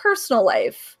in my personal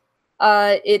life,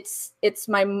 it's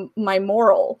my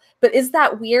moral. But is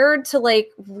that weird to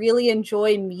like really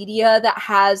enjoy media that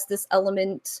has this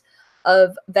element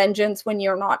of vengeance when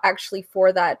you're not actually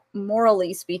for that,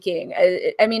 morally speaking?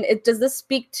 I mean, does this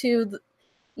speak to the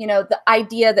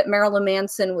idea that Marilyn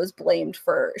Manson was blamed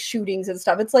for shootings and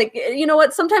stuff? It's like, you know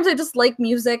what? Sometimes I just like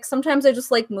music. Sometimes I just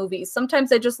like movies.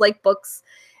 Sometimes I just like books.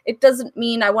 It doesn't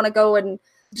mean I want to go and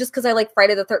just because I like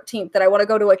Friday the 13th that I want to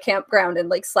go to a campground and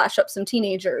like slash up some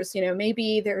teenagers.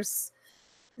 Maybe there's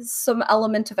some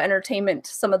element of entertainment,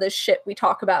 some of this shit we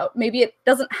talk about. Maybe it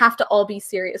doesn't have to all be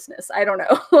seriousness. I don't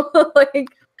know.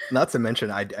 Not to mention,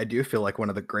 I do feel like one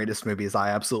of the greatest movies. I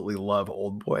absolutely love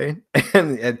Old Boy,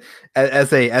 and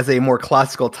as a more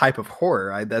classical type of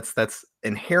horror, that's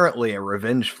inherently a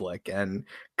revenge flick. And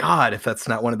God, if that's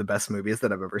not one of the best movies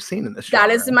that I've ever seen in this genre.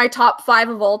 That is in my top 5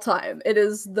 of all time. It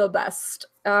is the best.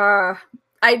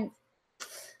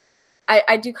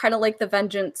 I do kind of like the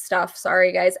vengeance stuff.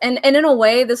 Sorry, guys. And in a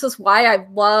way, this is why I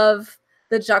love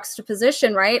the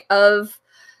juxtaposition, right? Of,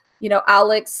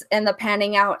 Alex and the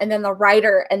panning out, and then the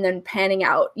writer and then panning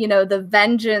out, the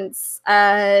vengeance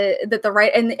that the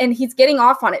right, and he's getting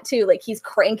off on it too. Like he's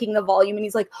cranking the volume and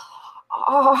he's like,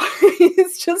 oh,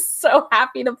 he's just so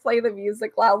happy to play the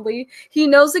music loudly. He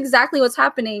knows exactly what's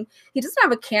happening. He doesn't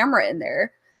have a camera in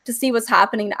there to see what's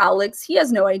happening to Alex. He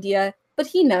has no idea, but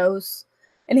he knows.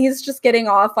 And he's just getting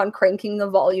off on cranking the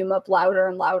volume up louder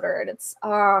and louder. And it's,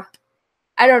 I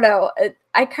don't know.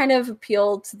 I kind of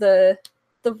appeal to the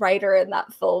writer in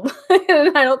that film.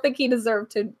 And I don't think he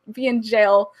deserved to be in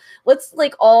jail. Let's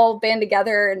like all band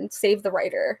together and save the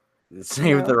writer.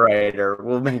 Save the writer.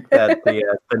 We'll make that the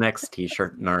next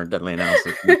T-shirt in our Deadly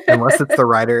Analysis. Unless it's the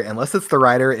writer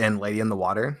in Lady in the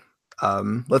Water.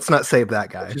 Let's not save that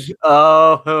guy.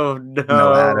 Oh no.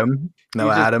 No Adam. No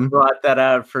you Adam. Brought that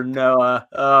out for Noah.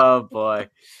 Oh boy.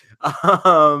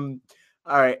 All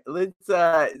right. Let's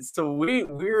so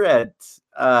we're at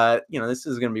this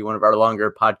is gonna be one of our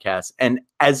longer podcasts, and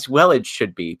as well it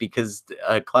should be, because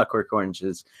Clockwork Orange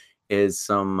is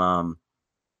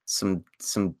some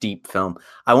deep film.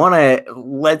 I want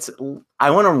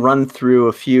to run through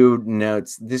a few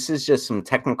notes. This is just some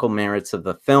technical merits of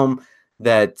the film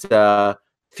that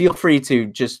feel free to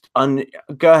just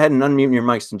go ahead and unmute your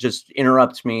mics and just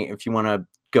interrupt me if you want to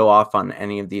go off on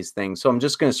any of these things. So I'm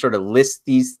just going to sort of list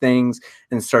these things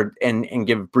and start and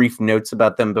give brief notes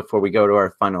about them before we go to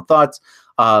our final thoughts.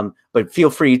 But feel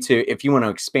free to, if you want to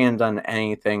expand on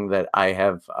anything that I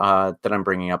have that I'm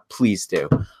bringing up, please do.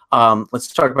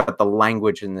 Let's talk about the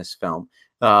language in this film.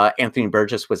 Anthony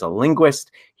Burgess was a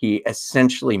linguist. He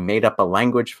essentially made up a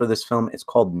language for this film. It's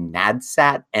called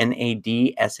NADSAT,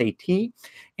 N-A-D-S-A-T,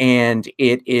 and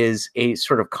it is a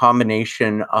sort of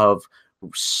combination of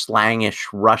slangish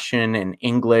Russian and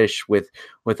English with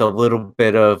a little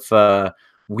bit of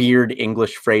weird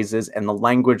English phrases, and the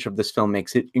language of this film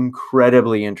makes it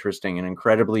incredibly interesting and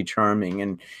incredibly charming,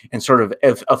 and sort of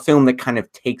a film that kind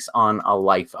of takes on a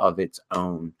life of its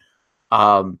own.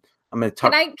 I'm going to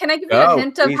talk. Can I give you a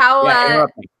hint of how?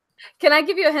 Can I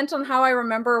give you a hint on how I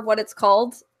remember what it's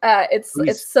called?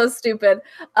 It's so stupid.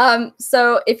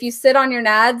 So if you sit on your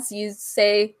nads,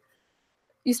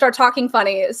 you start talking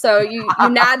funny. So you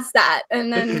nads that,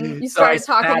 and then you start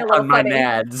talking a little on my funny.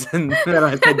 Nads, and then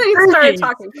I said, you started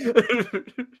talking.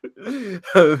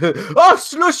 Oh,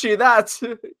 slushy, that.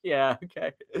 Yeah,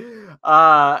 okay.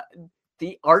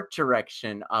 The art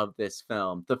direction of this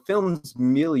film. The film's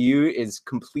milieu is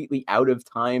completely out of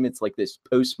time. It's like this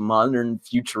postmodern,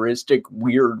 futuristic,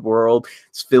 weird world.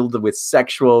 It's filled with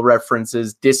sexual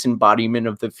references, disembodiment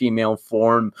of the female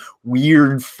form,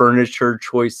 weird furniture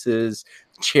choices,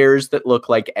 chairs that look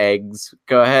like eggs.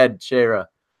 Go ahead, Shara.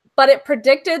 But it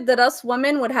predicted that us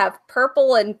women would have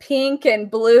purple and pink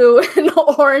and blue and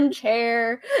orange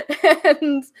hair,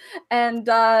 and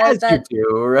as that you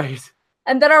do, right?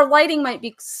 And that our lighting might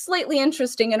be slightly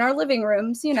interesting in our living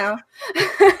rooms, you know.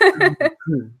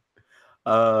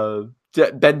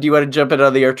 Ben, do you want to jump into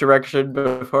the art direction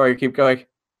before I keep going?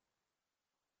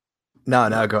 No,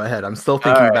 go ahead. I'm still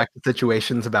thinking back to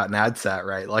situations about NADSAT,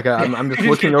 right? Like I'm just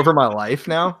looking over my life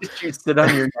now. You sit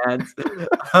on your nads.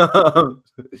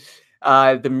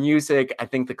 The music, I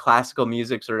think the classical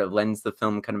music sort of lends the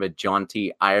film kind of a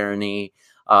jaunty irony.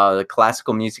 The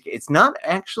classical music, it's not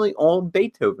actually all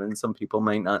Beethoven, some people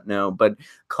might not know, but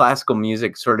classical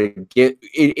music sort of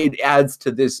it adds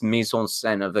to this mise en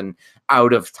scène of an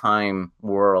out of time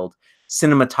world.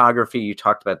 Cinematography, you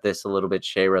talked about this a little bit,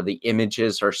 Shara. The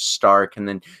images are stark, and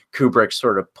then Kubrick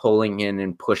sort of pulling in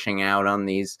and pushing out on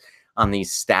these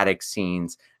static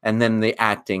scenes, and then the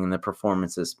acting and the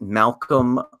performances.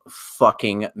 Malcolm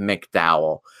fucking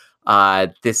McDowell.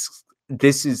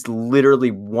 This is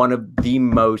literally one of the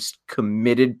most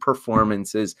committed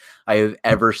performances I have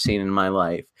ever seen in my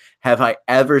life. Have I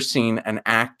ever seen an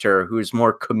actor who is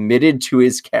more committed to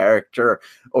his character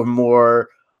or more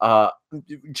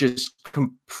just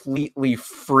completely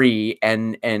free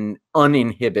and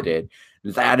uninhibited?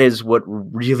 That is what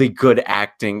really good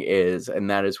acting is, and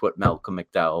that is what Malcolm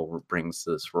McDowell brings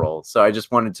to this role. So I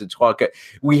just wanted to talk.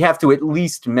 We have to at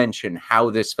least mention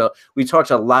how this felt. We talked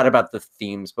a lot about the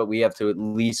themes, but we have to at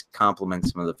least compliment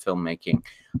some of the filmmaking.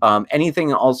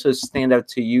 Anything also stand out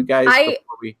to you guys?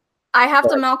 I have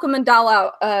to Malcolm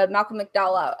McDowell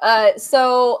out.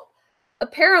 So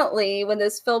apparently, when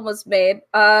this film was made,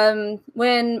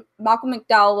 when Malcolm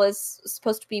McDowell was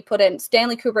supposed to be put in,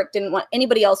 Stanley Kubrick didn't want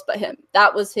anybody else but him.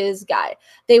 That was his guy.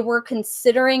 They were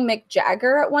considering Mick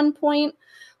Jagger at one point,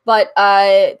 but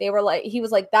he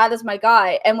was like, that is my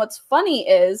guy. And what's funny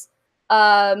is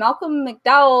Malcolm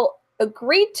McDowell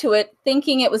agreed to it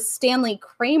thinking it was Stanley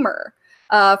Kramer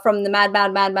from the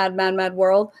Mad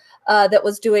World that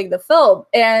was doing the film.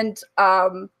 And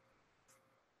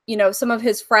some of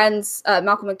his friends,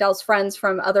 Malcolm McDowell's friends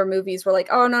from other movies were like,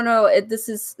 oh, no, this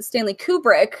is Stanley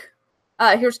Kubrick.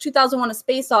 here's 2001: A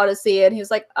Space Odyssey, and he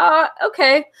was like,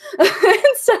 okay.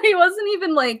 And so he wasn't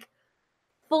even like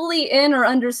fully in or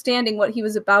understanding what he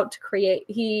was about to create.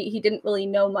 He didn't really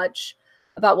know much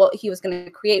about what he was going to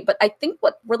create. But I think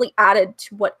what really added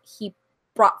to what he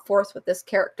brought forth with this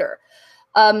character,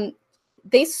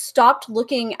 they stopped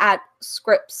looking at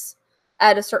scripts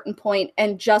at a certain point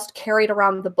and just carried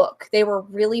around the book. They were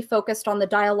really focused on the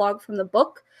dialogue from the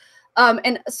book.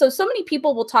 And so many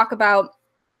people will talk about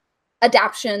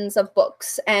adaptions of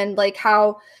books and like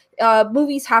how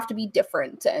movies have to be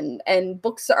different and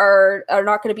books are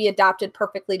not going to be adapted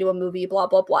perfectly to a movie, blah,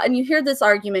 blah, blah. And you hear this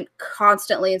argument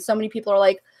constantly. And so many people are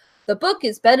like, the book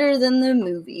is better than the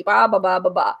movie, blah, blah, blah,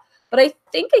 blah, blah. But I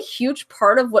think a huge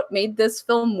part of what made this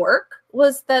film work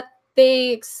was that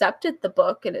they accepted the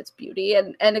book and its beauty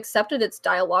and accepted its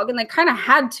dialogue. And they kind of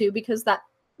had to because that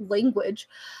language.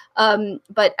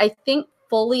 But I think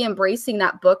fully embracing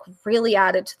that book really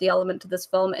added to the element of this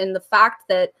film. And the fact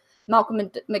that Malcolm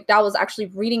McDowell was actually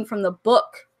reading from the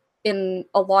book in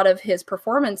a lot of his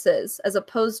performances, as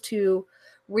opposed to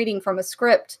reading from a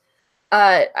script.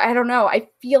 I don't know. I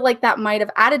feel like that might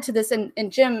have added to this.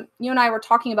 And Jim, you and I were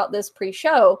talking about this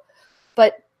pre-show,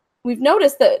 but we've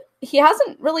noticed that he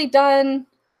hasn't really done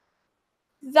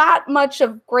that much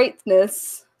of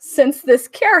greatness since this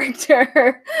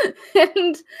character.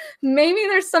 And maybe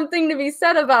there's something to be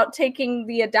said about taking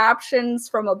the adaptions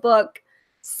from a book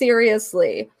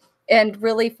seriously and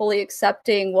really fully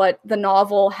accepting what the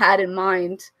novel had in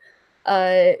mind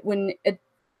when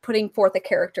putting forth a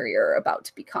character you're about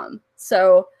to become.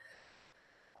 So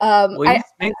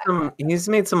he's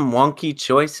made some wonky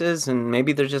choices, and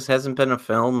maybe there just hasn't been a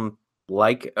film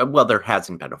like there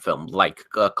hasn't been a film like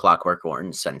Clockwork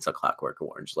Orange since A Clockwork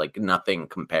Orange. Like nothing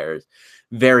compares.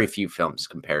 Very few films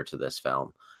compare to this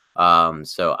film.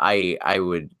 So I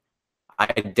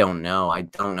don't know. I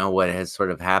don't know what has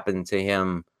sort of happened to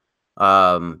him.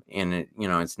 And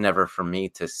it's never for me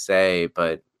to say,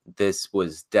 but this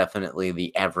was definitely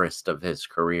the Everest of his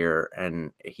career,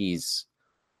 and he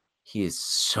is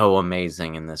so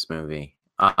amazing in this movie.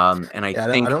 And I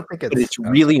don't think it's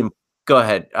really. Go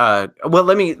ahead.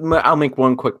 I'll make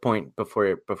one quick point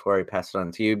before I pass it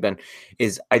on to you, Ben.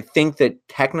 I think that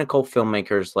technical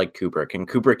filmmakers like Kubrick, and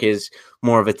Kubrick is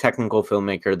more of a technical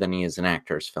filmmaker than he is an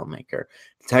actor's filmmaker.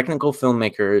 Technical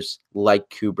filmmakers like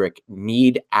Kubrick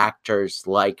need actors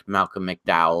like Malcolm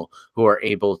McDowell who are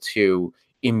able to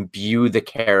imbue the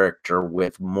character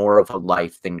with more of a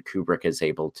life than Kubrick is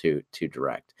able to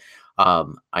direct.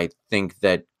 I think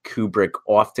that Kubrick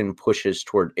often pushes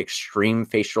toward extreme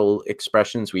facial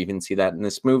expressions. We even see that in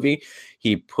this movie.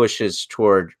 He pushes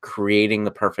toward creating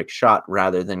the perfect shot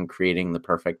rather than creating the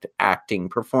perfect acting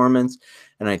performance.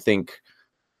 And I think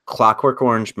Clockwork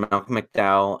Orange, Malcolm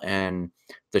McDowell, and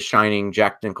The Shining,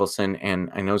 Jack Nicholson, and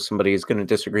I know somebody is going to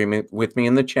disagree with me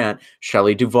in the chat,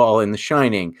 Shelley Duvall in The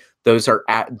Shining. Those are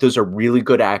really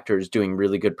good actors doing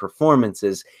really good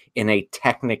performances in a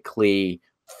technically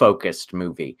focused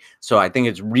movie. So I think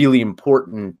it's really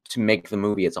important to make the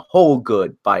movie as a whole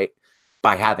good by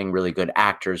having really good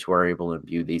actors who are able to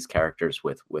imbue these characters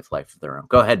with life of their own.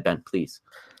 Go ahead, Ben, please.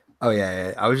 Oh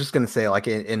yeah. I was just gonna say, like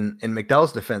in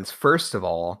McDowell's defense, first of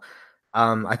all,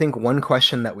 I think one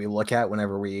question that we look at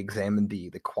whenever we examine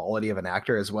the quality of an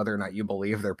actor is whether or not you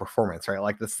believe their performance, right?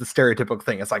 Like that's the stereotypical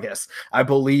thing. It's like, yes, I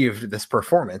believed this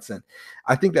performance. And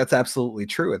I think that's absolutely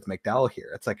true with McDowell here.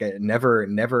 It's like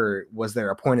never was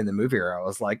there a point in the movie where I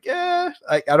was like, yeah,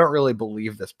 I don't really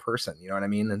believe this person. You know what I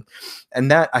mean?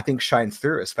 And that I think shines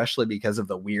through, especially because of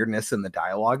the weirdness in the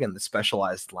dialogue and the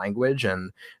specialized language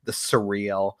and the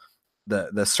surreal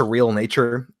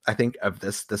nature, I think, of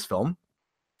this film.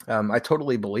 I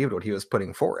totally believed what he was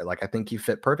putting forward. Like, I think he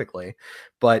fit perfectly.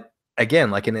 But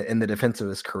again, like in the defense of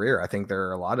his career, I think there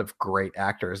are a lot of great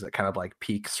actors that kind of like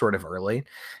peak sort of early,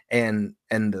 and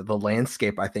the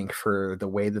landscape, I think, for the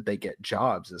way that they get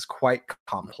jobs is quite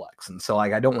complex. And so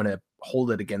like I don't want to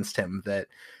hold it against him that,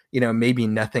 maybe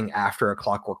nothing after A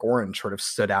Clockwork Orange sort of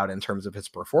stood out in terms of his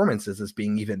performances as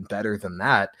being even better than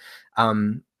that.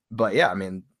 But yeah, I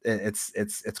mean,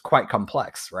 it's quite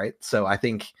complex, right? So I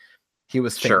think he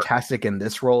was fantastic in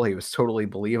this role. He was totally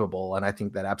believable. And I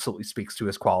think that absolutely speaks to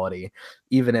his quality,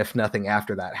 even if nothing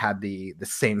after that had the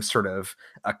same sort of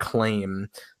acclaim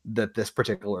that this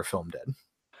particular film did.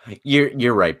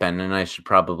 You're right, Ben, and I should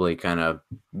probably kind of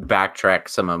backtrack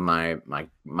some of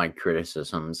my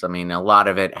criticisms. I mean, a lot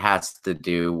of it has to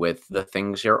do with the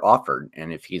things you're offered.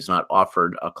 And if he's not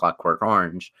offered A Clockwork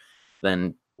Orange,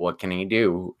 then what can he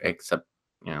do except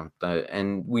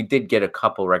and we did get a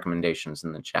couple recommendations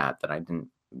in the chat that I didn't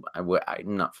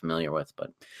I'm not familiar with.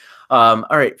 But all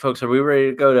right, folks, are we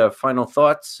ready to go to final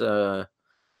thoughts? Shayra,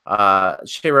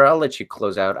 I'll let you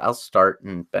close out. I'll start,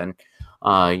 and Ben,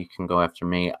 you can go after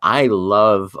me. I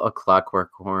love A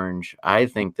Clockwork Orange. I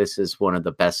think this is one of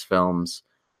the best films.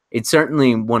 It's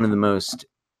certainly one of the most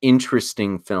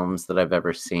interesting films that I've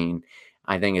ever seen.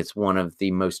 I think it's one of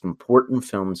the most important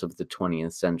films of the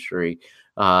 20th century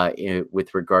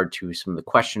with regard to some of the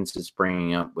questions it's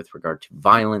bringing up, with regard to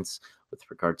violence, with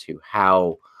regard to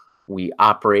how we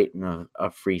operate in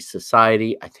a free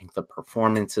society. I think the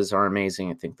performances are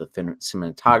amazing. I think the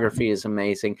cinematography is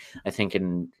amazing. I think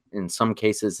in some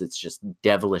cases it's just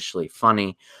devilishly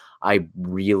funny. I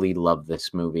really love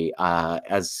this movie.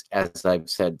 As I've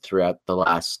said throughout the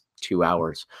last 2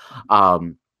 hours,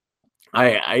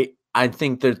 I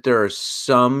think that there are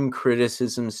some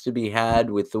criticisms to be had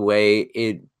with the way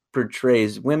it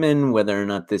portrays women, whether or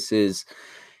not this is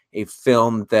a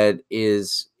film that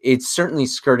is, it's certainly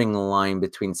skirting the line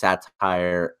between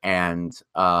satire and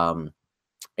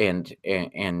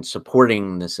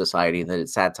supporting the society that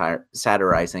it's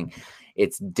satirizing.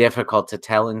 It's difficult to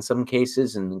tell in some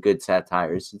cases, and good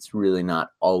satires, it's really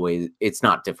not always, it's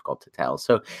not difficult to tell.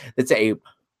 So it's a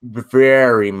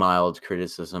very mild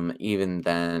criticism. Even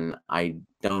then, I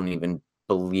don't even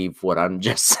believe what I'm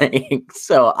just saying.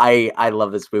 So I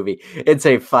love this movie. It's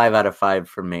a 5 out of 5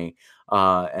 for me,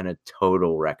 and a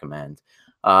total recommend.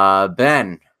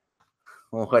 Ben,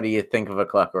 what do you think of A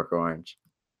Clockwork Orange?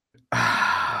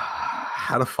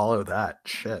 How to follow that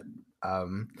shit?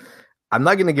 I'm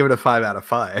not going to give it a 5 out of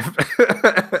 5.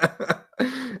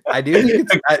 I do think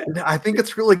I think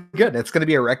it's really good. It's going to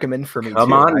be a recommend for me.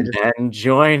 Come on, Ben,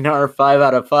 join our 5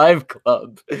 out of 5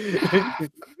 club. Yeah,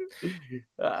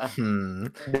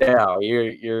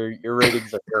 your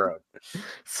ratings are your own.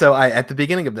 So at the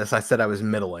beginning of this, I said I was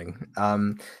middling.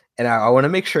 And I want to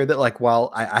make sure that, like,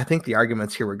 while I think the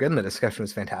arguments here were good and the discussion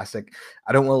was fantastic,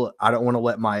 I don't want to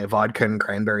let my vodka and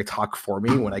cranberry talk for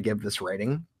me when I give this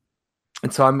rating.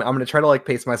 And so I'm going to try to like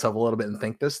pace myself a little bit and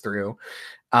think this through.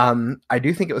 I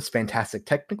do think it was fantastic.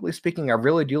 Technically speaking, I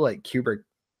really do like Kubrick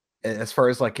as far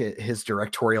as like his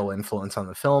directorial influence on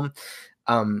the film.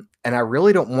 And I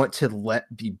really don't want to let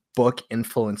the book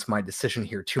influence my decision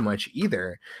here too much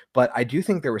either. But I do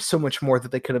think there was so much more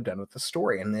that they could have done with the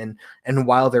story. And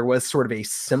while there was sort of a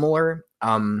similar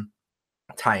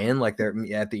tie-in, like there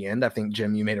at the end, I think,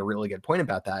 Jim, you made a really good point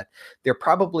about that. There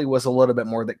probably was a little bit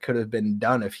more that could have been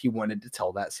done if he wanted to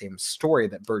tell that same story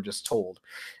that Burgess told.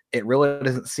 It really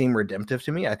doesn't seem redemptive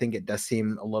to me. I think it does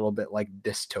seem a little bit like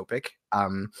dystopic. I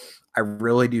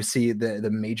really do see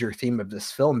the major theme of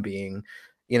this film being,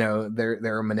 you know, there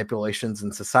are manipulations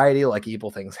in society, like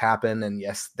evil things happen, and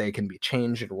yes, they can be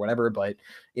changed or whatever. But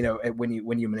you know,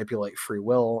 when you manipulate free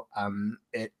will,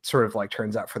 it sort of like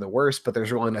turns out for the worse. But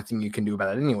there's really nothing you can do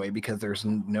about it anyway, because there's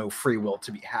no free will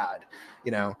to be had.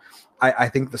 You know, I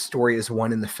think the story is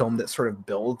one in the film that sort of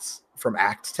builds from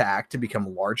act to act to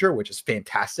become larger, which is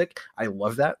fantastic. I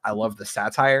love that. I love the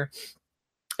satire.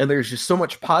 And there's just so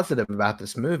much positive about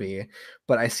this movie,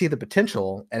 but I see the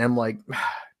potential, and I'm like,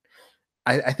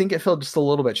 I think it fell just a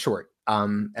little bit short.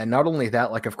 And not only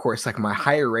that, like, of course, like my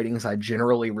higher ratings, I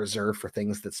generally reserve for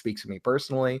things that speak to me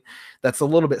personally. That's a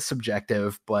little bit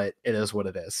subjective, but it is what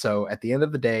it is. So at the end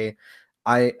of the day,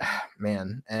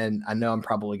 man, and I know I'm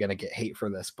probably going to get hate for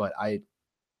this, but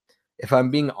if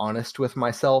I'm being honest with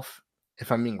myself,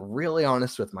 if I'm being really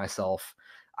honest with myself,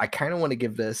 I kind of want to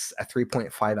give this a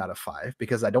 3.5 out of 5,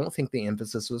 because I don't think the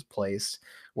emphasis was placed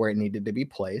where it needed to be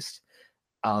placed.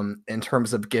 In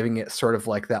terms of giving it sort of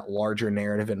like that larger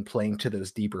narrative and playing to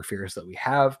those deeper fears that we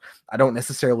have. I don't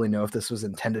necessarily know if this was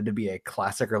intended to be a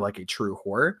classic or like a true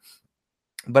horror,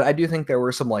 but I do think there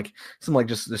were some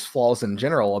just flaws in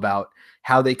general about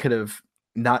how they could have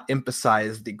not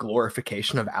emphasized the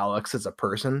glorification of Alex as a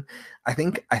person. I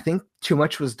think too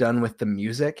much was done with the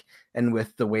music and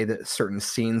with the way that certain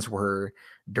scenes were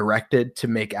directed to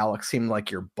make Alex seem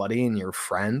like your buddy and your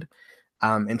friend.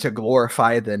 And to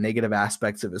glorify the negative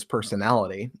aspects of his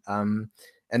personality. And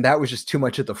that was just too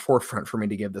much at the forefront for me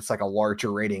to give this like a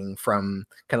larger rating from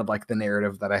kind of like the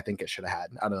narrative that I think it should have had.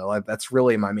 I don't know. Like, that's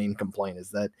really my main complaint, is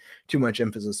that too much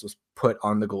emphasis was put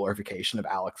on the glorification of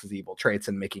Alex's evil traits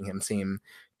and making him seem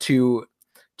too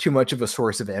much of a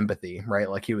source of empathy, right?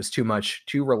 Like he was too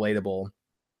relatable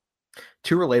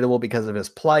because of his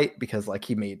plight, because like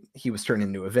he was turned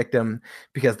into a victim,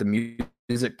 because the music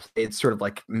played sort of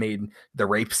like made the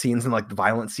rape scenes and like the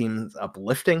violent scenes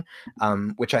uplifting,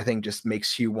 which I think just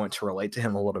makes you want to relate to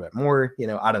him a little bit more. You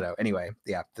know, I don't know. Anyway,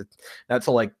 yeah, not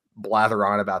to like blather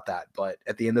on about that, but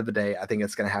at the end of the day, I think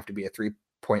it's going to have to be a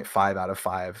 0.5 out of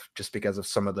 5 just because of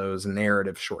some of those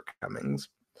narrative shortcomings.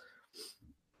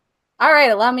 All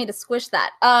right, allow me to squish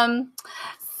that.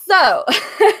 So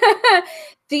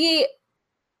the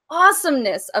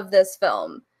awesomeness of this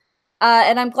film,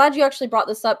 and I'm glad you actually brought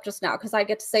this up just now because I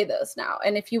get to say this now.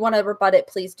 And if you want to rebut it,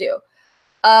 please do.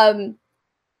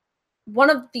 One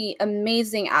of the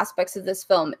amazing aspects of this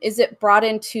film is it brought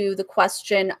into the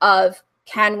question of,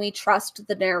 can we trust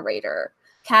the narrator?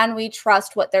 Can we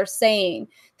trust what they're saying?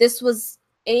 This was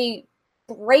a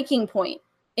breaking point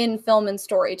in film and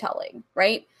storytelling,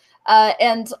 right?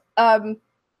 And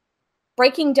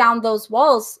breaking down those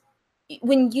walls,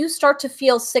 when you start to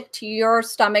feel sick to your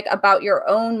stomach about your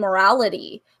own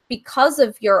morality because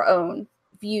of your own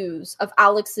views of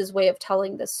Alex's way of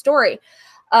telling this story,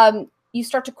 you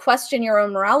start to question your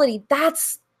own morality. That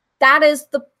is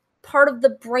the part of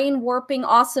the brain warping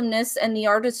awesomeness and the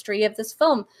artistry of this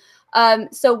film.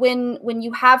 So when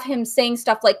you have him saying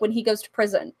stuff like when he goes to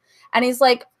prison and he's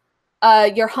like,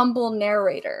 your humble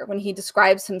narrator, when he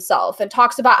describes himself and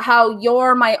talks about how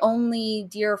you're my only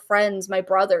dear friends, my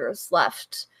brothers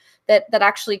left that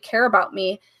actually care about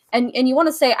me. And you want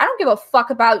to say, I don't give a fuck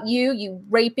about you, you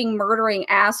raping, murdering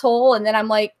asshole. And then I'm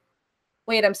like,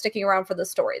 wait, I'm sticking around for the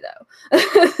story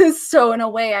though. So in a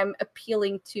way I'm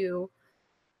appealing to,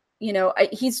 you know,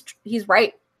 he's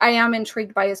right. I am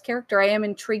intrigued by his character. I am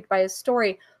intrigued by his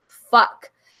story.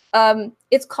 Fuck.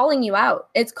 It's calling you out.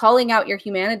 It's calling out your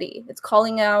humanity. It's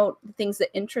calling out the things that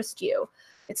interest you.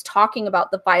 It's talking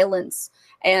about the violence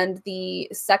and the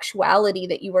sexuality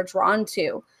that you are drawn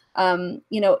to.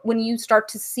 You know, when you start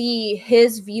to see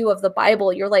his view of the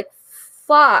Bible, you're like,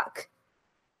 fuck,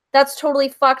 that's totally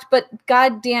fucked, but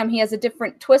goddamn, he has a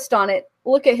different twist on it.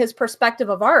 Look at his perspective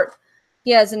of art.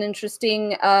 He has an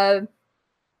interesting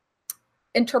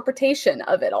interpretation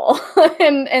of it all.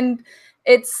 and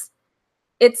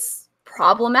it's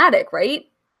problematic, right?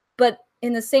 But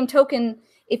in the same token,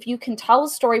 if you can tell a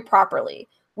story properly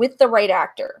with the right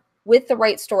actor, with the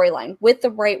right storyline, with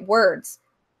the right words,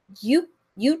 you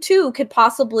too could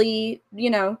possibly, you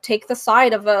know, take the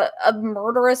side of a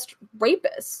murderous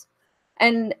rapist.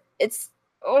 And it's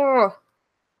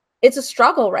a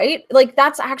struggle, right? Like,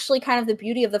 that's actually kind of the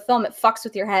beauty of the film. It fucks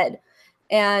with your head.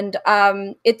 And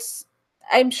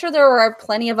I'm sure there are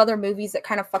plenty of other movies that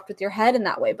kind of fucked with your head in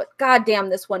that way, but goddamn,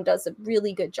 this one does a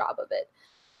really good job of it.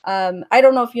 I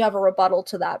don't know if you have a rebuttal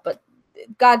to that, but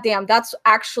goddamn, that's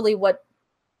actually what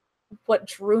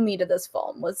drew me to this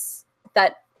film, was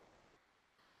that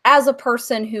as a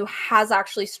person who has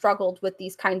actually struggled with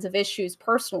these kinds of issues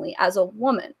personally as a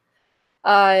woman,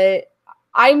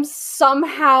 I'm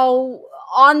somehow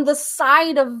on the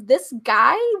side of this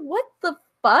guy. What the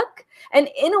fuck? And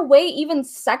in a way, even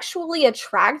sexually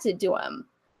attracted to him.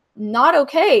 Not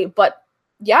okay, but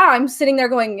yeah, I'm sitting there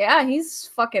going, yeah, he's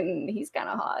kind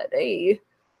of hot. Hey,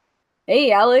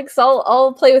 Alex,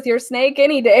 I'll play with your snake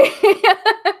any day.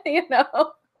 You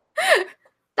know,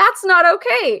 that's not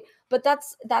okay. But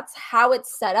that's how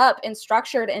it's set up and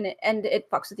structured, and it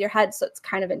fucks with your head. So it's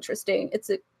kind of interesting. It's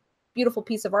a beautiful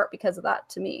piece of art because of that,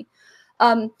 to me.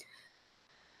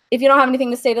 If you don't have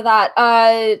anything to say to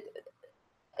that,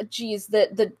 geez,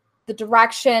 the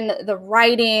direction, the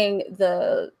writing,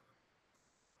 the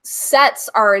sets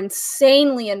are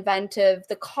insanely inventive.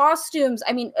 The costumes,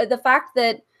 I mean, the fact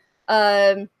that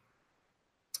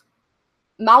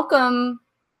Malcolm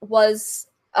was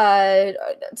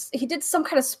he did some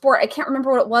kind of sport. I can't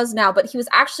remember what it was now, but he was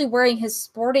actually wearing his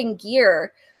sporting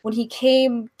gear when he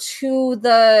came to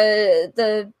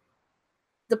the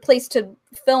place to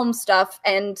film stuff,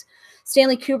 and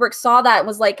Stanley Kubrick saw that and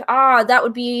was like, that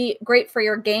would be great for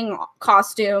your gang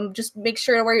costume. Just make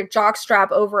sure to wear your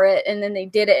jockstrap over it. And then they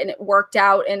did it and it worked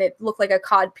out and it looked like a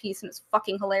cod piece and it's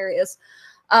fucking hilarious.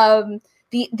 The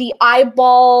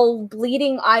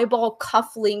bleeding eyeball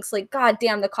cufflinks, like,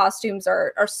 goddamn, the costumes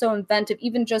are so inventive.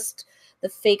 Even just the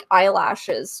fake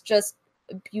eyelashes, just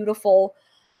beautiful.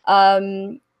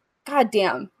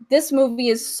 Goddamn, this movie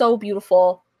is so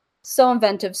beautiful, so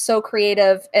inventive, so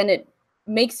creative, and it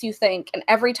makes you think. And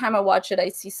every time I watch it, I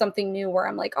see something new where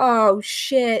I'm like, oh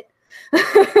shit,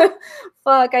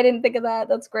 fuck, I didn't think of that.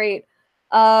 That's great.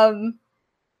 And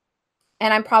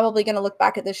I'm probably going to look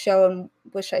back at this show and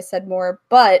wish I said more,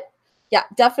 but yeah,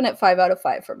 definite 5 out of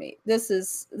 5 for me. This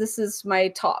is my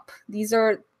top.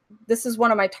 This is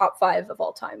one of my top 5 of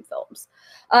all time films.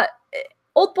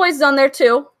 Old Boy's on there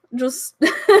too. Just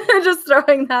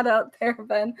throwing that out there,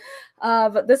 Ben.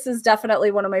 But this is definitely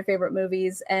one of my favorite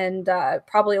movies, and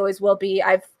probably always will be.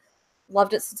 I've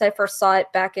loved it since I first saw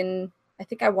it back in, I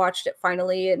think I watched it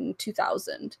finally in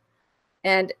 2000.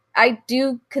 And I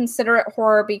do consider it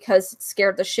horror because it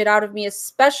scared the shit out of me,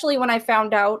 especially when I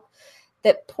found out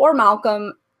that poor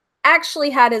Malcolm actually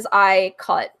had his eye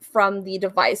cut from the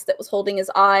device that was holding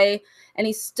his eye, and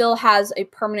he still has a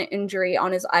permanent injury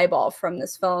on his eyeball from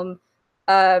this film.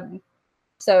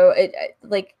 So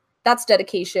like, that's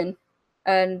dedication,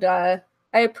 and I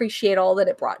appreciate all that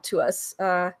it brought to us.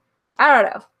 I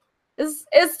don't know.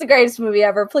 It's the greatest movie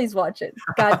ever. Please watch it.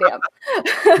 Goddamn.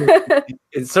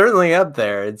 It's certainly up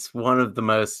there. It's one of the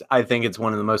most, I think it's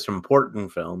one of the most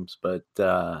important films, but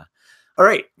all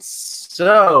right.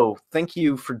 So thank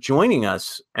you for joining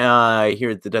us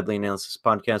here at the Deadly Analysis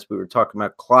Podcast. We were talking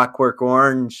about Clockwork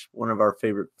Orange, one of our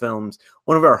favorite films,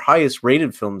 one of our highest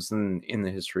rated films in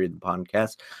the history of the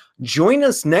podcast. Join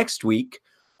us next week,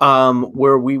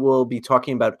 where we will be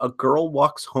talking about A Girl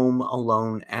Walks Home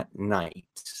Alone at Night.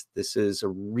 This is a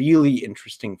really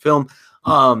interesting film.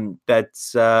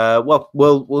 That's well,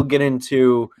 we'll get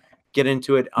into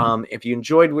it. If you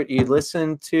enjoyed what you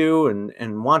listened to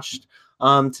and watched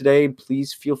today,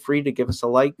 please feel free to give us a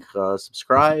like,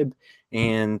 subscribe,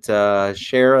 and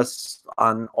share us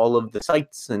on all of the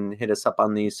sites and hit us up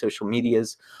on these social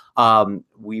medias.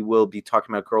 We will be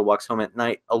talking about Girl Walks Home at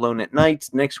Night, Alone at Night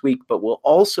next week, but we'll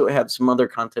also have some other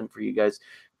content for you guys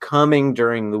coming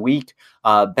during the week.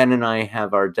 Ben and I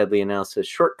have our Deadly Analysis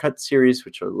Shortcut series,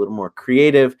 which are a little more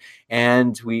creative,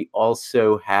 and we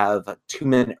also have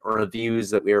 2-minute reviews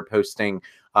that we are posting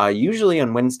usually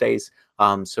on Wednesdays.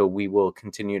 So we will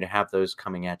continue to have those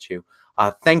coming at you.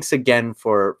 Thanks again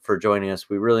for joining us.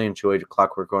 We really enjoyed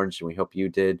Clockwork Orange, and we hope you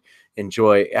did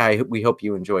enjoy. We hope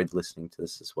you enjoyed listening to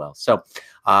this as well. So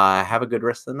have a good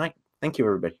rest of the night. Thank you,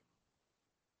 everybody.